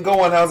quarantine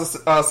going? How's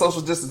the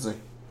social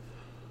distancing?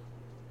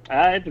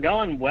 It's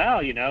going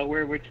well. You know,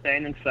 we're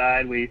staying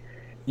inside.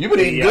 You've been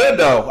eating good,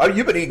 though.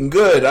 You've been eating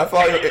good. I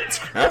thought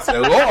I said,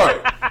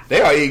 Lord,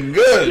 they are eating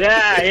good.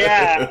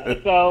 Yeah.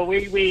 So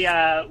we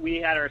had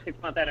our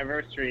 6-month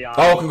anniversary on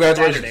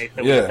congratulations. Saturday.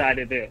 So Yeah. we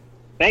decided to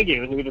thank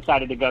you. We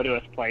decided to go to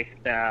a place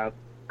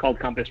called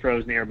Compass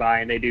Rose nearby,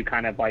 and they do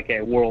kind of like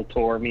a world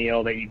tour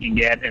meal that you can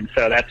get, and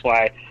so that's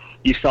why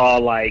you saw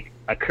like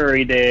a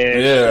curry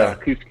dish, a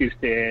couscous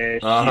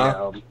dish, you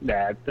know,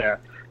 that.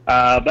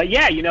 But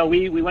yeah, you know,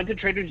 we went to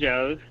Trader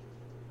Joe's,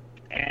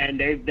 and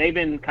they've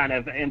been kind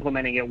of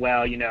implementing it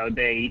well. You know,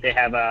 they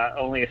have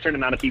only a certain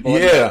amount of people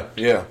in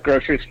the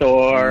grocery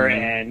store,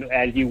 and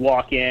as you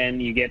walk in,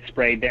 you get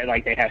sprayed there.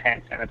 Like they have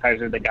hand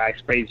sanitizer the guy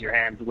sprays your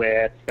hands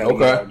with. So, you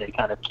know, they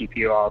kind of keep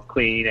you all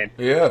clean, and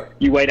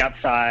you wait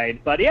outside.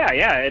 But yeah,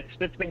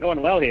 it's been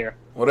going well here.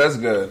 Well, that's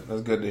good.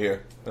 That's good to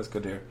hear.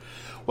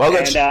 Well,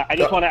 and I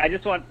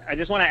just want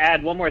to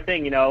add one more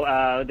thing. You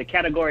know, the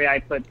category I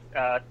put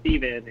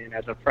Steven in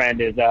as a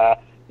friend is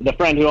the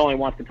friend who only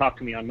wants to talk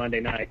to me on Monday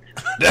nights.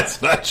 That's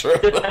not true.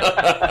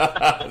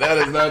 That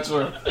is not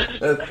true.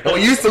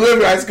 When you used to live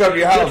here, I used to come to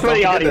your house. Just for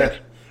the audience.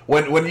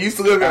 When you used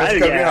to live here, I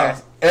used to come to your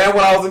house. And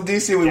when I was in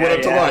D.C., we went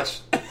up to lunch.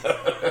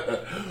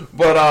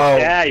 But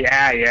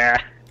yeah.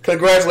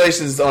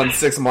 Congratulations on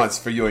 6 months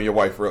for you and your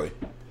wife, really.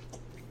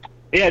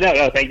 Yeah,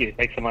 no, thank you.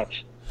 Thanks so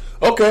much.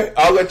 Okay,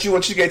 I'll let you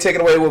and Chike take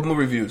it away with movie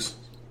reviews.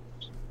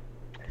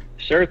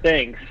 Sure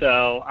thing.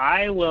 So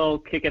I will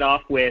kick it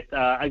off with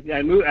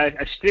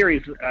a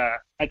series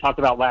I talked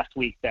about last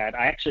week that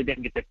I actually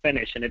didn't get to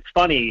finish. And it's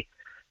funny,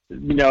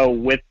 you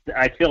know,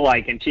 I feel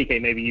like, and Chike,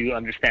 maybe you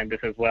understand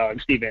this as well, and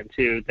Steven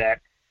too,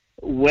 that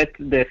with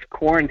this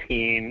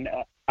quarantine,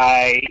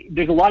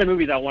 there's a lot of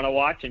movies I want to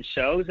watch and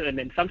shows, and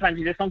then sometimes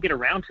you just don't get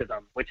around to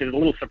them, which is a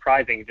little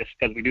surprising just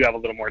because we do have a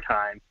little more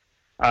time.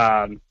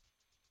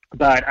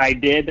 But I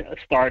did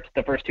start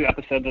the first 2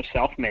 episodes of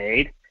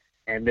Self-Made,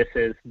 and this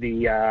is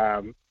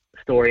the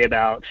story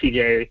about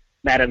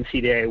Madam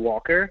C.J.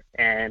 Walker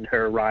and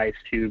her rise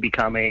to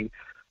becoming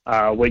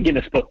what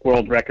Guinness Book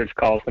World Records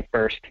calls the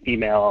first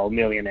female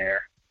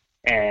millionaire,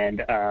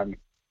 and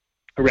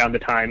around the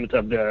times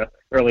of the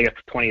earliest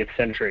 20th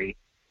century.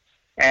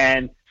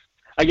 And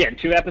again,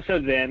 2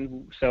 episodes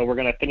in, so we're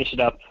going to finish it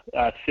up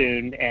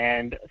soon.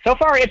 And so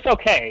far, it's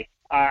okay.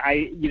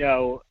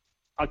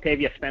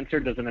 Octavia Spencer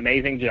does an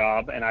amazing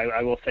job, and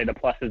I will say the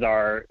pluses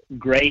are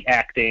great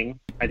acting,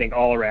 I think,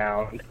 all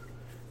around,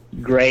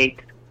 great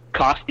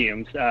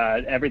costumes.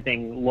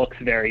 Everything looks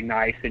very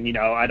nice, and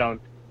I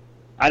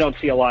don't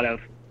see a lot of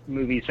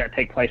movies that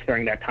take place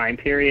during that time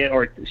period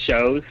or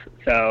shows.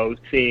 So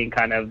seeing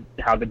kind of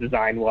how the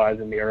design was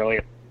in the early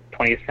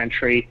 20th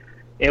century,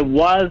 it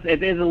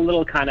is a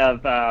little kind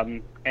of,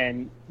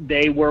 and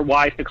they were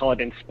wise to call it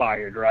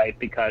inspired, right?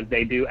 Because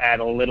they do add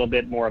a little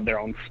bit more of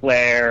their own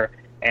flair.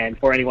 And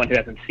for anyone who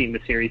hasn't seen the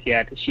series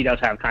yet, she does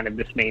have kind of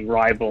this main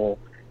rival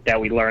that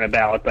we learn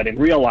about, but in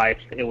real life,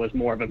 it was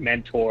more of a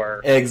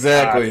mentor.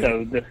 Exactly.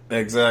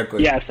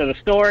 Exactly. Yeah. So the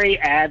story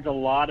adds a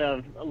lot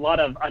of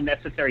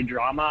unnecessary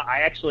drama.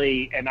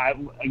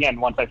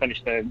 Once I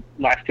finished the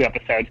last 2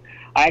 episodes,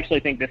 I actually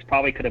think this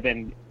probably could have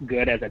been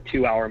good as a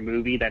 2-hour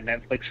movie that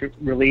Netflix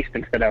released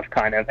instead of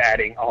kind of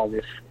adding all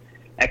this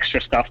extra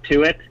stuff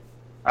to it.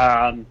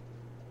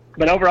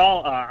 But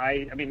overall,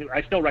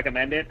 I still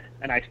recommend it,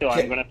 and I'm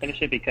going to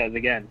finish it because,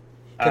 again,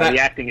 the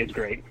acting is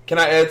great. Can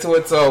I add to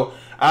it? So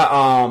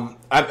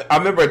I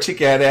remember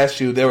Chica had asked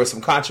you, there was some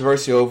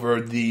controversy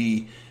over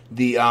the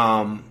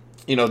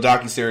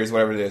docuseries,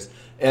 whatever it is,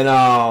 and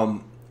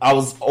I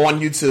was on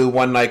YouTube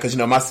one night because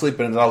my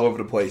sleeping is all over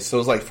the place. So it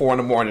was like 4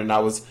 a.m. and I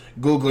was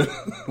Googling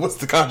what's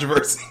the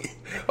controversy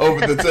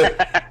over the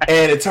tip,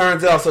 and it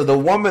turns out the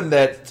woman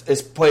that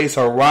plays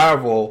her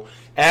rival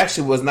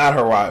actually was not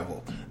her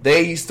rival.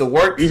 They used to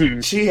work. Mm-hmm.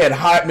 She had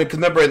hired me. Because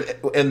remember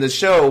in the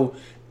show,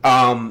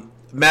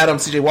 Madam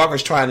C.J.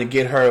 Walker's trying to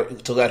get her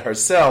to let her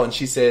sell, and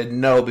she said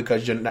no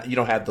because you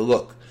don't have the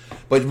look.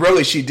 But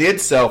really, she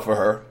did sell for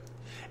her,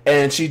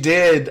 and she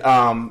did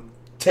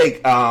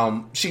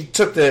she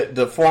took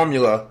the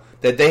formula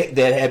that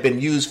had been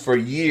used for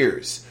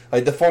years.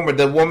 Like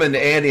the woman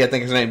Annie, I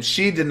think her name,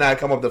 she did not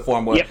come up with the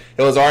formula. Yep.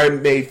 It was already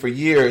made for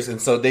years,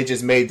 and so they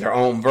just made their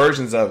own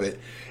versions of it.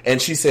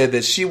 And she said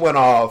that she went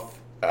off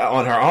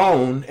on her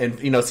own,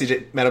 and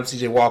Madam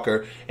C.J.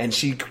 Walker, and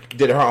she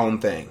did her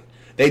own thing.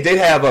 They did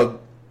have a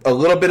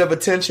little bit of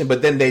attention,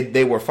 but then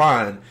they were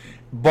fine.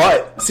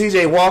 But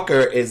C.J.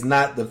 Walker is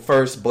not the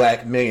first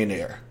black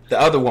millionaire. The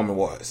other woman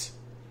was.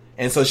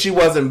 And so she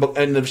wasn't,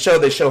 in the show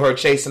they show her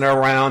chasing her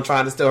around,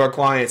 trying to steal her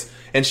clients,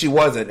 and she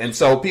wasn't. And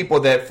so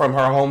people that from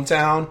her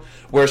hometown,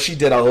 where she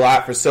did a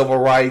lot for civil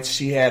rights,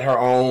 she had her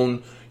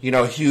own,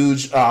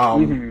 huge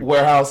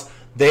warehouse,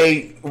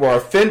 they were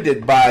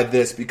offended by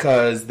this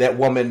because that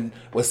woman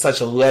was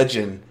such a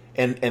legend,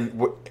 and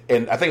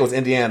I think it was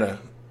Indiana.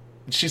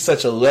 She's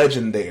such a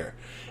legend there,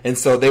 and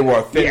so they were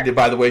offended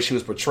by the way she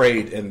was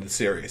portrayed in the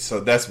series. So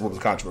that's what the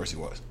controversy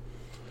was.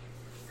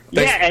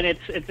 Thanks. Yeah, and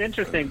it's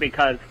interesting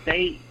because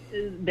they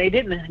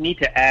didn't need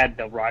to add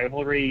the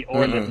rivalry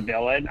or the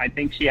villain. I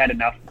think she had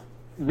enough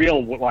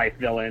real life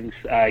villains,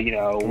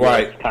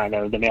 with kind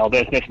of the male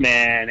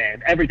businessman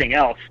and everything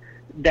else,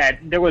 that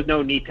there was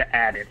no need to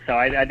add it. So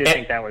I did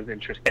think that was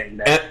interesting.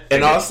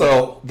 And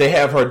also, they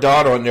have her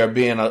daughter on there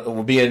being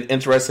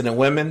interested in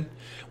women,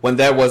 when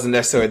that wasn't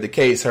necessarily the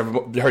case.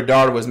 Her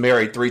daughter was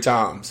married 3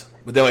 times.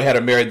 But they only had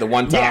her married the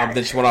one time,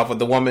 then she went off with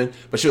the woman,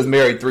 but she was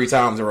married 3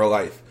 times in real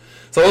life.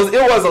 So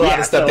it was a lot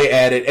of stuff they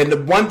added. And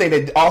the one thing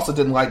they also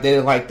didn't like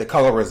the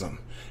colorism.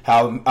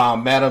 How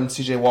Madam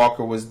C.J.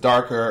 Walker was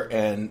darker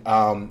and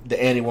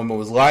the Annie woman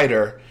was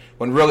lighter,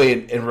 when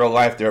really in real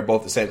life they're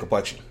both the same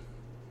complexion.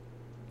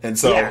 And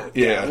so, so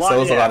it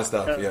was a lot of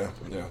stuff,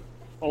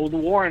 Old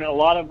Warren, a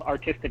lot of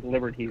artistic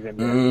liberties in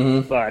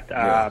there.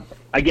 But,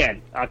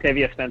 again,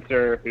 Octavia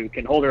Spencer, who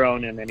can hold her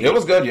own in any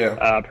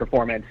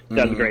performance,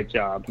 does a great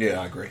job.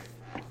 Yeah, I agree.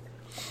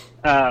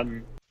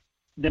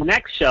 The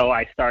next show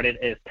I started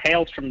is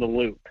Tales from the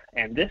Loop,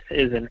 and this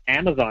is an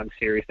Amazon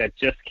series that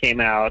just came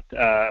out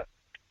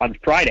on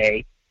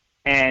Friday,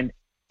 and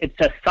it's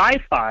a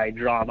sci-fi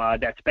drama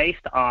that's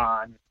based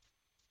on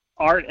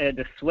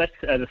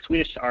the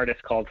Swedish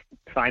artist called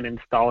Simon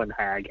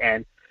Stålenhag,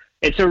 and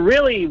it's a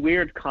really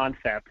weird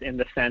concept in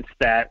the sense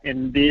that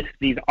in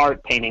these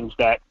art paintings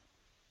that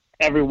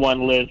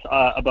everyone lives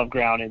above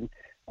ground, and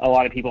a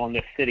lot of people in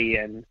this city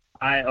and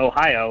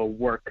Ohio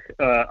work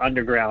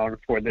underground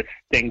for this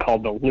thing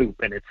called the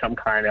Loop, and it's some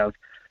kind of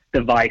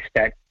device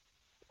that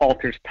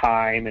alters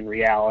time and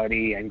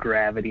reality and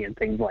gravity and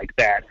things like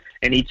that.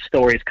 And each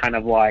story is kind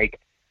of like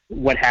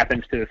what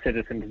happens to the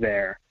citizens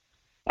there.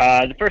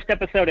 The first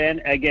episode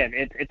again,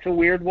 it's a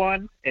weird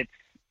one. It's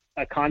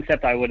a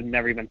concept I would have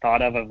never even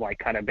thought of like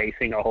kind of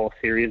basing a whole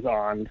series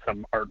on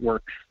some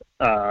artworks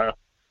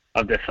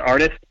of this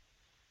artist.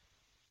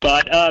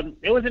 But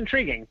it was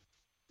intriguing.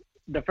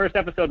 the first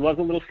episode was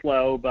a little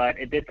slow, but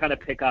it did kind of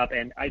pick up,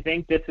 and I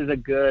think this is a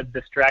good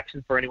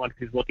distraction for anyone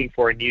who's looking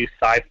for a new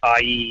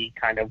sci-fi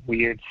kind of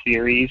weird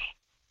series.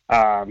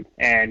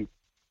 And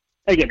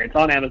again, it's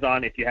on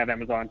Amazon. If you have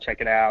Amazon, check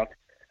it out.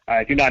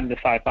 If you're not into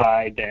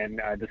sci-fi, then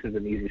this is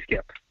an easy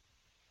skip.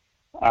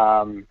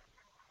 And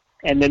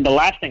then the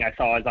last thing I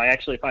saw is I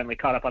actually finally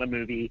caught up on a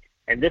movie,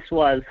 and this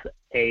was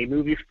a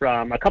movie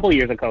from a couple of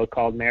years ago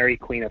called Mary,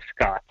 Queen of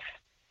Scots.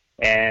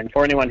 And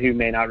for anyone who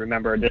may not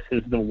remember, this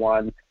is the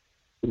one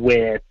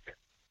with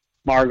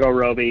Margot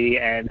Robbie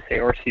and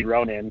Saoirse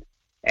Ronan,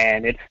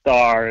 and it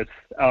stars.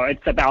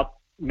 It's about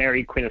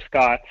Mary, Queen of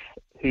Scots,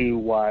 who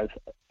was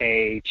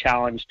a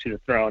challenge to the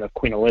throne of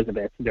Queen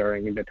Elizabeth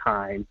during the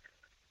time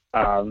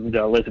of the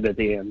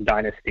Elizabethan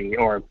dynasty,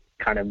 or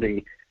kind of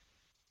the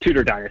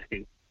Tudor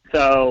dynasty.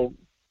 So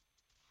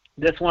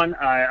this one,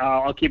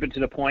 I'll keep it to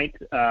the point.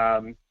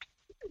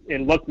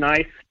 It looked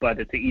nice, but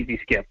it's an easy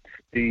skip.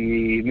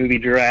 The movie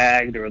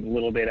dragged. There was a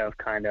little bit of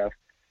kind of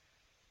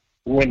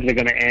when's it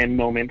going to end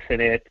moments in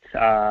it.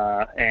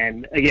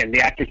 And again, the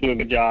actors do a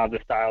good job. The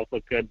styles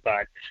look good,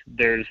 but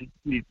there's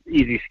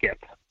easy skip.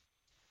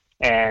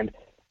 And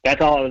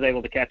that's all I was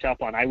able to catch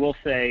up on. I will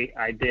say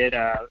they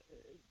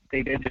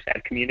did just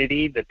add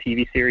Community, the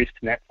TV series,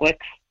 to Netflix.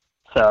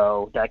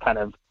 So that kind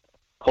of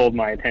pulled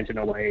my attention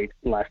away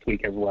last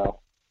week as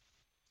well.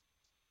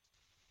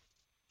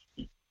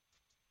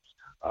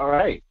 All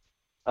right.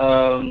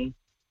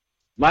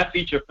 My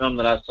feature film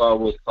that I saw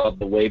was called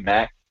The Way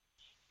Back,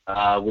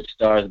 which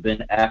stars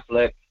Ben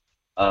Affleck,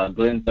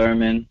 Glenn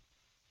Thurman,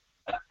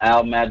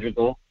 Al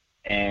Madrigal,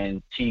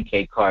 and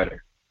T.K.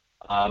 Carter.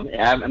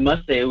 I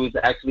must say it was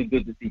actually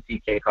good to see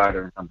T.K.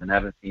 Carter in something. I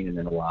haven't seen him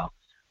in a while.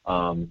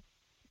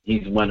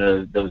 He's one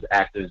of those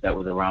actors that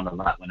was around a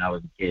lot when I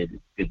was a kid.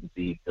 It's good to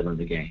see him still in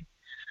the game.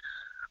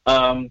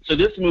 So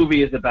this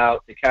movie is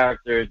about the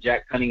character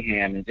Jack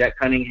Cunningham, and Jack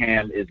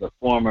Cunningham is a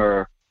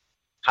former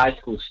high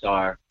school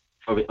star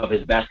of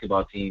his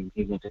basketball team.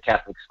 He went to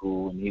Catholic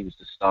school, and he was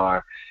the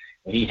star.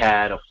 And he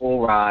had a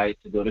full ride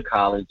to go to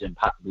college and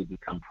possibly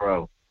become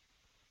pro.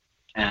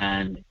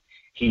 And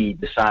he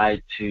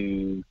decided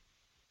to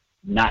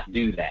not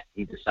do that.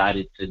 He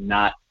decided to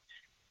not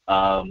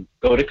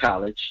go to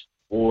college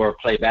or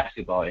play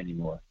basketball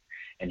anymore.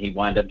 And he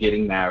wound up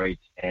getting married,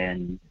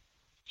 and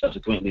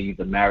subsequently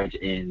the marriage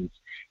ends,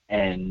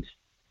 and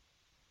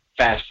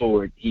fast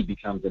forward, he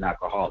becomes an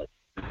alcoholic.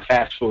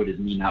 Fast forward is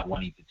me not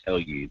wanting to tell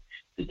you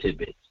the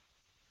tidbits.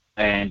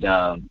 And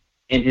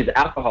in his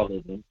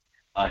alcoholism,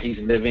 he's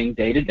living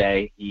day to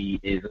day. He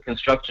is a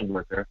construction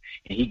worker,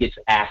 and he gets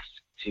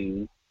asked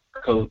to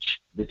coach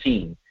the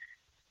team,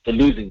 the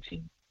losing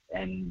team.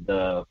 And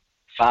the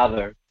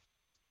father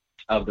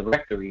of the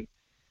rectory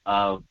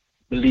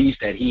believes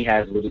that he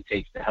has what it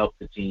takes to help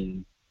the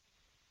team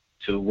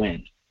to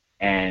win.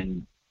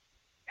 And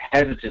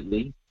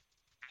hesitantly,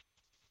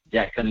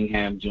 Jack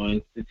Cunningham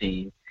joins the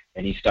team,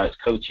 and he starts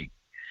coaching.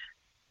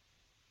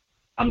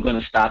 I'm going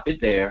to stop it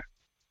there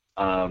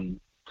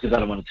because I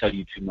don't want to tell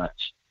you too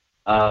much.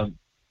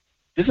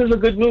 This is a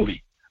good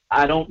movie.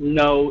 I don't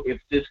know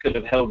if this could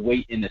have held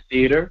weight in the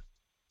theater.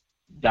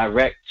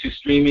 Direct to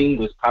streaming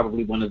was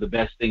probably one of the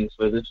best things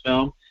for this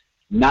film.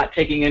 Not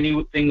taking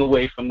anything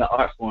away from the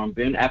art form,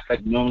 Ben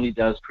Affleck normally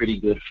does pretty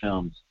good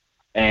films.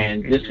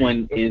 And this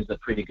one is a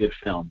pretty good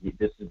film.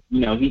 This is,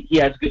 he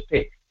has good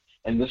picks,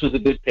 and this was a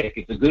good pick.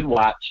 It's a good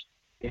watch.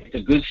 It's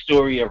a good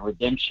story of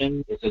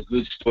redemption. It's a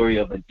good story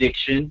of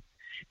addiction.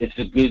 It's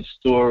a good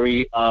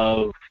story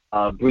of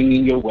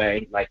bringing your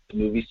way, like the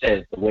movie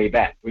says, the way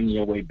back, bringing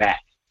your way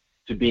back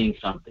to being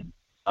something,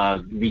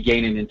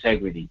 regaining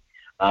integrity,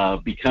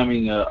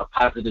 becoming a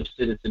positive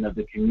citizen of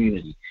the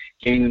community,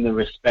 gaining the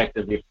respect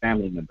of your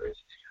family members.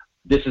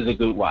 This is a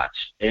good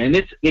watch. And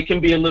it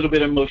can be a little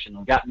bit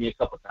emotional. Got me a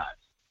couple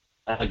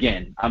times.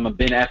 Again, I'm a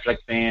Ben Affleck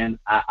fan.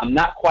 I'm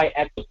not quite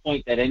at the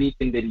point that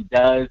anything that he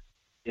does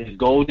is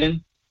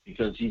golden,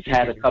 because he's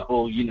had a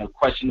couple,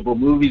 questionable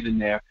movies in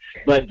there.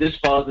 But this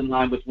falls in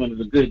line with one of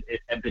the good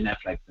Ben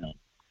Affleck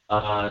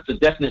films. So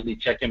definitely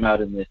check him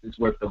out in this. It's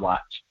worth the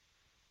watch.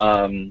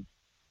 And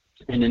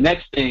the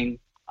next thing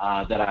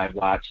that I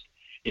watched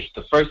is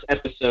the first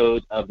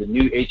episode of the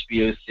new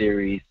HBO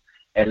series,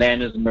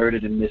 Atlanta's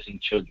Murdered and Missing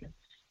Children.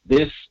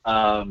 This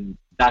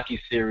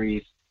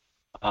docuseries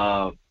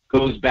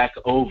goes back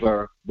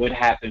over what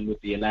happened with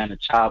the Atlanta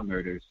child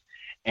murders.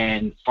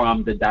 And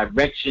from the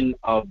direction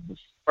of the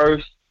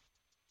first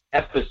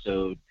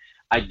episode,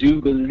 I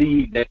do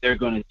believe that they're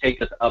going to take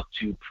us up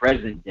to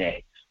present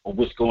day on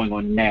what's going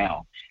on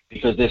now,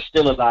 because there's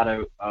still a lot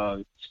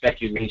of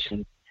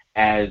speculation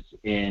as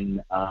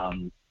in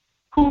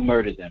who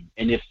murdered them,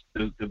 and if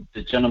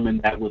the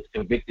gentleman that was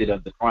convicted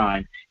of the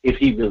crime, if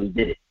he really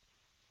did it.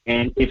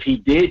 And if he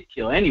did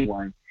kill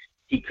anyone,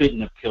 he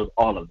couldn't have killed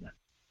all of them.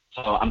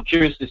 So I'm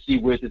curious to see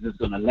where this is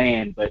going to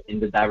land, but in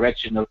the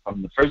direction of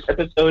from the first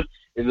episode,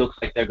 it looks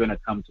like they're going to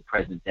come to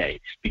present day,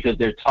 because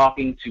they're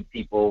talking to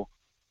people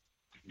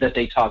that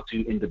they talked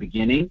to in the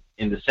beginning,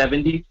 in the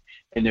 70s,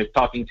 and they're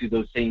talking to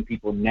those same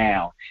people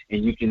now,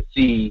 and you can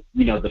see,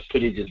 you know, the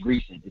footage is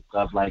recent. It's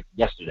of like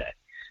yesterday.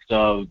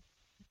 So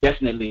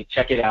definitely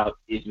check it out.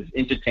 It was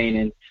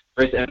entertaining.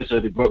 First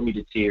episode, it brought me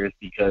to tears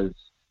because,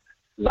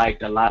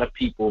 like a lot of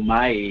people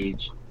my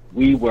age,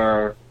 we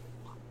were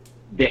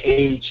the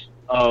age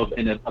of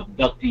an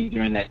abductee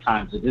during that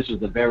time. So this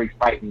was a very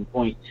frightening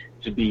point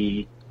to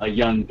be a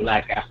young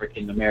black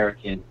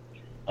African-American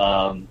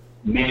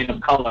man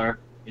of color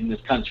in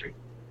this country.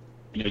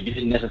 You know, you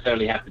didn't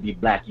necessarily have to be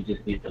black. You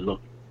just needed to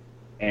look.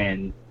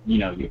 And, you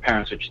know, your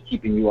parents are just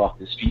keeping you off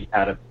the street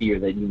out of fear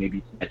that you may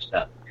be snatched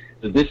up.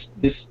 So this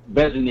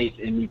resonates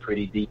in me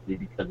pretty deeply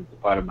because it's a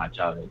part of my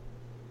childhood.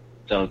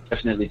 So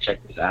definitely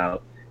check this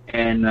out.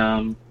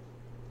 And,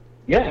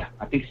 yeah,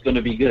 I think it's going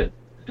to be good.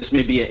 This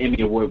may be an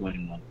Emmy Award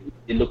winning one.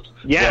 It looks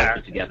well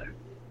put together.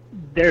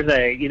 There's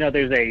a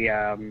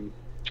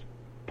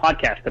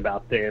podcast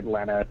about the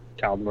Atlanta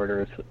child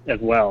murders as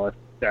well. It's,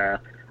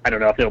 I don't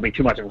know if it'll be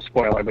too much of a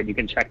spoiler, but you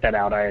can check that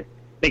out. I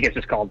think it's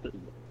just called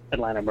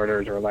Atlanta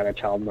Murders or Atlanta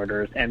Child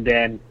Murders. And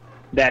then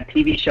that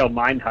TV show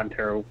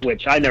Mindhunter,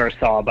 which I never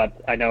saw,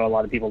 but I know a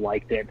lot of people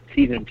liked it.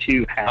 Season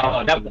 2 had...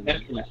 Oh, that was an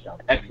excellent show.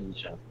 Excellent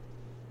show.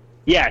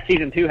 Yeah,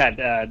 Season 2 had...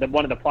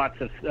 one of the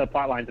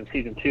plot lines of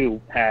Season 2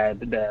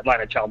 had the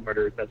Atlanta Child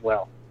Murders as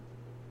well.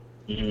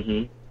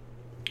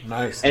 Mm-hmm.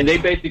 Nice. And they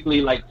basically,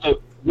 like,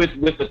 so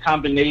with the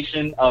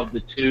combination of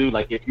the two,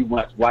 like if you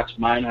watch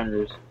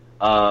Mindhunters,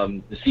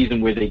 the season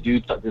where they do,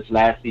 this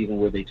last season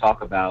where they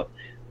talk about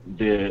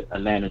the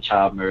Atlanta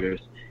child murders,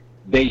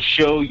 they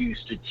show you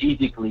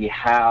strategically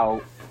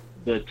how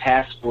the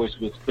task force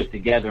was put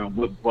together and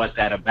what brought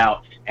that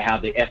about and how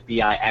the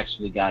FBI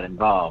actually got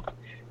involved.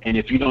 And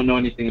if you don't know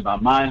anything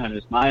about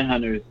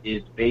Mindhunters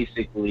is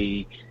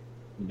basically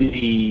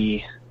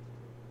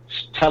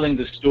telling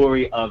the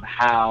story of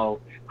how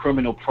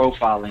criminal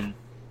profiling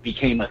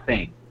became a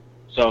thing.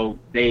 So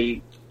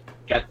they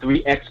got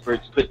 3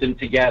 experts, put them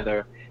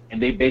together,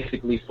 and they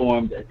basically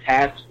formed a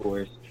task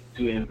force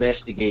to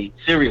investigate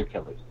serial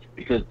killers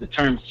because the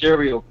term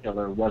serial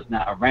killer was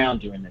not around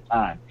during the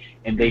time.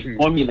 And they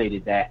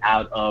formulated that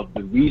out of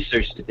the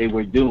research that they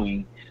were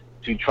doing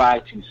to try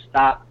to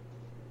stop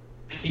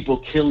people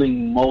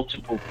killing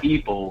multiple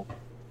people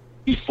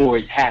before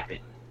it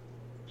happened.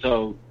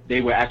 So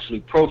they were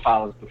actually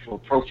profilers before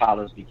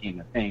profilers became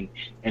a thing,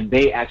 and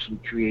they actually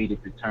created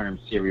the term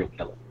serial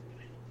killer.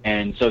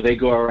 And so they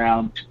go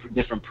around to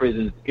different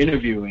prisons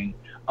interviewing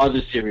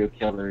other serial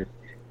killers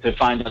to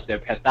find out their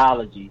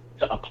pathology,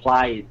 to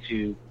apply it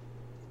to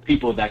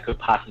people that could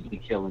possibly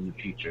kill in the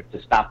future,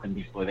 to stop them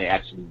before they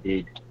actually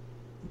did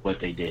what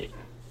they did.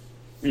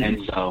 Mm-hmm.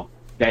 And so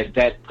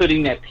that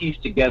putting that piece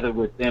together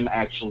with them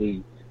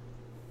actually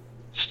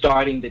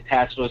starting the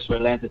task force for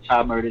Atlanta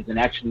child murders and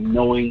actually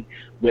knowing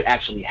what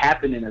actually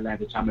happened in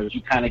Atlanta child murders,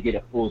 you kind of get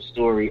a full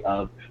story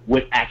of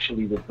what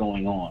actually was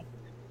going on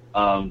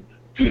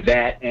through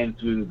that and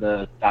through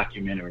the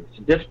documentary.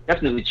 So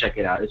definitely check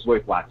it out. It's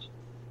worth watching.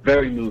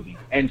 Very moving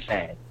and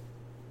sad.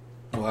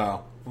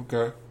 Wow.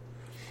 Okay.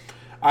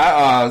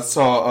 I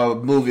saw a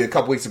movie a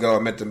couple weeks ago. I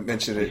meant to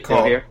mention it.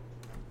 Called. Here?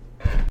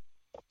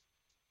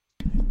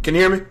 Can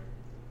you hear me?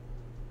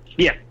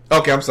 Yeah.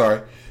 Okay, I'm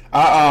sorry.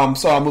 I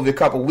saw a movie a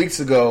couple weeks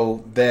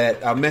ago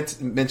that I meant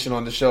to mention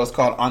on the show. It's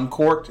called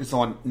Uncorked. It's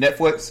on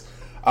Netflix.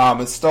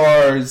 It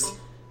stars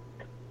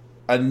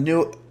a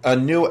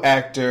new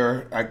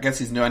actor. I guess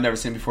he's new. I've never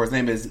seen him before. His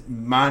name is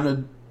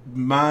Manodu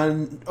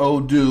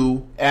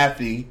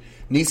Athie.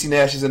 Niecy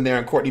Nash is in there,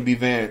 and Courtney B.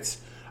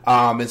 Vance.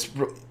 It's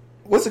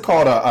what's it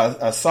called?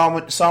 A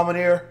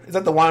sommelier? Is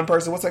that the wine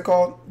person? What's that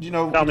called? Do you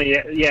know?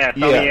 Sommelier,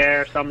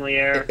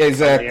 sommelier,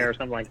 exactly, sommelier,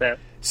 something like that.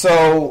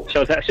 So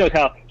shows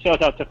how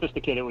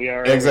sophisticated we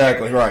are.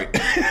 Exactly right.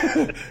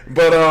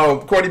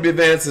 But Courtney B.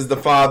 Vance is the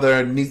father,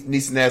 and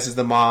Niecy Nash is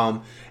the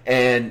mom,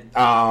 and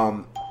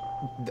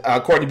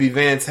Courtney B.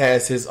 Vance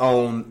has his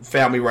own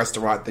family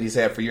restaurant that he's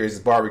had for years,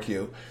 his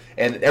barbecue,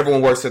 and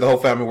everyone works there. The whole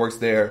family works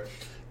there,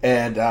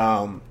 and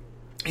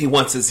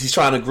he's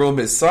trying to groom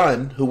his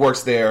son, who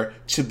works there,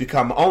 to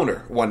become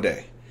owner one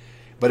day,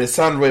 but his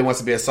son really wants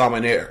to be a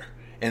sommelier,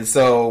 and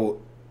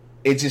so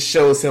it just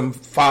shows him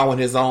following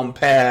his own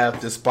path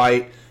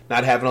despite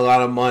not having a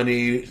lot of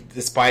money,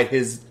 despite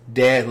his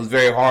dad, who's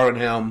very hard on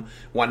him,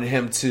 wanting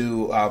him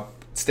to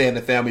stay in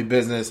the family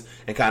business,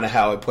 and kind of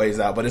how it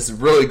plays out. But it's a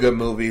really good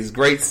movie. It's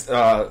great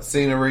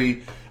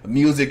scenery,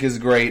 music is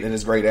great, and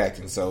it's great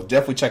acting. So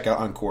definitely check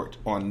out Uncorked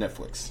on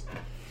Netflix.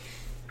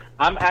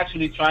 I'm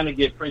actually trying to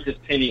get Prentice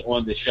Penny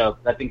on the show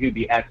because I think he'd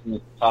be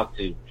excellent to talk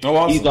to. Oh,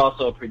 awesome. He's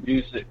also a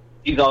producer.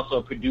 He's also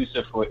a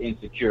producer for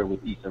Insecure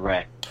with Issa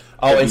Rae.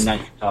 Oh, it's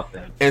nice to talk to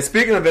him. And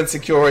speaking of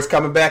Insecure, it's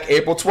coming back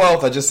April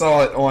 12th. I just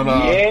saw it on.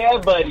 Yeah,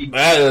 buddy.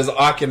 That is,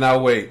 I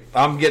cannot wait.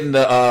 I'm getting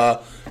the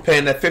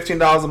paying that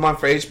 $15 a month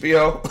for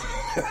HBO,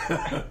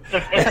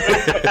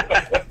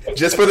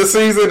 just for the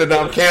season, and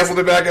I'm canceled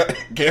it back.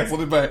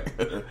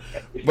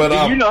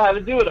 But you know how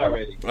to do it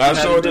already. I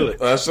sure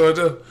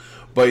do.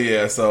 But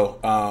yeah, so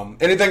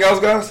anything else,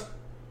 guys?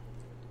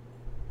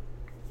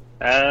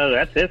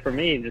 That's it for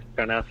me. Just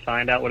gonna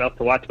find out what else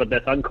to watch. But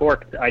that's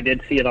Uncorked. I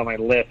did see it on my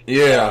list.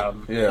 Yeah.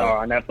 On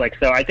Netflix.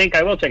 So I think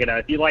I will check it out.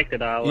 If you liked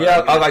it, I'll.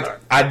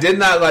 I did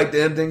not like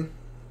the ending.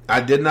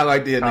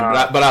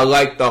 But I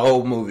liked the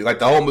whole movie. Like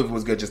the whole movie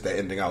was good. Just the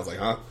ending, I was like,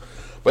 huh.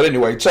 But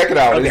anyway, check it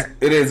out. Okay.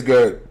 It is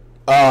good.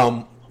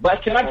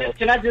 But can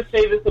I just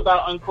say this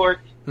about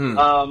Uncorked?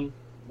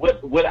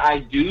 What I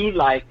do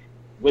like,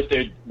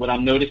 what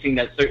I'm noticing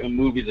that certain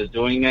movies are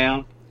doing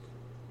now,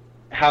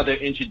 how they're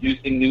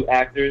introducing new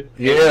actors.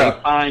 Yeah. They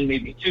find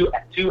maybe two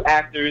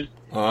actors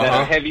that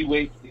are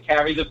heavyweights to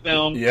carry the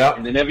film,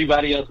 and then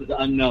everybody else is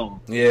unknown.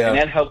 Yeah. And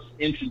that helps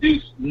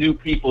introduce new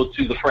people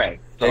to the fray.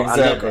 So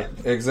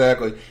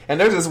Exactly. And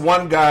there's this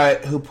one guy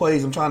who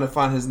plays, I'm trying to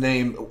find his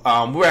name.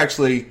 We're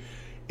actually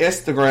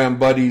Instagram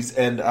buddies,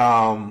 and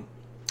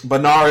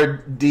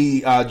Bernard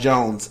D.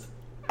 Jones.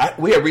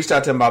 We had reached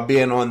out to him about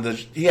being on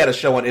he had a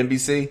show on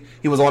NBC.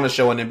 He was on a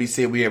show on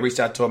NBC. We had reached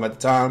out to him at the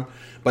time,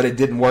 but it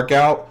didn't work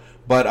out.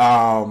 But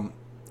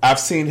I've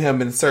seen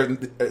him in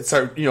certain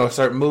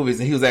movies,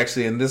 and he was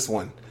actually in this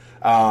one.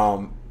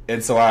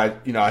 And so I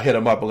hit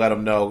him up and let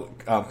him know.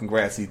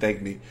 Congrats, he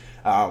thanked me.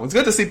 It's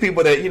good to see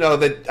people that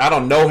that I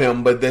don't know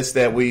him, but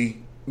that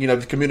we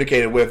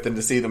communicated with, and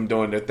to see them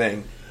doing their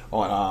thing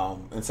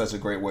on in such a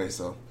great way.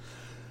 So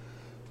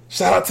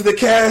shout out to the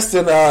cast,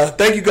 and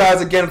thank you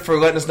guys again for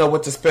letting us know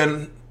what to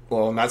spend.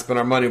 Well, not spend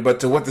our money, but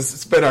to what to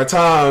spend our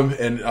time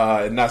and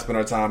not spend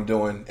our time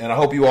doing. And I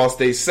hope you all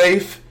stay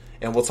safe,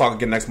 and we'll talk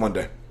again next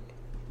Monday.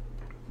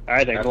 All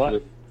right, thanks a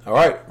lot. All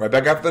right, right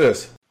back after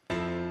this.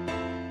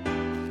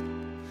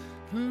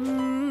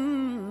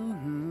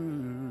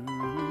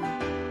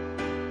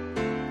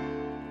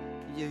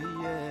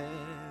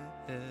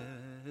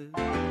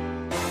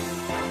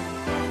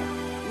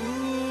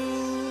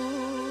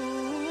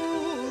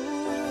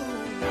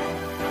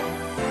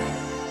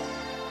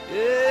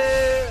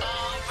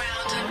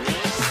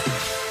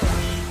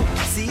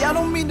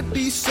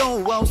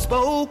 So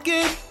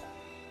outspoken,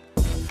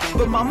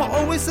 but mama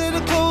always said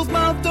a closed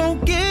mouth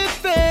don't get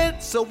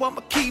fed, so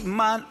I'ma keep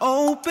mine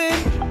open.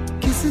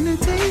 Kissing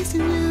and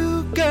tasting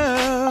you,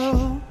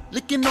 girl,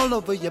 licking all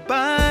over your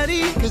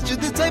body, cause you're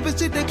the type of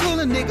shit that call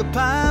a nigga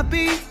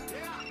poppy.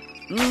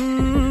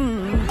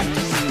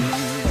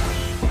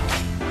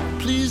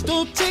 Please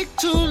don't take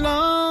too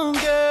long,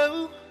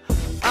 girl.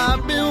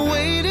 I've been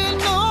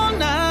waiting all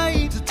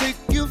night to take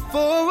you for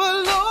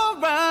a long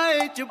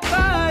ride. Your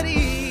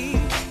body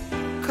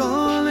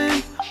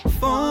calling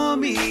for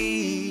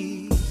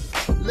me.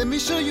 Let me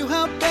show you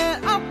how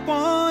bad I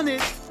want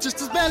it,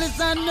 just as bad as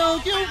I know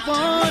you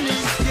want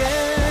it,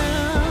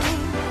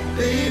 yeah.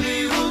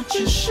 Baby, won't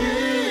you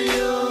share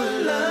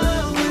your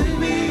love with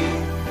me,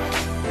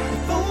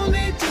 if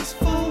only just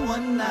for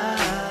one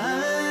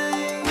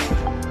night.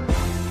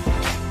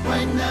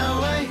 Right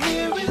now right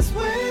here is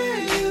where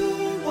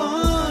you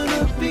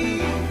wanna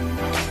be,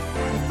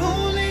 if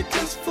only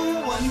just for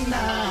one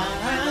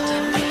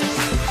night.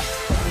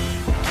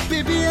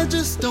 Baby, I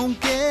just don't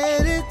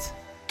get it.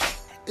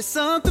 It's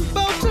something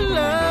about your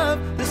love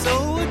that's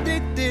so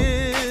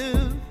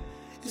addictive.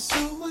 It's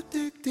so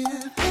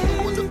addictive.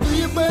 I wanna feel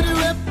your body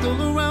wrapped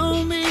all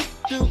around me,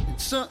 doing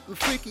something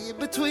freaky in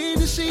between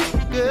the sheets,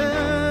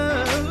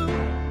 girl.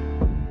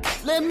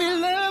 Let me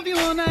love you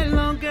all night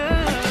long,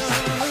 girl.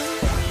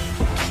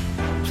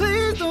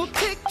 Please don't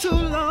take too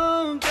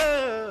long,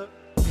 girl.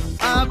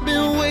 I've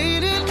been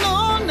waiting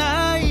all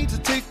night to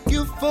take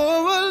you for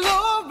a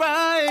long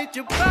ride.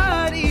 Your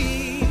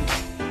body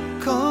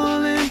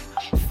calling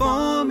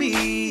for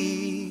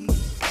me.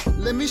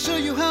 Let me show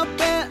you how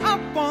bad I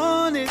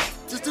want it,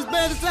 just as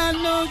bad as I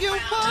know you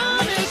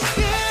want it,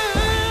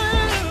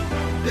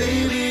 yeah.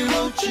 Baby,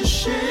 won't you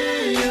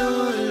share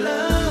your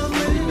love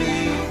with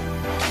me,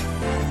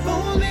 if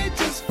only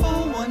just for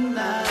one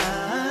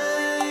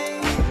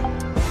night.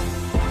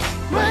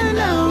 Right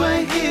now,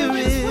 right here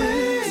is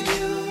where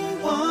you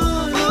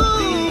wanna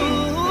be,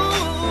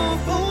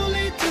 if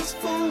only just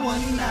for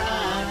one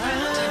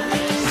night.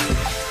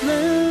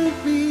 Let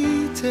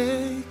me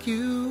take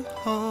you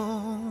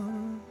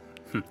home.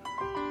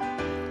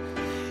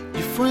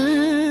 Your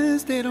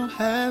friends, they don't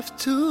have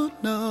to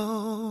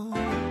know.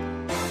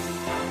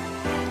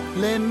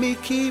 Let me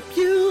keep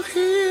you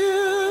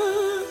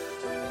here,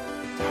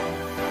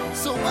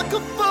 so I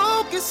can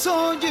focus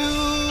on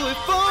you,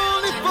 if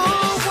only for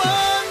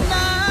one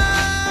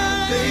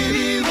night.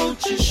 Baby,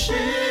 won't you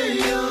share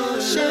your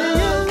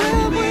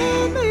love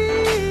with me,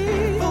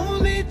 if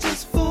only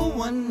just for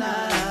one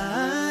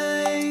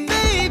night.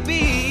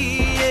 Baby,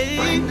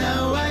 right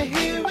now right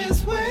here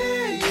is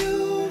where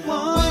you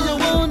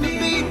wanna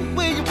be,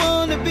 where you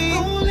wanna be,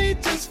 only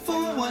just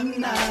for one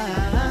night.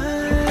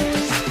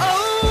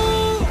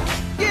 Oh,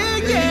 yeah,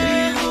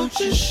 yeah. Baby, won't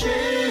you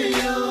share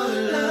your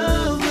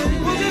love with me?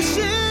 Won't you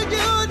share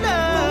your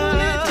love?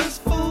 Only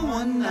just for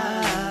one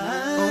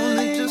night.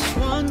 Only just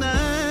one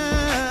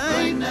night.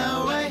 Right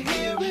now, right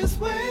here is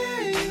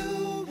where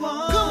you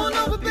want. Come on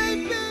over,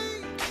 baby.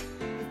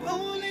 If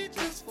only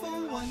just for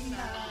one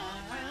night.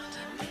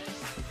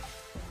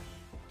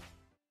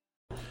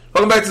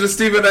 Welcome back to the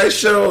Stephen Knight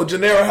Show.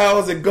 Janera,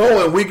 how's it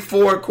going? Week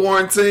 4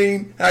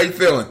 quarantine. How you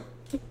feeling?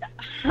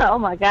 Oh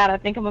my God, I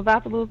think I'm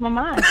about to lose my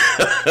mind.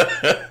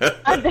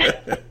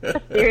 I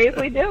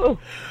seriously do.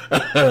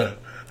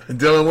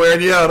 Dylan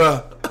wearing you out,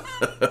 huh?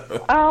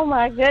 Oh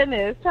my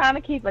goodness, trying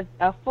to keep a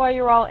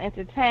 4-year-old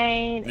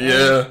entertained.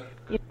 Yeah.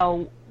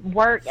 And,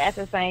 work at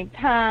the same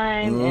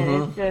time,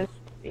 and it's just,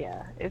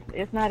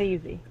 it's not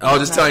easy. I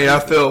was just telling you, I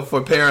feel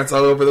for parents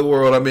all over the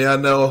world. I mean, I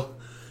know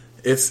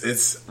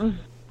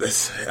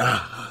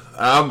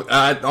I'm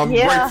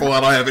grateful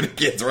I don't have any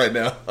kids right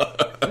now.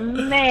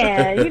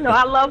 Man,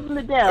 I love them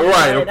to death.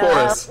 Right, but, of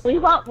course. We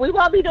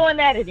won't be doing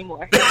that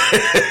anymore.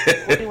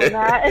 We will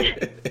not.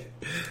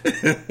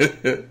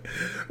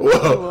 We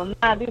will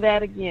not do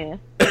that again.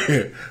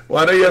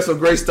 Well, I know you have some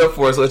great stuff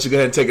for us. Let you go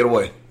ahead and take it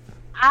away.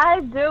 I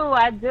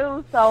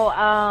do. So,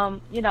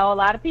 a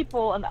lot of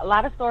people, a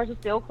lot of stores are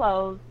still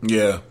closed.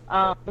 Yeah.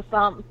 But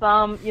some,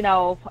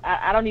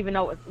 I don't even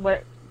know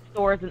what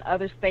stores in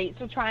other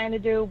states are trying to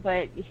do,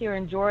 but here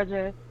in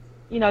Georgia,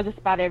 just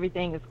about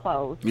everything is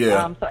closed.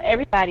 Yeah. So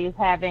everybody is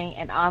having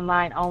an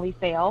online-only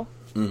sale.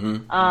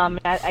 Mm-hmm.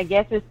 I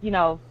guess it's,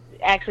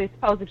 actually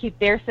supposed to keep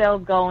their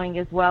sales going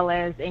as well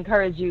as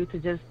encourage you to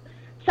just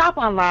shop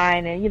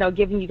online and,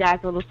 giving you guys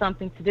a little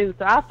something to do.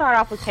 So I'll start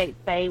off with Kate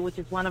Spade, which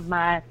is one of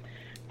my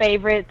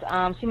favorites.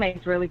 She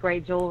makes really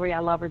great jewelry. I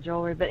love her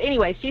jewelry. But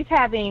anyway, she's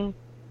having,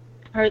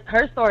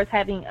 her store is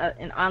having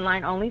an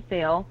online-only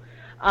sale.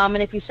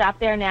 And if you shop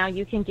there now,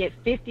 you can get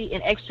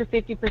an extra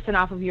 50%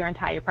 off of your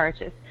entire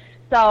purchase.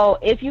 So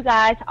if you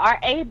guys are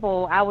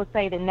able, I would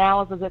say that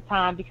now is a good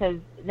time, because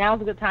now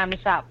is a good time to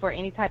shop for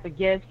any type of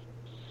gifts.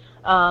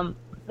 I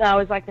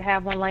always like to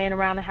have one laying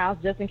around the house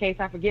just in case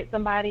I forget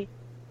somebody.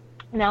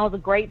 Now is a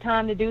great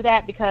time to do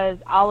that because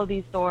all of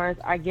these stores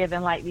are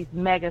giving like these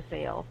mega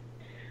sales.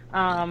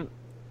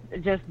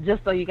 Just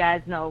so you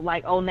guys know,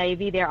 like Old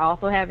Navy, they're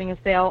also having a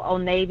sale.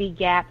 Old Navy,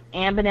 Gap,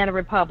 and Banana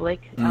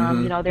Republic.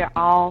 They're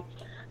all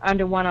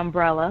under one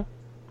umbrella.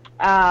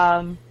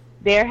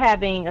 They're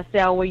having a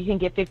sale where you can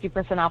get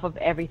 50% off of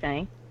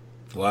everything.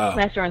 Wow.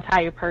 That's your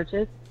entire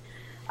purchase.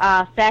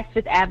 Saks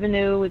Fifth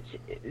Avenue, which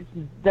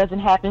doesn't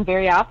happen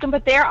very often,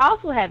 but they're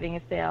also having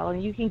a sale,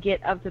 and you can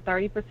get up to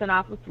 30%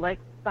 off of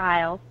select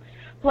styles.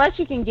 Plus,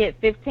 you can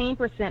get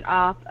 15%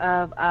 off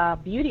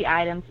of beauty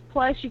items.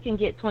 Plus, you can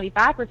get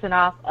 25%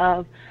 off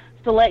of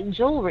select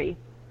jewelry.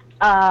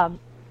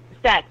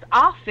 Saks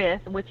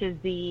Office, which is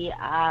the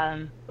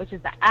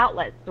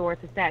outlet store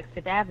to Saks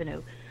Fifth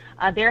Avenue,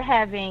 they're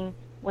having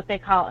what they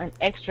call an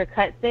extra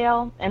cut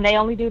sale, and they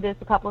only do this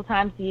a couple of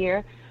times a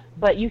year.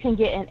 But you can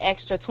get an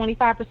extra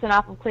 25%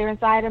 off of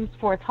clearance items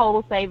for a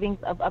total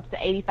savings of up to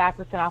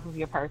 85% off of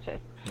your purchase.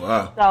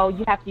 Wow. So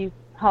you have to use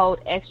code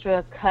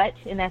extra cut,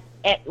 and that's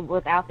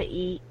without the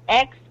E,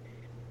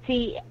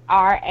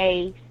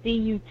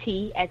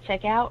 XTRACUT at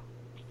checkout.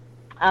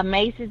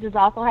 Macy's is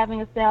also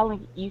having a sale,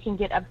 and you can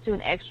get up to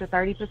an extra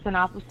 30%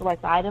 off of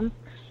select items.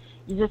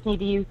 You just need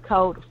to use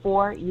code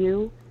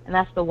 4U, and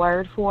that's the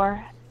word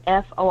for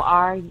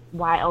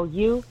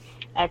FORYOU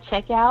at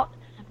checkout.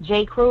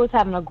 J. Crew is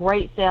having a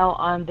great sale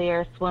on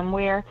their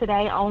swimwear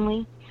today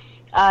only.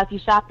 If you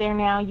shop there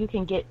now, you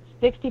can get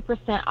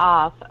 60%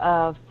 off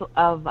of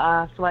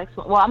select.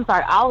 Well, I'm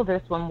sorry, all of their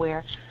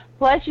swimwear.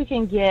 Plus, you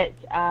can get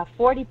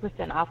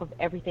 40% off of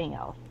everything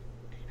else.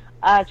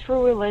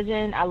 True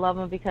Religion, I love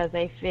them because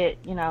they fit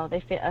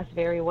us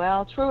very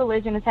well. True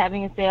Religion is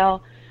having a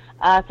sale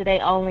today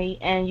only,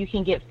 and you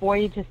can get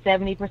 40 to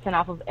 70%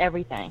 off of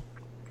everything.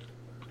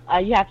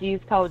 You have to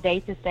use code DAY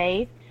to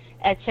save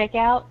at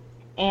checkout.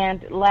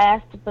 And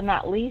last but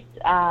not least,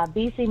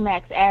 BCBG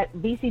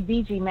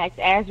Max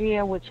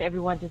Azria, which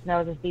everyone just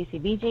knows as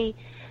BCBG,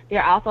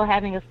 they're also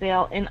having a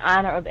sale in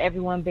honor of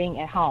everyone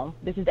being at home.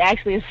 This is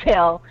actually a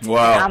sale in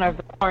honor of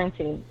the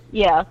quarantine.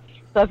 Yeah.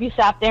 So if you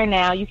shop there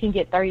now, you can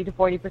get 30 to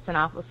 40%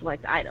 off of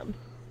select items.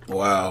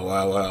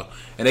 Wow.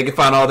 And they can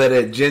find all that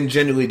at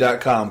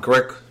jengenuinely.com,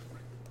 correct?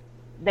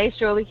 They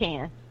surely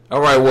can.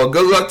 All right, well,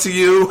 good luck to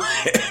you,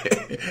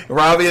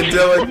 Robbie and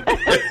Dylan.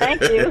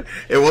 Thank you.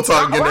 And we'll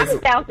talk again next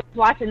week. Robbie's down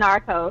watching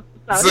Narcos,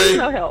 so he's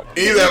no help.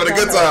 He's having a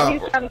good time.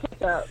 He's trying to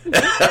catch up.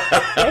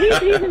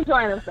 He's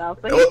enjoying himself,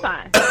 so he's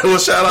fine. Well,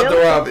 shout out to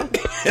Robbie.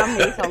 I'm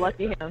me, so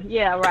lucky him.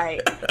 Yeah, right.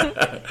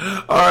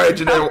 All right,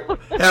 Janelle.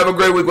 Have a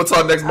great week. We'll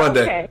talk next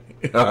Monday.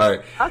 Okay. All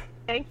right. Okay,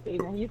 thanks,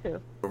 Stephen. You too.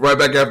 Right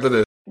back after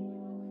this.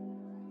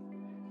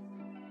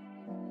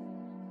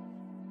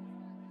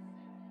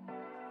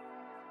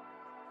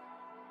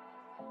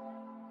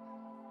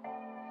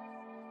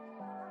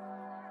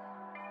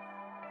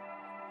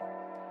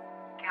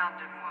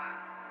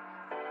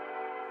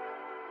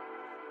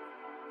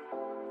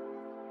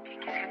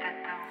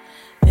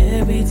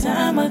 Every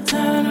time I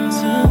turn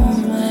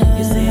around,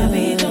 you say I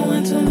be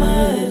doing too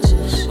much.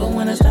 But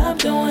when I stop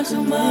doing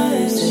too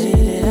much,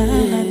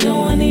 I'm not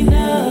doing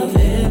enough.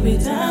 Every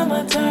time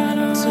I turn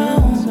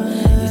around,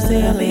 you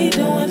say I be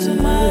doing too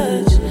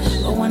much.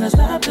 But when I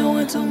stop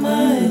doing too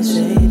much,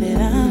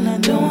 I'm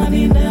not doing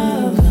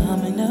enough.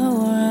 Coming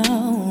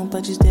around,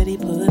 but you steady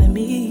putting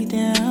me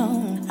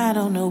down. I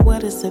don't know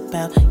what to this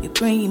about? You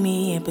bringing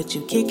me in, but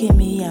you kicking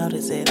me out.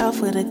 Is it all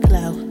for the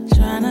clout?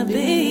 Tryna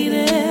be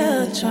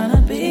there,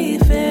 tryna be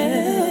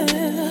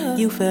fair.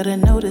 You fail to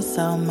notice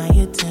all my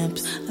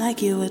attempts.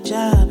 Like you a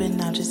job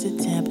and I'm just a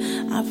temp.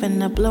 I'm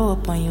finna blow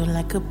up on you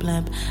like a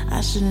blimp.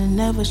 I should've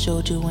never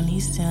showed you when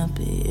he's temp.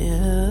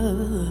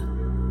 Yeah.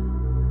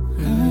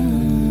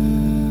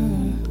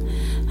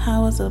 I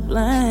was so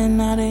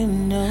blind, I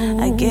didn't know.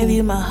 I gave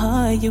you my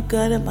heart, you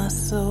gutted my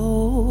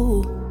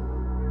soul.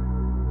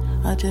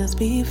 I'll just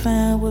be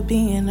fine with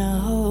being a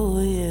hoe,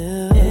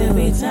 yeah.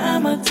 Every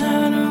time I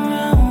turn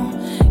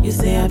around, you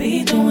say I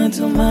be doing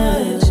too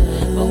much.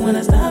 But when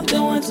I stop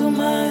doing too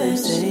much,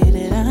 say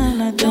that I'm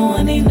not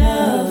doing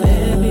enough.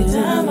 Every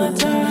time I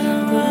turn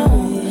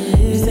around,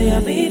 you say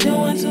I be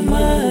doing too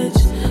much.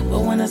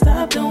 But when I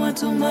stop doing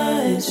too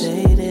much,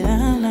 say that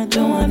I'm not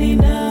doing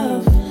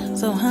enough.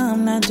 So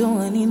I'm not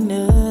doing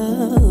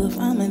enough.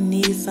 I'ma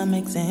need some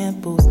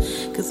examples.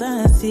 Cause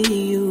I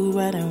see you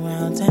riding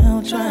around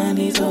town trying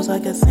these hoes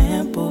like a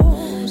sample.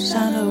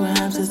 Shonda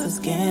Rhimes is a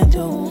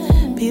scandal.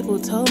 People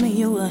told me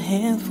you a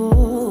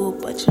handful,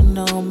 but you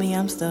know me,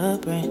 I'm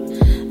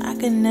stubborn. I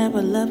could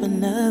never love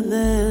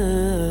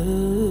another.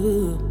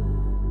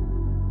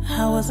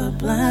 I was so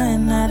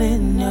blind, I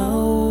didn't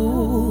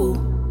know.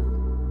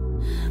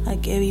 I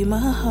gave you my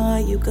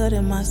heart, you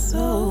gutted my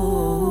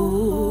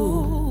soul.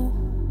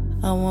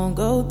 I won't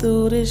go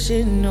through this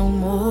shit no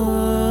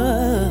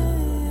more.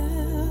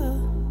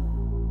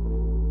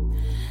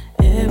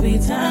 Every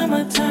time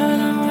I turn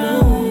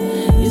around,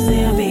 you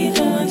say I be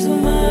doing too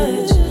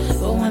much.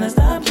 But when I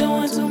stop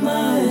doing too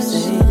much,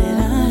 say that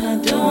I'm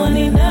not doing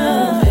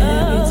enough.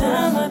 Every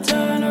time I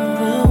turn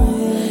around,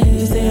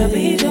 you say I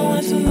be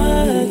doing too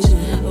much.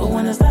 But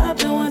when I stop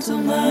doing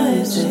too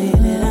much, say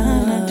that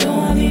I'm not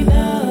doing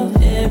enough.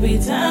 Every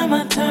time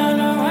I turn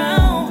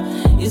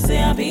around, you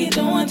say I be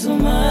doing too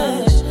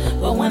much.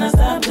 But when I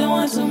stop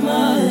doing too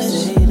much,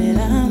 say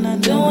that I'm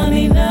not doing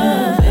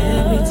enough.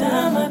 Every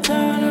time I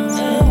turn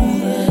around,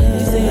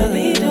 you say I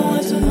be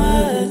doing too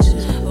much.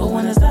 But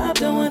when I stop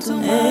doing too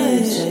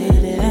much, say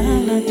that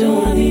I'm not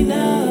doing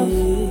enough.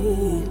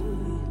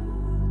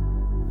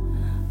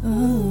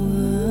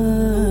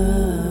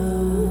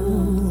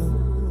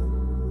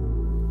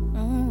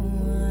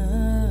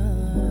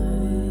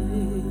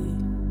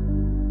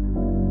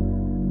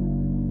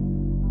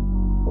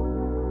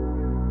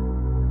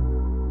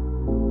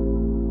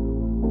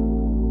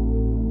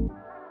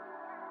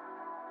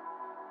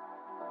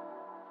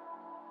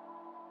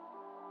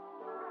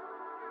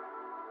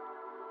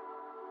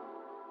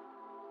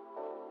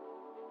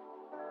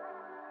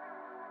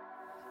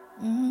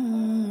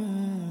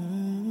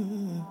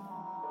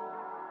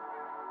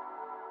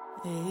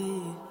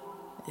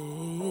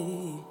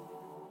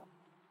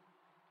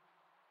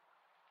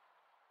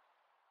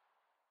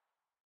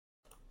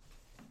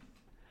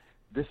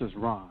 This is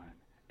Ron,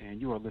 and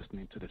you are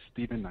listening to The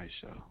Stephen Knight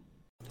Show.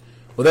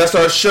 Well, that's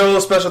our show.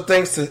 Special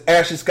thanks to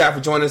Ashley Scott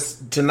for joining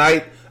us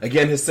tonight.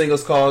 Again, his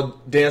single's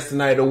called Dance the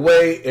Night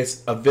Away.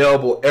 It's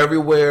available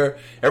everywhere.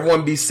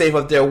 Everyone be safe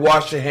out there.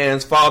 Wash your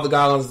hands. Follow the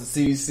guidelines of the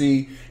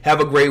CDC. Have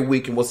a great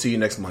week, and we'll see you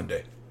next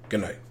Monday.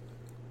 Good night.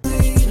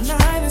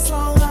 Tonight it's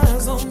all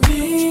eyes on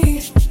me.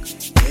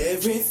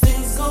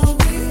 Everything's gonna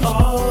be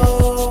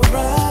alright.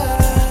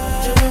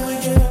 And when we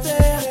get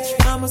there,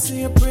 I'ma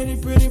see a pretty,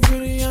 pretty,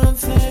 pretty young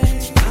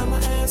thing. I'ma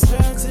ask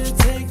her to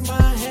take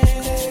my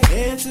hand.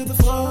 Head to the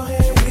floor,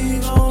 and we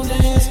gon'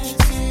 dance.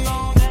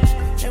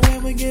 And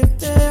when we get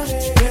there,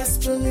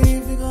 best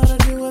believe we gonna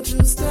do a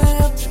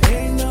two-step.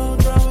 Ain't no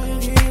drama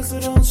in here, so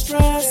don't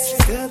stress.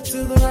 Step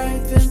to the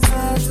right, then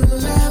side to the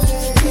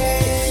left.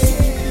 Yeah.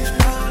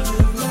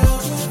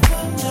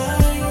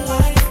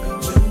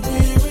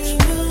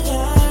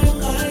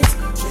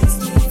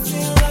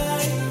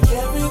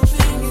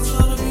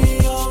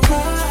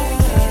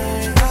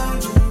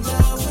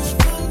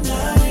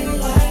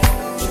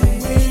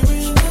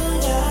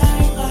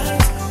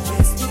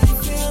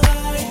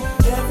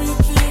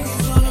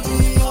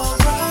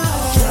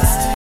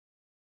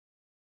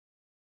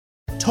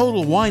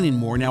 Total Wine &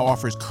 More now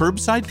offers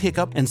curbside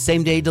pickup and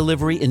same-day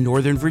delivery in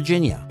Northern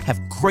Virginia. Have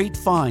great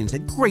finds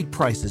at great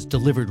prices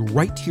delivered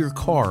right to your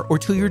car or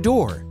to your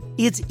door.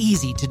 It's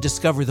easy to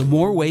discover the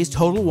more ways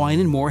Total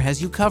Wine & More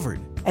has you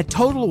covered at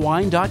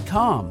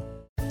TotalWine.com.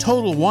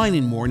 Total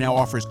Wine & More now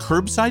offers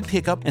curbside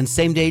pickup and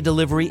same-day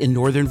delivery in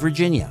Northern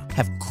Virginia.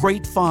 Have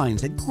great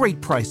finds at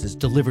great prices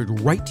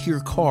delivered right to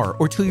your car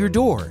or to your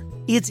door.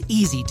 It's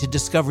easy to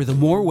discover the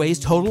more ways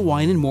Total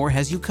Wine & More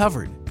has you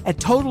covered at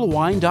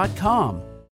TotalWine.com.